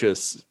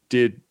Righteous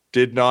did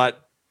not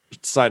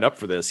sign up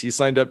for this. He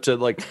signed up to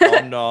like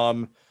Om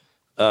Nom,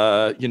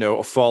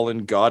 a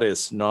fallen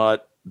goddess,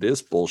 not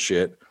this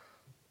bullshit.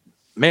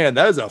 Man,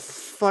 that is a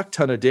fuck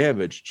ton of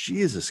damage.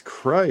 Jesus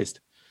Christ.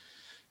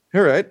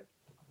 All right.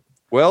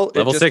 Well,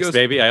 level 6,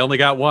 baby. I only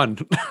got 1.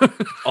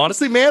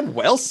 Honestly, man,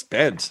 well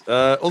spent.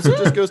 Also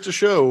just goes to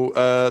show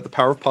the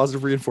power of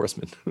positive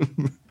reinforcement.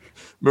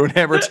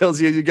 Moonhammer tells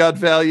you got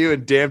value,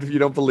 and damned if you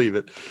don't believe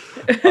it.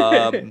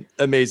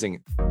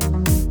 Amazing.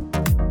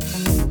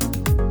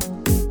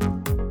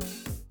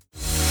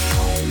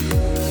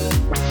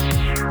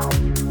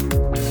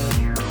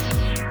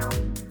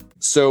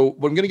 So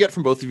what I'm going to get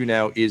from both of you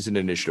now is an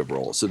initiative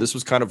roll. So this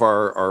was kind of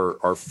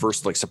our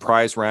first like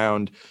surprise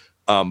round.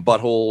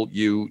 Butthole,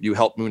 you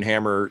help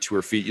Moonhammer to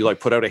her feet. You like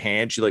put out a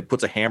hand. She like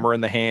puts a hammer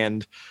in the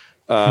hand.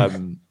 I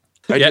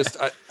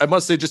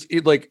must say, just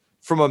like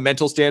from a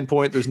mental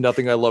standpoint, there's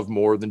nothing I love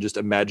more than just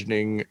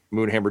imagining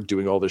Moonhammer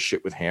doing all this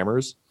shit with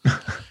hammers.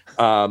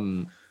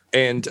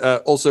 And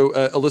also,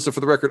 Alyssa, for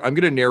the record, I'm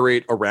going to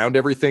narrate around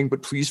everything,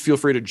 but please feel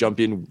free to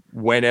jump in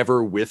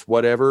whenever with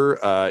whatever.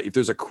 If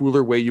there's a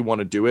cooler way you want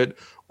to do it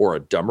or a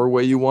dumber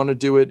way you want to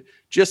do it,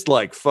 just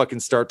like fucking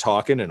start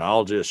talking and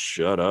I'll just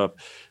shut up.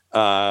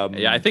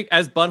 I think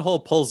as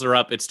Butthole pulls her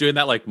up, it's doing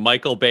that like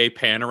Michael Bay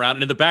pan around,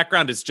 and in the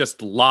background is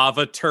just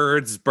lava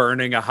turds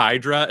burning a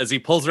Hydra as he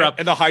pulls her up,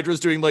 and the Hydra's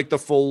doing like the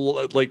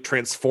full like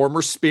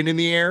transformer spin in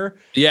the air.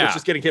 Yeah, it's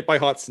just getting hit by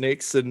hot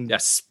snakes, and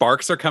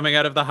sparks are coming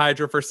out of the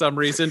Hydra for some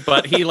reason.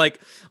 But he like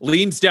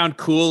leans down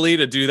coolly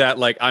to do that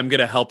like I'm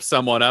gonna help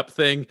someone up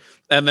thing.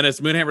 And then as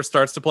Moonhammer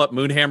starts to pull up,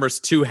 Moonhammer's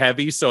too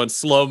heavy. So in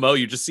slow-mo,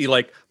 you just see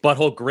like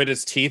Butthole grit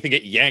his teeth and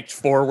get yanked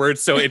forward.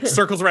 So it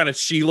circles around and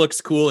she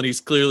looks cool. And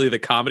he's clearly the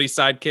comedy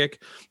sidekick.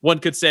 One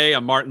could say a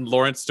Martin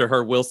Lawrence to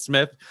her Will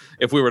Smith,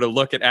 if we were to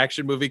look at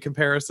action movie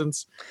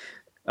comparisons.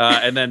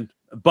 And then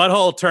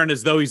Butthole turned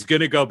as though he's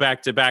going to go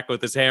back to back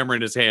with his hammer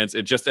in his hands.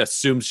 It just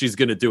assumes she's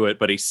going to do it,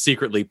 but he's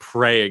secretly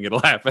praying it'll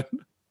happen.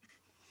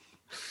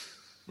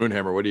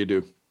 Moonhammer, what do you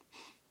do?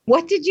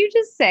 What did you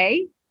just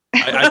say?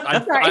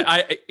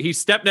 He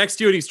stepped next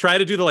to you and he's trying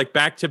to do the like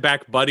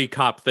back-to-back buddy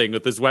cop thing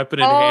with his weapon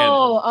in hand.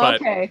 Oh,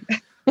 okay.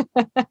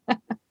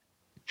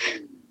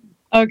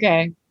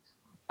 Okay.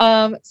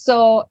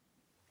 So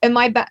am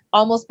I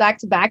almost back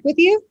to back with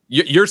you?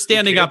 You're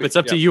standing up. It's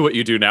up to you what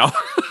you do now.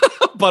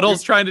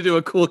 Butthole's trying to do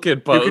a cool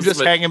kid pose. You can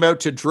just hang him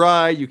out to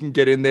dry. You can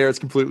get in there. It's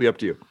completely up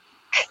to you.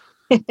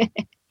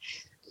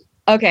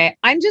 Okay.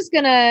 I'm just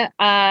gonna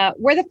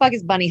where the fuck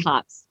is Bunny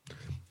Hops?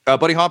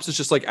 Buddy Hops is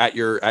just like at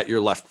your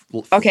left.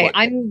 Okay, foot.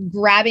 I'm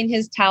grabbing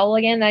his towel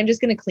again. And I'm just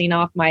gonna clean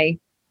off my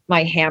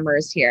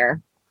hammers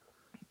here.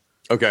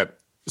 Okay,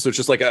 so it's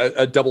just like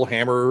a double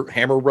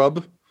hammer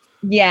rub.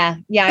 Yeah,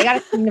 I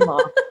gotta clean them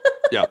off.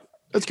 Yeah,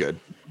 that's good.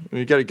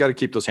 You gotta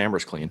keep those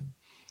hammers clean.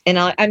 And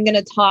I'm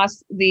gonna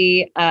toss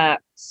the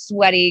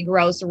sweaty,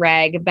 gross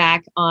rag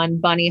back on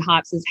Bunny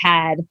Hops's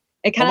head.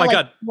 It kind of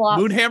God,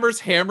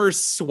 Moonhammer's hammers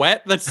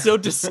sweat. That's so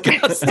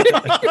disgusting. It's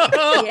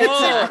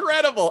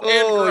incredible. Oh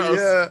and gross.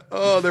 yeah.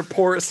 Oh, they're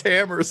porous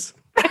hammers.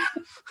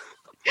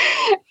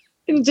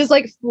 It just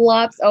like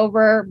flops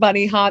over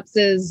Bunny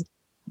Hops's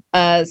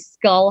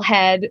skull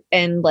head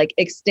and like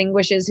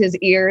extinguishes his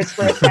ears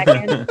for a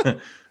second.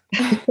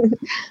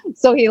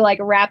 So he like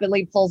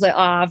rapidly pulls it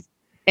off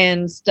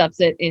and stuffs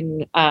it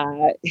in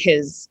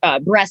his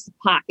breast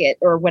pocket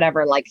or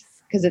whatever, like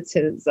because it's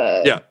his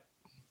pocket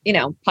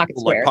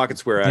square. Like pocket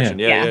square action.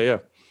 Yeah.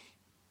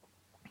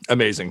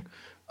 Amazing.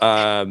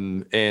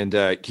 And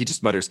he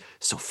just mutters,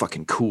 "So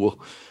fucking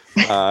cool,"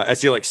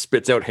 as he like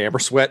spits out hammer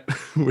sweat,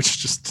 which is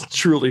just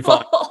truly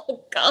fun.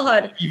 Oh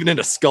God! Even in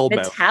a skull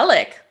mouth.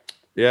 Metallic.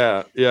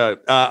 Yeah.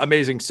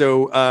 Amazing.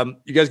 So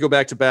you guys go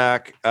back to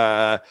back.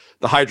 The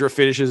Hydra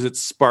finishes its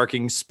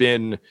sparking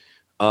spin,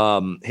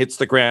 hits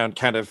the ground,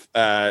 kind of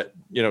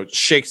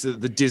shakes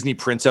the Disney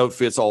Prince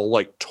outfits all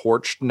like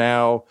torched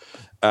now.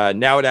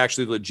 Now it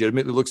actually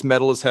legitimately looks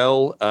metal as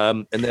hell.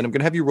 And then I'm going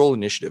to have you roll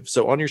initiative.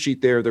 So on your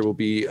sheet there will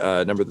be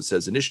a number that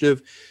says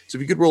initiative. So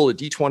if you could roll a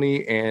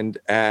D20 and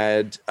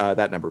add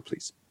that number,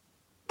 please.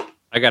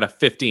 I got a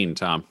 15,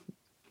 Tom.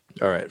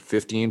 All right.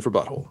 15 for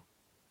Butthole.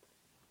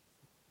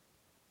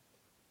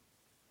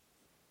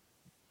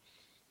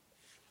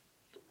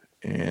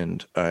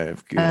 And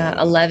I've got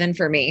 11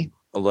 for me.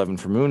 11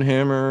 for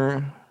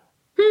Moonhammer.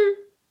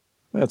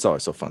 That's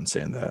always so fun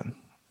saying that.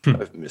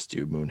 I've missed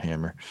you,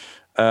 Moonhammer.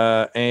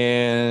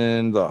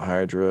 And the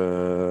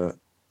Hydra.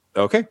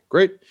 Okay,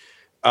 great.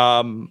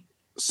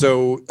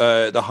 So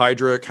the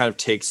Hydra kind of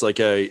takes like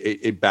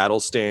a battle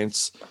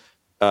stance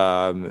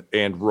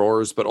and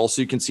roars, but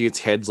also you can see its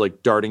head's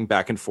like darting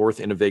back and forth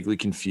in a vaguely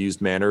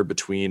confused manner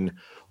between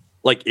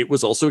like it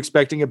was also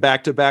expecting a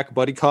back-to-back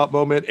buddy cop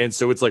moment. And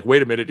so it's like,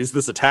 wait a minute, is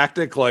this a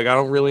tactic? Like, I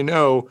don't really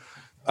know.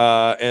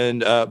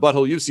 And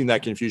Butthole, you've seen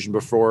that confusion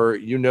before.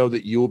 You know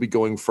that you will be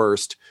going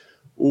first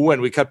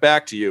when we cut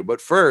back to you. But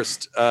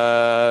first,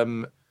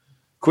 Quinny,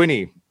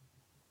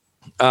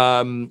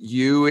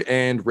 you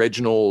and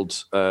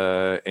Reginald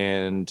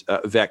and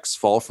Vex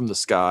fall from the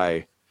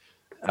sky.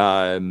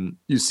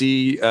 You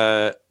see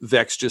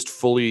Vex just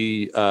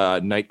fully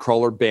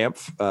Nightcrawler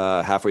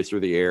Bamf halfway through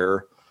the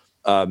air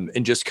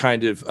and just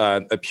kind of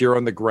appear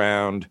on the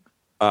ground,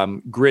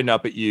 grin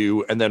up at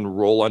you, and then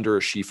roll under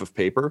a sheaf of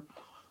paper.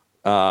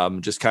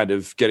 Just kind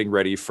of getting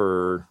ready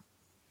for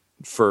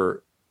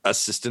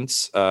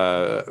assistance.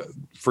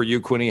 For you,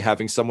 Quinny,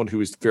 having someone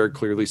who is very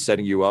clearly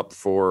setting you up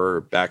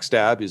for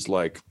backstab is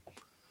like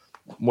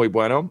muy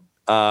bueno.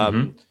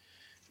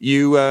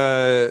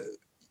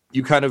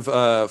 You kind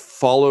of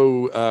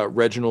follow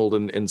Reginald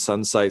and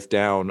Sunscythe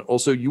down.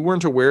 Also, you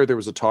weren't aware there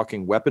was a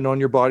talking weapon on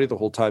your body the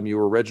whole time you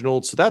were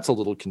Reginald, so that's a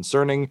little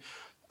concerning.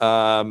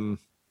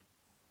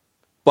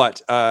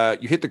 But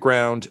you hit the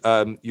ground.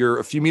 You're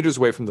a few meters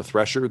away from the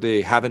Thresher.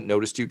 They haven't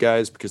noticed you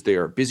guys because they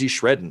are busy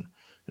shredding.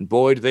 And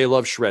boy, do they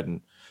love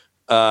shredding.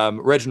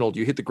 Reginald,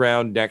 you hit the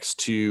ground next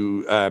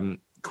to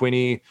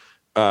Quinny.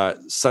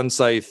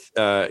 Sunscythe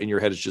in your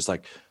head is just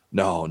like,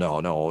 no,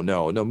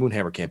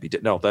 Moonhammer can't be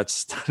dead. No,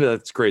 that's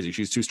crazy.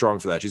 She's too strong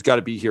for that. She's got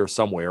to be here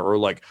somewhere. Or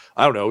like,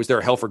 I don't know, is there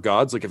a hell for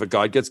gods? Like if a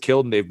god gets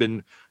killed and they've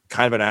been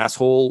kind of an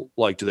asshole,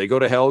 like do they go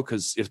to hell?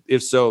 Because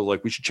if so,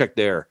 like we should check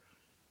there.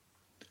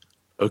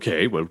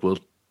 Okay, well, we'll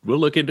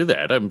look into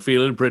that. I'm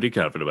feeling pretty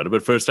confident about it.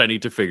 But first I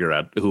need to figure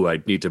out who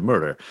I need to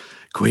murder.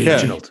 Queen.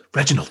 Yeah.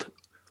 Reginald.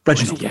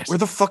 Yes. Where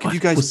the fuck have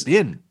you guys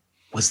been?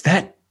 Was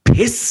that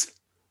piss?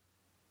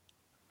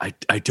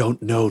 I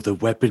don't know. The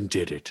weapon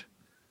did it.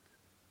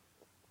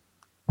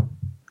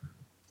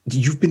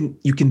 You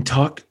can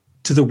talk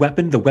to the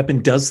weapon? The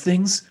weapon does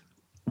things?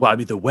 Well, I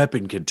mean, the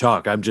weapon can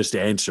talk. I'm just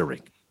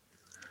answering.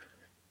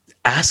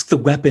 Ask the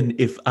weapon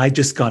if I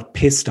just got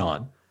pissed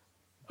on.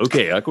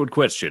 Okay, awkward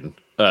question.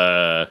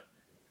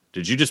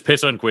 Did you just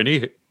piss on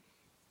Quinny?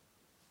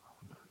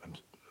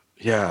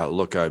 Yeah,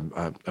 look,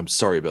 I'm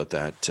sorry about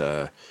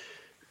that.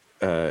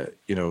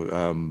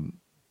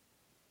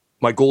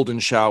 My golden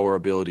shower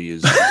ability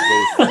is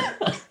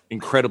both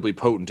incredibly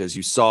potent, as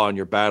you saw in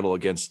your battle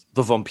against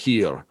the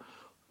vampire.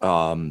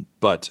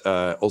 But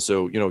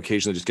also,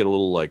 occasionally just get a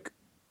little like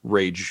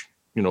rage,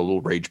 a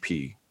little rage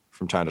pee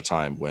from time to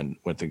time when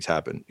things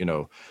happen.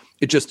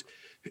 It just,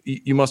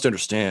 you must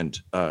understand,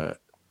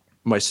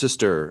 my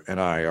sister and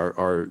I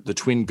are the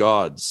twin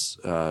gods,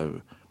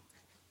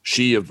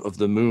 she of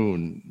the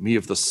moon, me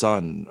of the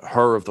sun,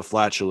 her of the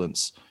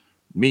flatulence,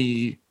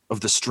 me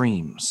of the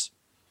streams.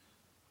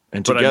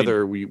 And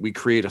together we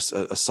create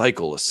a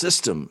cycle, a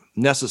system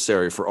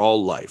necessary for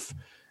all life.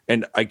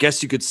 And I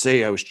guess you could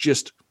say I was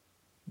just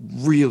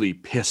really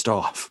pissed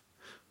off.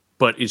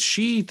 But is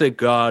she the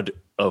god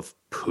of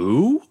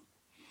poo?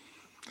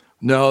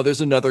 No, there's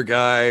another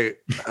guy.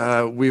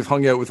 We've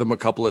hung out with him a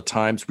couple of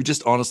times. We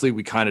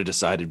kind of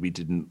decided we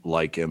didn't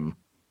like him.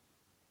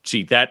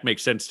 See, that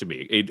makes sense to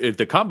me.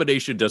 The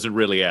combination doesn't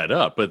really add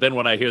up. But then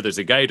when I hear there's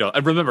a guy,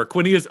 and remember,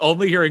 Quinny is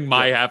only hearing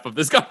my half of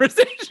this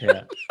conversation.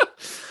 Yeah.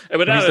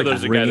 But now He's,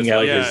 there's a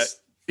guy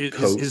that's like,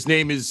 his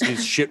name is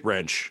Shit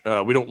Wrench.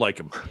 We don't like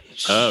him.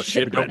 Oh,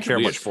 shit. We don't care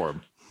much for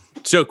him.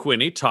 So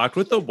Quinny talked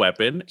with the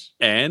weapon,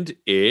 and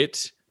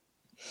it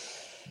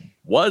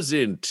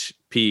wasn't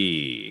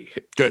pee.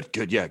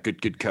 Good. Yeah,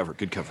 good cover.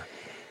 Good cover.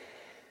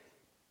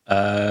 You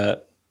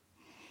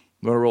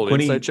want to roll an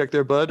Quinny... insight check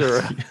there, bud?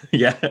 Or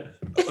yeah. Do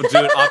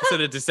it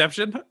opposite of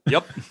deception?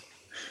 Yep.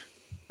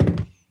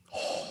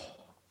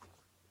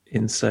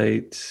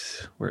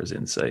 Insight. Where's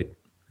insight?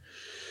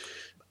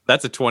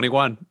 That's a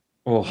 21.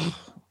 Oh,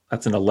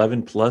 that's an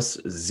 11 plus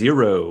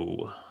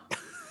 0.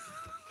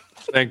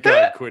 Thank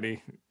God,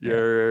 Quinny.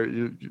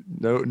 You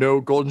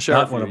no golden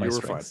shower. Not one of my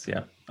strengths.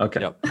 Yeah.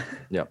 Okay.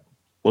 Yep.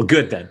 Well,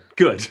 good then.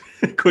 Good.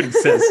 Quinny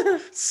says,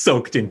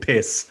 soaked in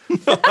piss.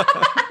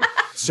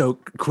 So,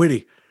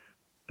 Quinny,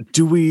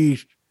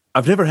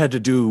 I've never had to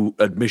do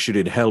admission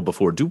in hell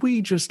before. Do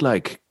we just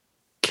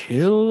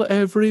kill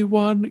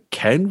everyone?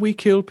 Can we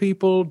kill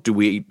people? Do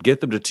we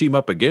get them to team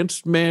up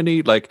against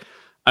Manny?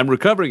 I'm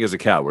recovering as a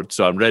coward,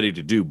 so I'm ready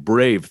to do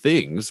brave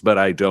things, but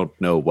I don't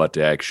know what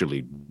to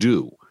actually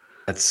do.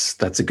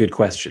 That's a good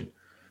question.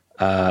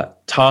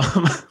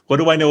 Tom, what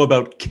do I know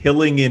about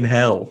killing in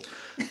hell?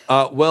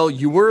 Well,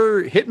 you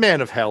were hitman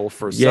of hell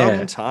for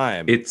some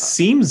time. It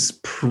seems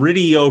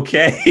pretty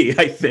okay,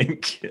 I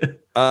think.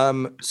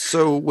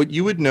 So what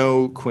you would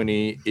know,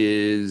 Quinny,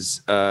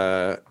 is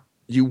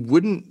you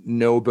wouldn't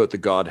know about the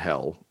god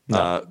hell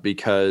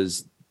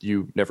because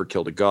you never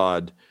killed a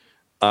god.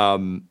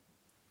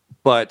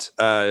 But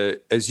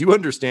as you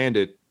understand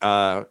it,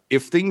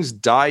 if things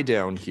die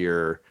down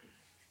here,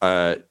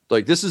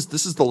 this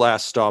is the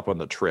last stop on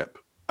the trip.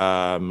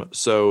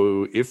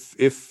 So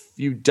if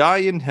you die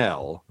in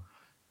hell,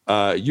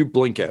 you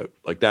blink out.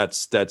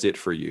 That's it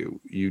for you.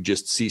 You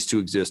just cease to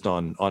exist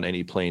on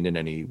any plane in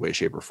any way,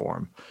 shape, or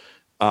form.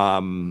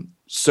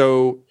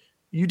 So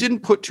you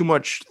didn't put too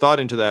much thought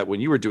into that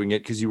when you were doing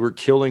it because you were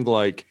killing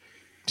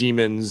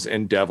demons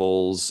and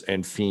devils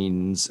and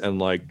fiends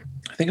and I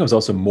think I was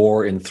also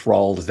more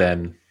enthralled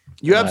than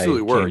you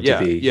absolutely were.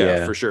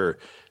 Yeah, for sure.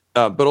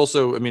 But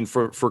also, I mean,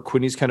 for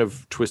Quinny's kind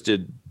of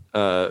twisted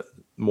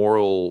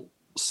moral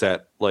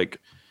set,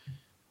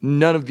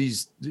 none of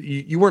these,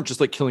 you weren't just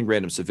killing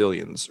random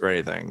civilians or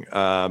anything.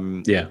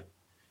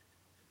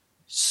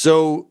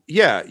 So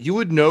yeah, you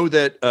would know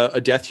that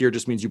a death here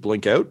just means you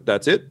blink out.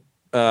 That's it.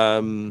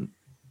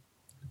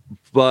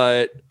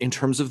 But in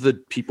terms of the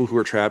people who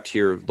are trapped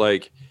here,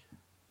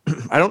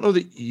 I don't know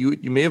that you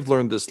may have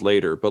learned this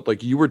later,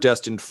 but you were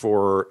destined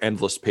for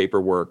endless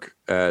paperwork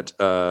at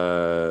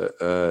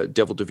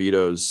Devil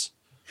DeVito's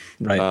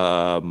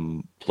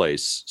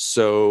place.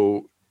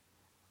 So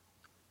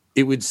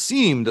it would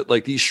seem that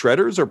these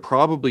shredders are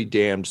probably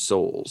damned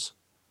souls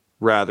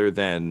rather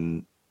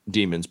than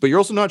demons, but you're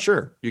also not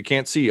sure. You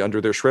can't see under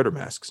their shredder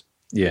masks.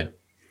 Yeah.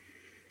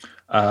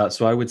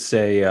 So I would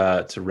say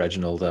to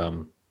Reginald,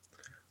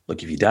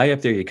 look, if you die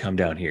up there, you come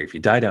down here. If you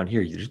die down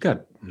here, you just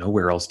got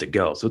nowhere else to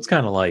go. So it's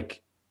kind of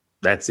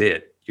that's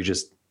it. You're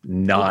just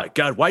not. Oh my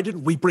God, why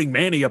didn't we bring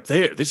Manny up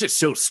there? This is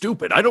so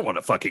stupid. I don't want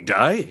to fucking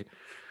die.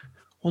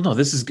 Well, no,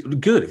 this is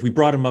good. If we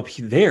brought him up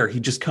there,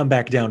 he'd just come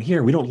back down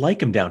here. We don't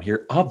like him down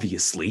here.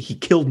 Obviously, he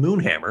killed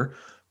Moonhammer.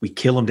 We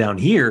kill him down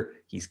here.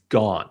 He's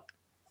gone.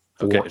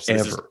 Okay,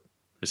 forever. So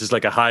this is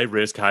a high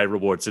risk, high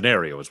reward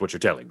scenario, is what you're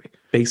telling me.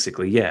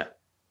 Basically, yeah.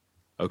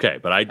 Okay,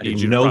 but I need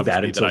you to know promise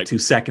that me until that 2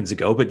 seconds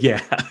ago. But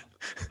yeah,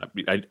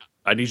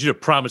 I need you to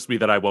promise me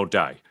that I won't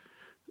die.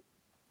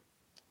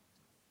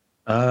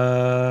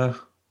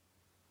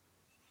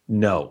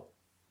 No.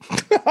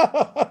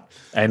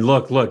 And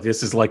look,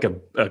 this is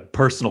a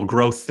personal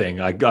growth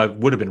thing. I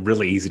would have been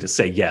really easy to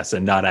say yes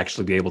and not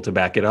actually be able to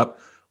back it up.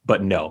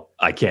 But no,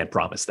 I can't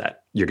promise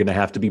that. You're going to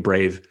have to be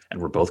brave,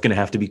 and we're both going to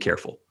have to be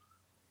careful.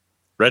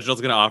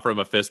 Reginald's going to offer him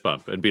a fist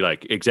bump and be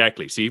like,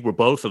 exactly. See, we're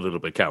both a little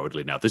bit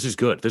cowardly now. This is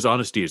good. This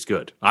honesty is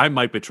good. I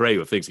might betray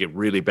you if things get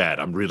really bad.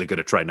 I'm really going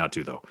to try not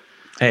to, though.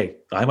 Hey,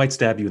 I might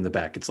stab you in the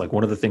back. It's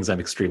one of the things I'm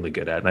extremely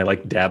good at. And I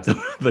dab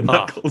the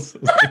knuckles.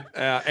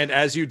 And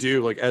as you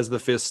do, as the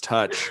fists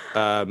touch,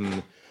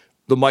 the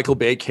Michael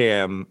Bay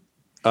cam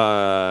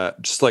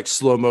just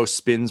slow-mo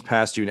spins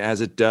past you. And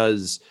as it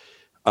does,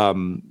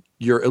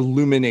 you're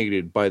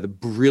illuminated by the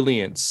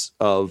brilliance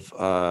of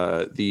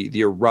the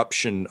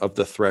eruption of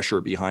the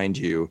thresher behind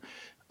you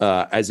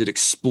as it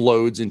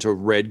explodes into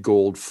red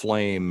gold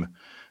flame.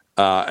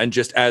 And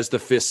just as the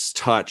fists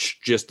touch,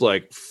 just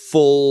like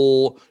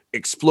full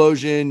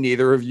explosion.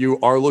 Neither of you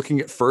are looking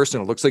at first,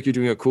 and it looks like you're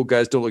doing a cool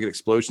guys don't look at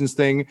explosions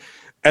thing.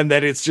 And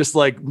then it's just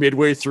like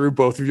midway through,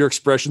 both of your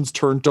expressions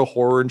turn to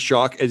horror and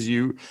shock as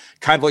you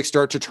kind of like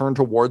start to turn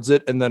towards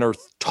it and then are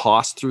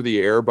tossed through the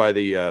air by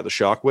the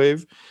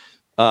shockwave.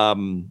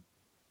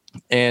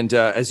 And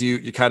as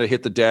you kind of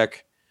hit the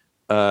deck,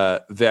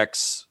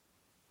 Vex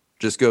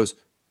just goes,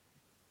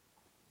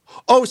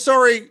 "Oh,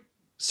 sorry,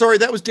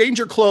 that was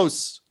danger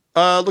close.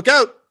 Look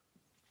out!"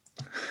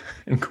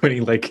 And Quinny,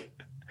 like,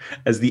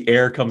 as the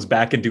air comes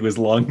back into his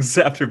lungs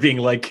after being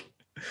like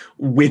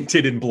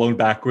winded and blown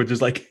backwards,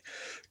 is like,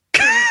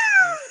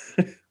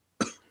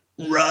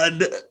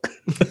 run.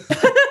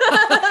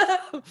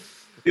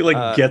 He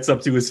like gets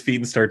up to his feet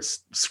and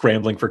starts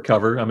scrambling for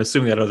cover. I'm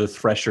assuming that other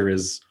thresher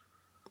is,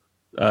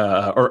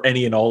 or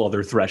any and all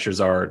other threshers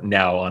are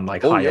now on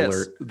like high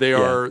alert. They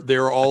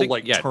are all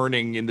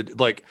turning in the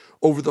like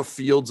over the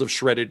fields of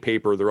shredded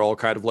paper. They're all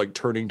kind of like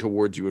turning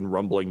towards you and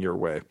rumbling your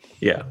way.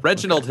 Yeah.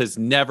 Reginald has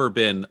never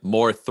been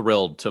more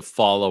thrilled to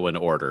follow an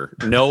order.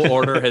 No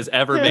order has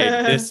ever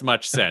made this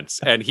much sense,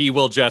 and he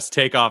will just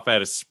take off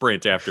at a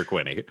sprint after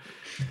Quinny.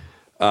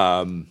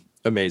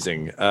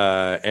 Amazing.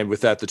 And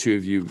with that, the two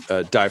of you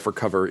dive for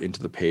cover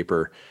into the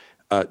paper.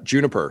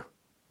 Juniper,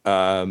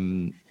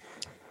 Rhett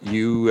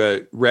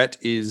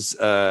is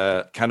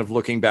kind of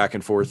looking back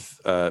and forth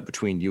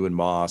between you and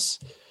Moss.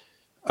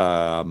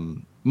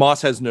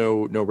 Moss has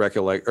no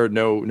recollect or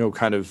no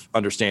kind of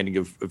understanding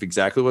of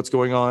exactly what's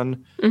going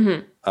on.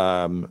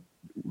 Mm-hmm.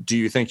 Do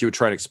you think you would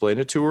try and explain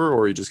it to her,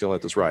 or are you just going to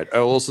let this ride? I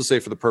will also say,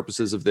 for the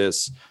purposes of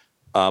this,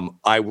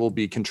 I will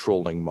be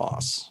controlling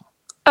Moss.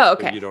 Oh,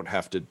 okay. So you don't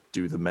have to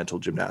do the mental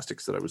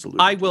gymnastics that I was alluding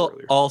to. I will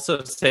earlier.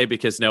 also say,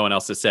 because no one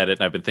else has said it,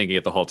 and I've been thinking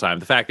it the whole time,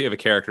 the fact that you have a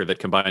character that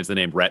combines the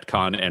name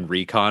Retcon and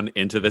Recon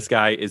into this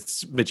guy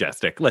is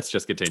majestic. Let's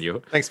just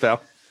continue. Thanks,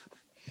 pal.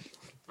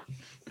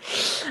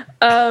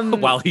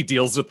 While he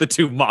deals with the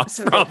two Moss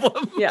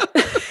problem. Yeah.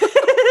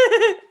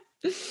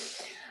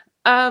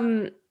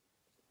 I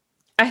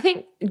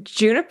think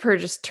Juniper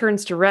just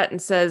turns to Rhett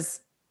and says,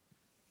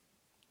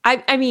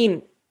 I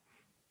mean,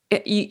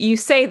 you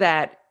say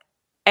that,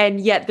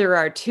 and yet there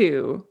are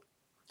two.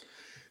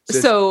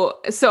 So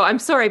I'm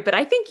sorry, but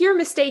I think you're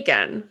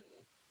mistaken.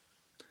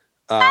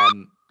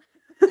 And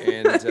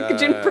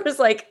Juniper's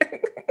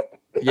like,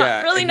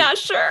 not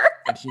sure.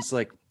 And he's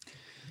like,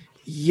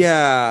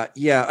 yeah,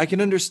 I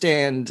can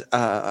understand.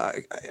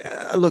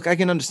 Look, I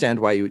can understand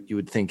why you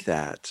would think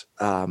that.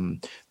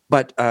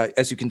 But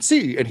as you can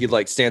see, and he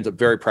like stands up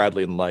very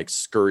proudly and like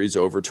scurries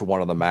over to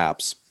one of the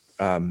maps,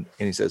 and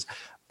he says,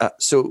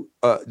 so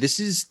this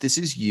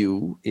is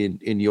you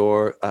in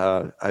your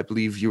I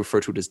believe you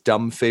refer to it as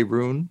Dumb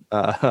Faerun,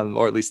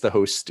 or at least the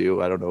hosts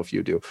do. I don't know if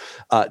you do.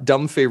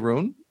 Dumb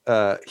Faerun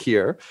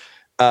here,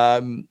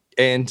 and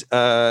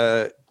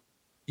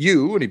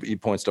you, and he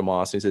points to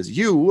Moss and he says,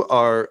 you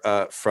are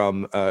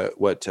from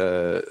what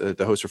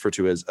the hosts refer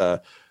to as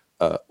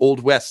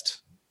Old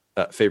West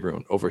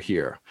Faerun over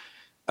here.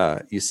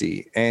 You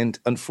see, and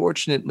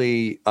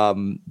unfortunately,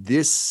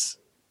 this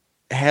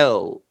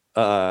hell.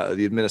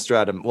 The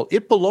Administratum, well,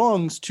 it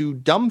belongs to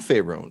Dumb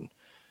Faerun,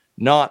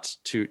 not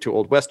to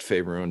Old West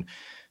Faerun.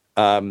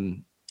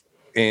 And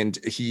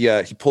he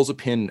pulls a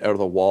pin out of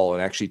the wall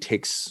and actually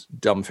takes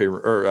Dumb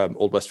Faerun or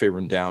Old West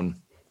Faerun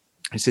down.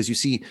 He says, "You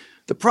see,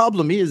 the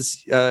problem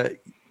is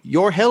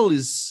your hell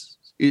is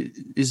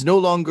no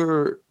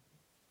longer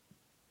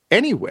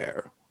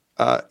anywhere.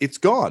 It's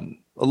gone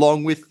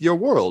along with your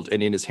world."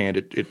 And in his hand,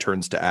 it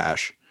turns to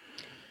ash.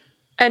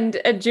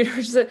 And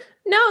Juniper said,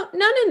 No.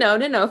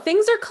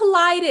 Things are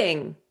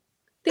colliding.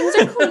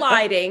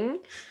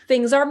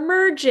 Things are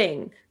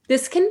merging.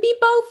 This can be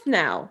both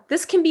now.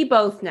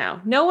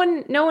 No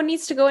one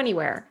needs to go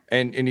anywhere.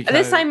 And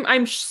this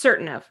I'm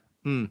certain of.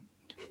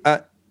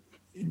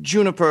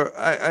 Juniper,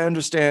 I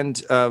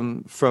understand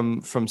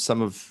from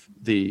some of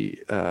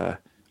the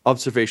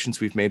observations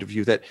we've made of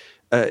you that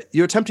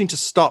you're attempting to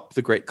stop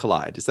the Great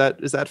Collide. Is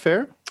that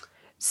fair?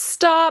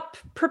 Stop.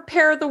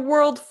 Prepare the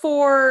world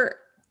for.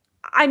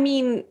 I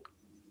mean,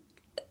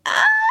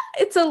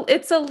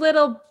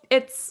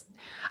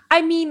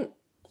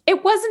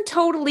 it wasn't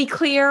totally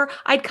clear.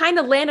 I'd kind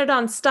of landed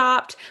on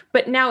stopped,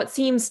 but now it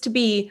seems to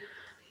be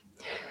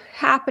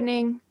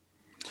happening.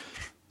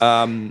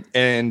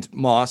 And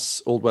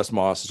Moss, Old West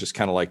Moss, is just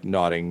kind of like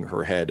nodding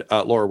her head.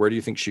 Laura, where do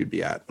you think she'd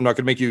be at? I'm not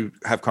going to make you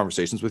have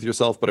conversations with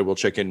yourself, but I will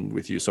check in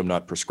with you, so I'm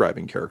not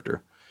prescribing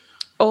character.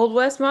 Old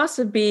West Moss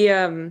would be,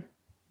 I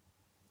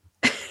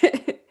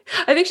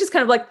think she's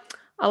kind of like,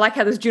 I like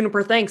how this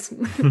Juniper thinks.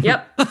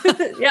 Yep.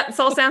 Yep. This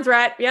all sounds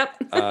right.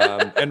 Yep.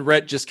 And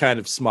Rhett just kind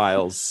of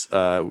smiles,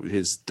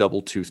 his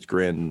double-toothed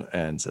grin,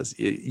 and says,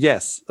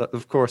 yes,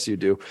 of course you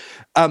do.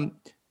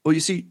 Well, you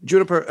see,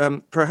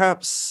 Juniper,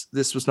 perhaps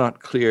this was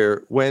not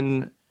clear.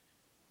 When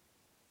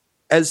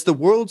as the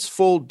worlds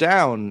fold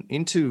down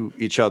into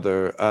each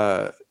other,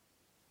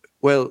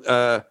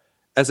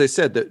 as I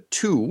said, the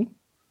two,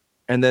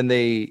 and then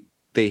they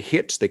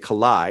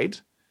collide,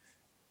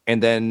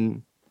 and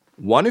then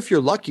one if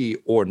you're lucky,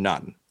 or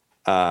none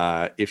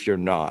if you're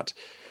not.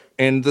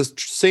 And the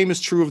same is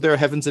true of their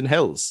heavens and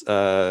hells.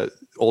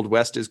 Old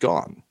West is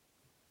gone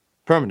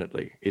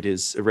permanently. It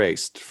is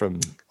erased from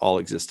all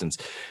existence.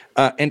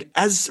 And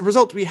as a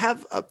result, we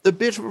have a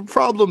bit of a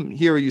problem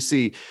here, you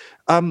see,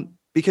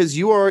 because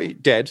you are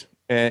dead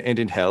and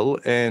in hell,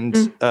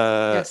 and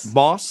yes.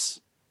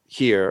 Moss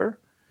here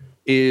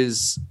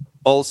is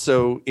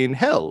also in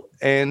hell.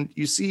 And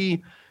you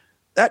see,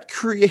 that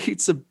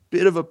creates a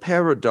bit of a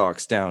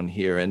paradox down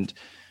here. And,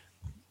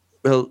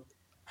 well,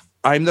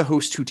 I'm the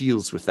host who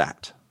deals with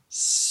that.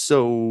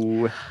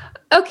 So...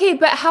 Okay,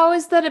 but how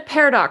is that a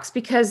paradox?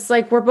 Because,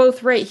 like, we're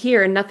both right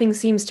here and nothing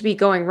seems to be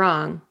going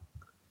wrong.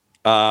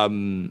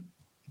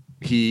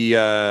 He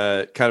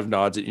kind of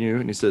nods at you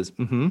and he says,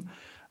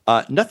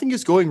 nothing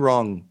is going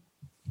wrong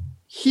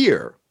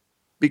here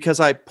because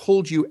I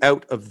pulled you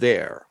out of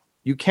there.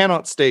 You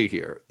cannot stay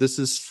here. This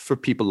is for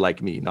people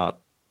like me,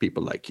 not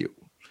people like you.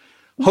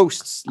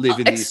 Hosts live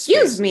in these spaces.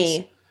 Excuse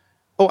me.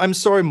 Oh, I'm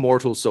sorry,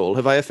 mortal soul.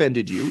 Have I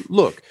offended you?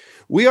 Look,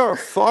 we are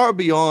far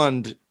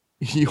beyond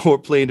your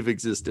plane of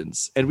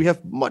existence, and we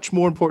have much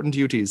more important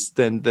duties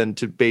than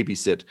to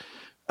babysit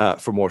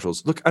for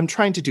mortals. Look, I'm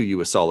trying to do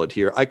you a solid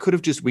here. I could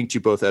have just winked you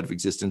both out of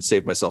existence,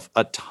 saved myself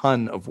a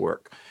ton of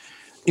work.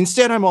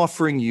 Instead, I'm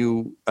offering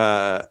you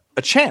a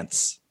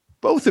chance.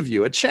 Both of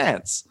you, a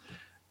chance.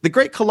 The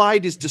Great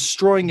Collide is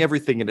destroying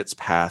everything in its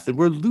path, and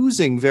we're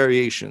losing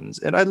variations.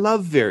 And I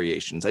love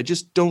variations. I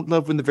just don't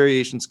love when the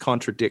variations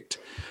contradict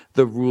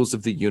the rules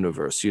of the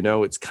universe. You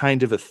know, it's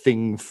kind of a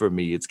thing for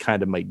me. It's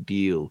kind of my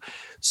deal.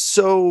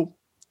 So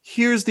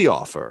here's the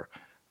offer.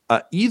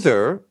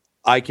 Either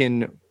I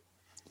can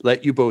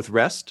let you both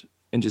rest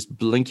and just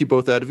blink you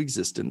both out of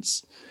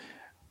existence,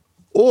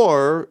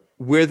 or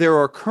where there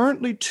are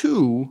currently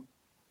two,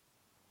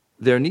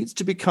 there needs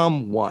to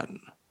become one.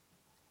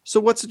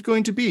 So what's it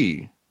going to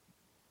be?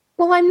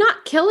 Well, I'm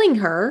not killing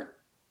her.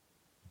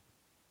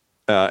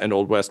 And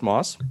Old West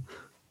Moss?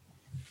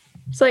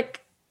 It's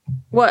like,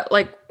 what,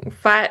 like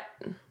fight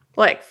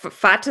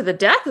to the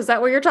death? Is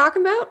that what you're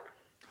talking about?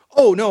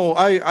 Oh, no,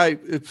 I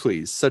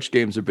please, such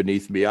games are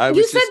beneath me.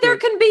 You said there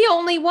can be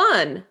only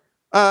one.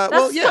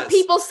 That's what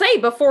people say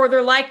before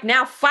they're like,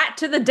 now fight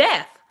to the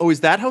death. Oh, is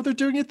that how they're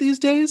doing it these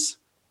days?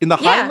 In the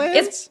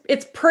Highlands?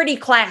 It's pretty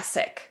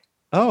classic.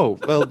 Oh,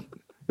 well,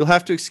 you'll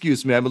have to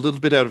excuse me. I'm a little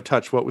bit out of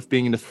touch, what with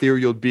being an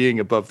ethereal being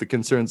above the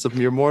concerns of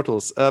mere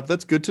mortals.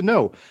 That's good to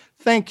know.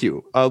 Thank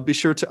you. I'll be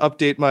sure to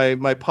update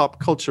my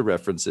pop culture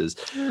references.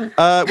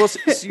 Well,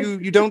 since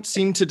you don't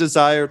seem to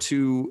desire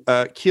to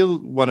kill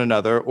one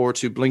another or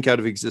to blink out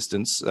of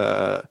existence,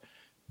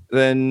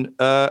 then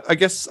I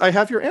guess I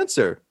have your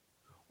answer.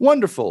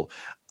 Wonderful.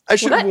 I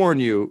should warn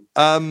you.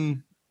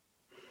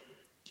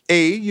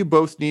 A, you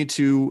both need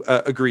to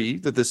agree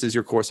that this is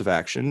your course of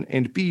action,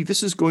 and B,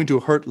 this is going to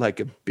hurt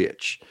like a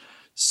bitch.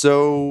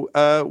 So,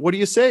 what do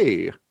you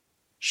say?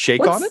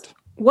 Shake on it?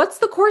 What's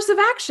the course of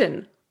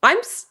action?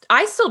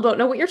 I still don't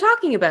know what you're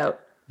talking about.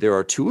 There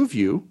are two of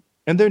you,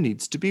 and there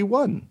needs to be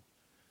one.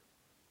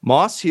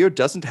 Moss here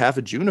doesn't have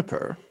a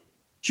Juniper.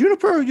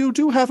 Juniper, you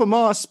do have a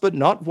Moss, but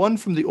not one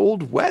from the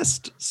Old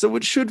West, so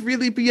it should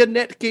really be a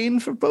net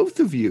gain for both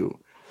of you.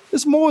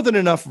 There's more than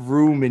enough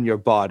room in your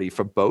body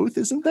for both,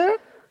 isn't there?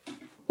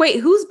 Wait,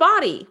 whose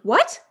body?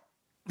 What?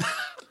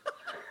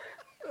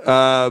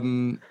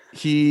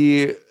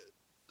 He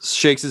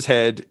shakes his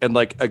head, and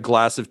like a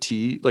glass of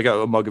tea, like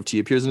a mug of tea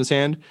appears in his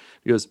hand.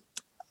 He goes,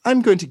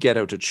 I'm going to get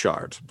out a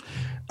chart.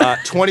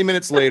 20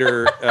 minutes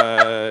later,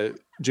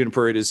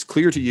 Juniper, it is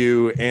clear to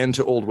you and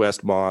to Old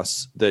West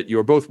Moss that you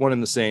are both one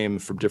and the same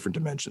from different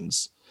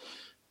dimensions.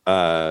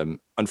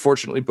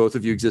 Unfortunately, both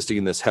of you existing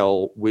in this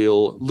hell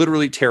will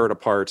literally tear it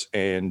apart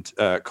and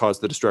cause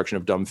the destruction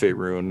of Dumb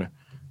Faerun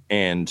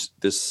and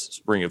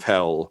this ring of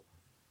hell,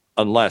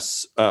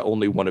 unless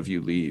only one of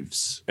you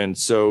leaves. And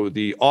so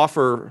the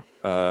offer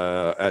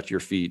at your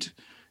feet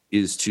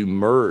is to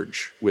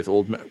merge with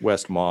Old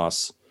West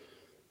Moss,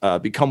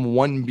 become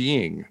one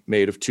being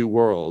made of two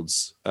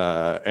worlds,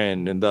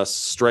 and thus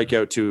strike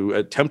out to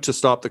attempt to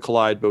stop the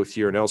collide both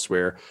here and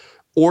elsewhere,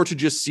 or to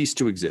just cease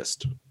to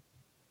exist.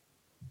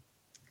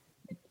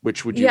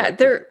 Which would you? Yeah,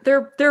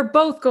 they're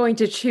both going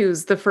to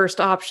choose the first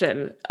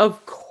option.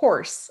 Of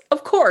course.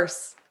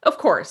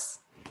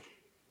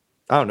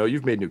 I don't know.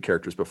 You've made new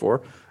characters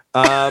before.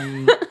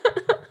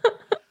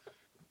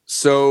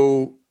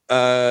 So,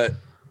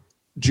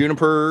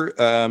 Juniper,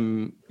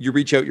 you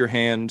reach out your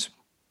hand.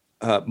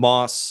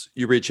 Moss,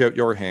 you reach out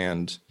your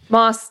hand.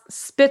 Moss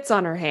spits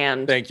on her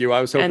hand. Thank you.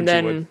 I was hoping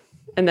she would.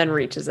 And then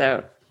reaches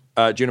out.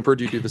 Juniper,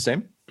 do you do the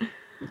same?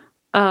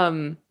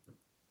 Yeah,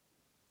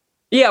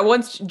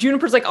 once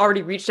Juniper's like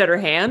already reached out her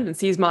hand and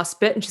sees Moss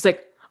spit, and she's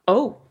like,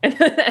 oh, and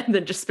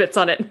then just spits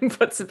on it and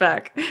puts it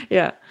back.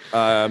 Yeah.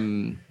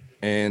 And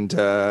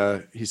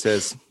he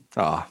says,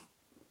 I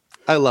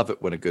love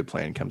it when a good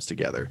plan comes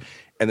together.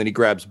 and then he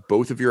grabs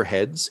both of your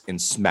heads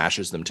and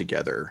smashes them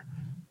together,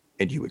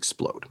 and you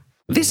explode.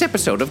 This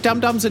episode of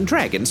Dum-Dums and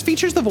Dragons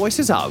features the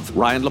voices of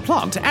Ryan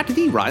LaPlante at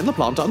the Ryan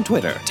LaPlante on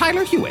Twitter,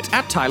 Tyler Hewitt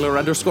at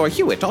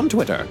Tyler_Hewitt on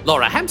Twitter,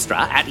 Laura Hamstra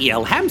at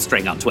EL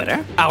Hamstring on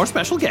Twitter, our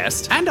special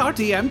guest, and our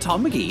DM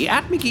Tom McGee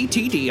at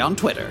McGeeTD on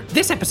Twitter.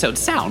 This episode's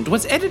sound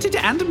was edited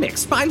and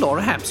mixed by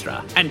Laura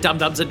Hamstra, and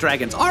Dum-Dums and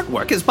Dragons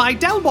artwork is by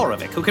Del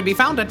Borovic, who can be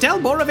found at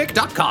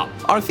delborovic.com.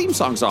 Our theme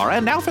songs are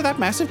And Now for That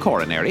Massive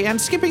Coronary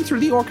and Skipping Through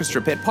the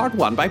Orchestra Pit Part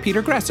 1 by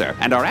Peter Gresser,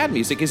 and our ad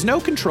music is No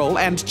Control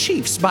and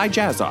Chiefs by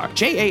Jazzar,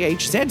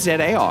 JAHZZAR,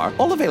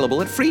 all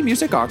available at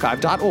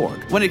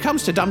freemusicarchive.org. When it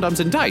comes to Dum-Dums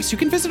and Dice, you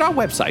can visit our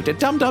website at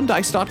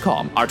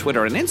dumdumdice.com. Our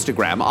Twitter and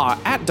Instagram are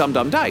at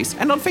dumdumdice,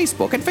 and on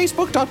Facebook at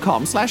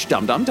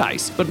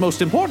facebook.com/dumdumdice. But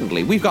most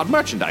importantly, we've got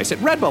merchandise at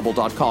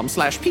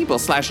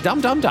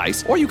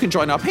redbubble.com/people/dumdumdice, or you can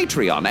join our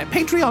Patreon at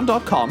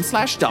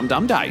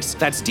patreon.com/dumdumdice.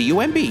 That's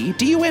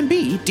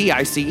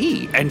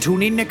DUMBDUMBDICE. And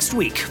tune in next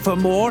week for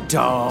more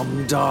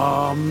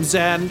Dum-Dums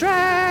and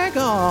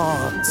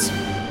Dragons.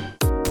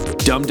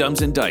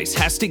 Dum-Dums and Dice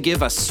has to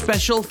give a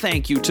special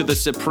thank you to the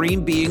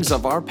supreme beings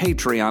of our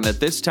Patreon at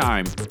this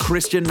time: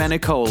 Christian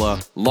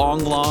Menicola,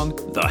 Long,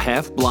 The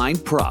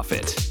Half-Blind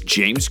Prophet,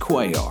 James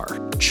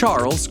Cuellar,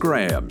 Charles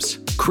Grams,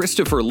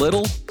 Christopher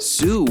Little,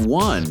 Sue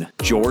One,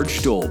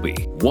 George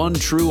Dolby, One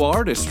True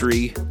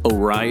Artistry,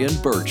 Orion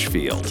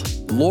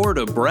Birchfield, Lord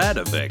of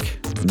Bradovic,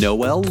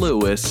 Noel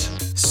Lewis,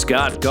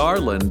 Scott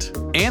Garland,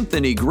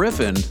 Anthony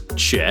Griffin,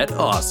 Chet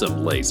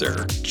Awesome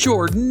Laser,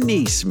 Jordan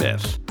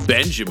Neesmith,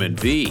 Benjamin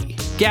V,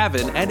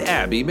 Gavin and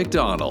Abby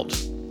McDonald,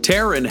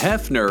 Taryn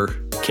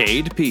Hefner,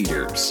 Cade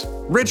Peters,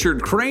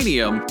 Richard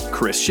Cranium,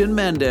 Christian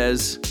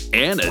Mendez,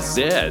 Anna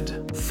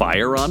Zed,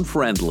 Fire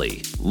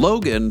Unfriendly,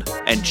 Logan,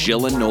 and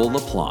Jill and Noel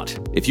LaPlante.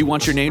 If you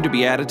want your name to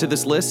be added to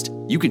this list,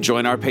 you can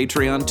join our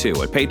Patreon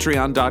too at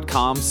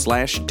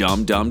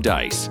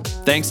patreon.com/dumdumdice.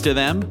 Thanks to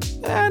them,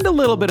 and a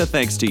little bit of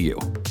thanks to you.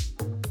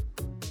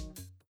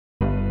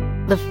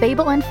 The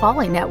Fable and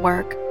Folly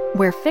Network,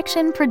 where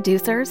fiction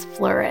producers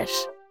flourish.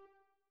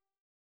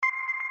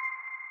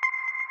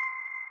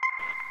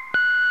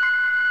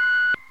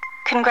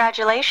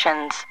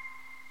 Congratulations.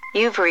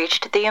 You've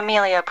reached the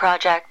Amelia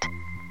Project.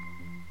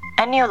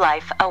 A new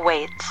life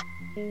awaits.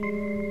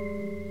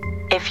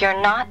 If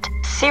you're not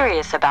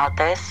serious about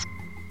this,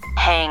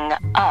 hang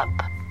up.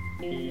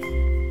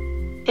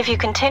 If you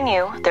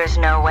continue, there's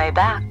no way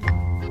back.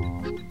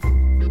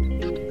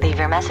 Leave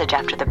your message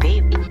after the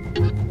beep.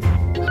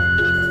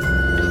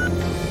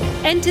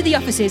 Enter the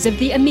offices of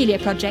the Amelia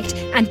Project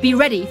and be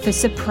ready for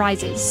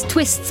surprises,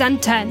 twists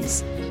and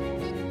turns.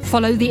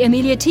 Follow the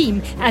Amelia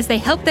team as they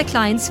help their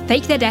clients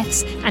fake their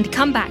deaths and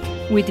come back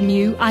with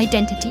new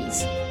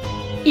identities.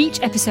 Each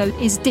episode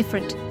is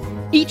different.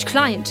 Each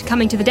client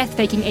coming to the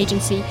death-faking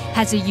agency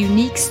has a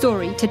unique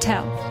story to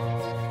tell.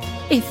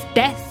 If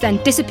death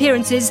and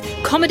disappearances,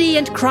 comedy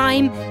and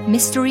crime,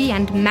 mystery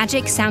and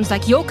magic sounds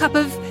like your cup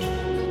of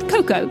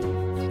cocoa,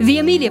 The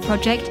Amelia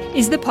Project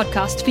is the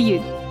podcast for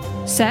you.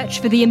 Search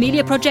for The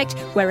Amelia Project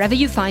wherever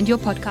you find your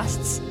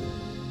podcasts.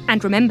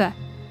 And remember,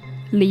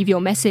 leave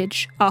your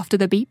message after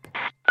the beep.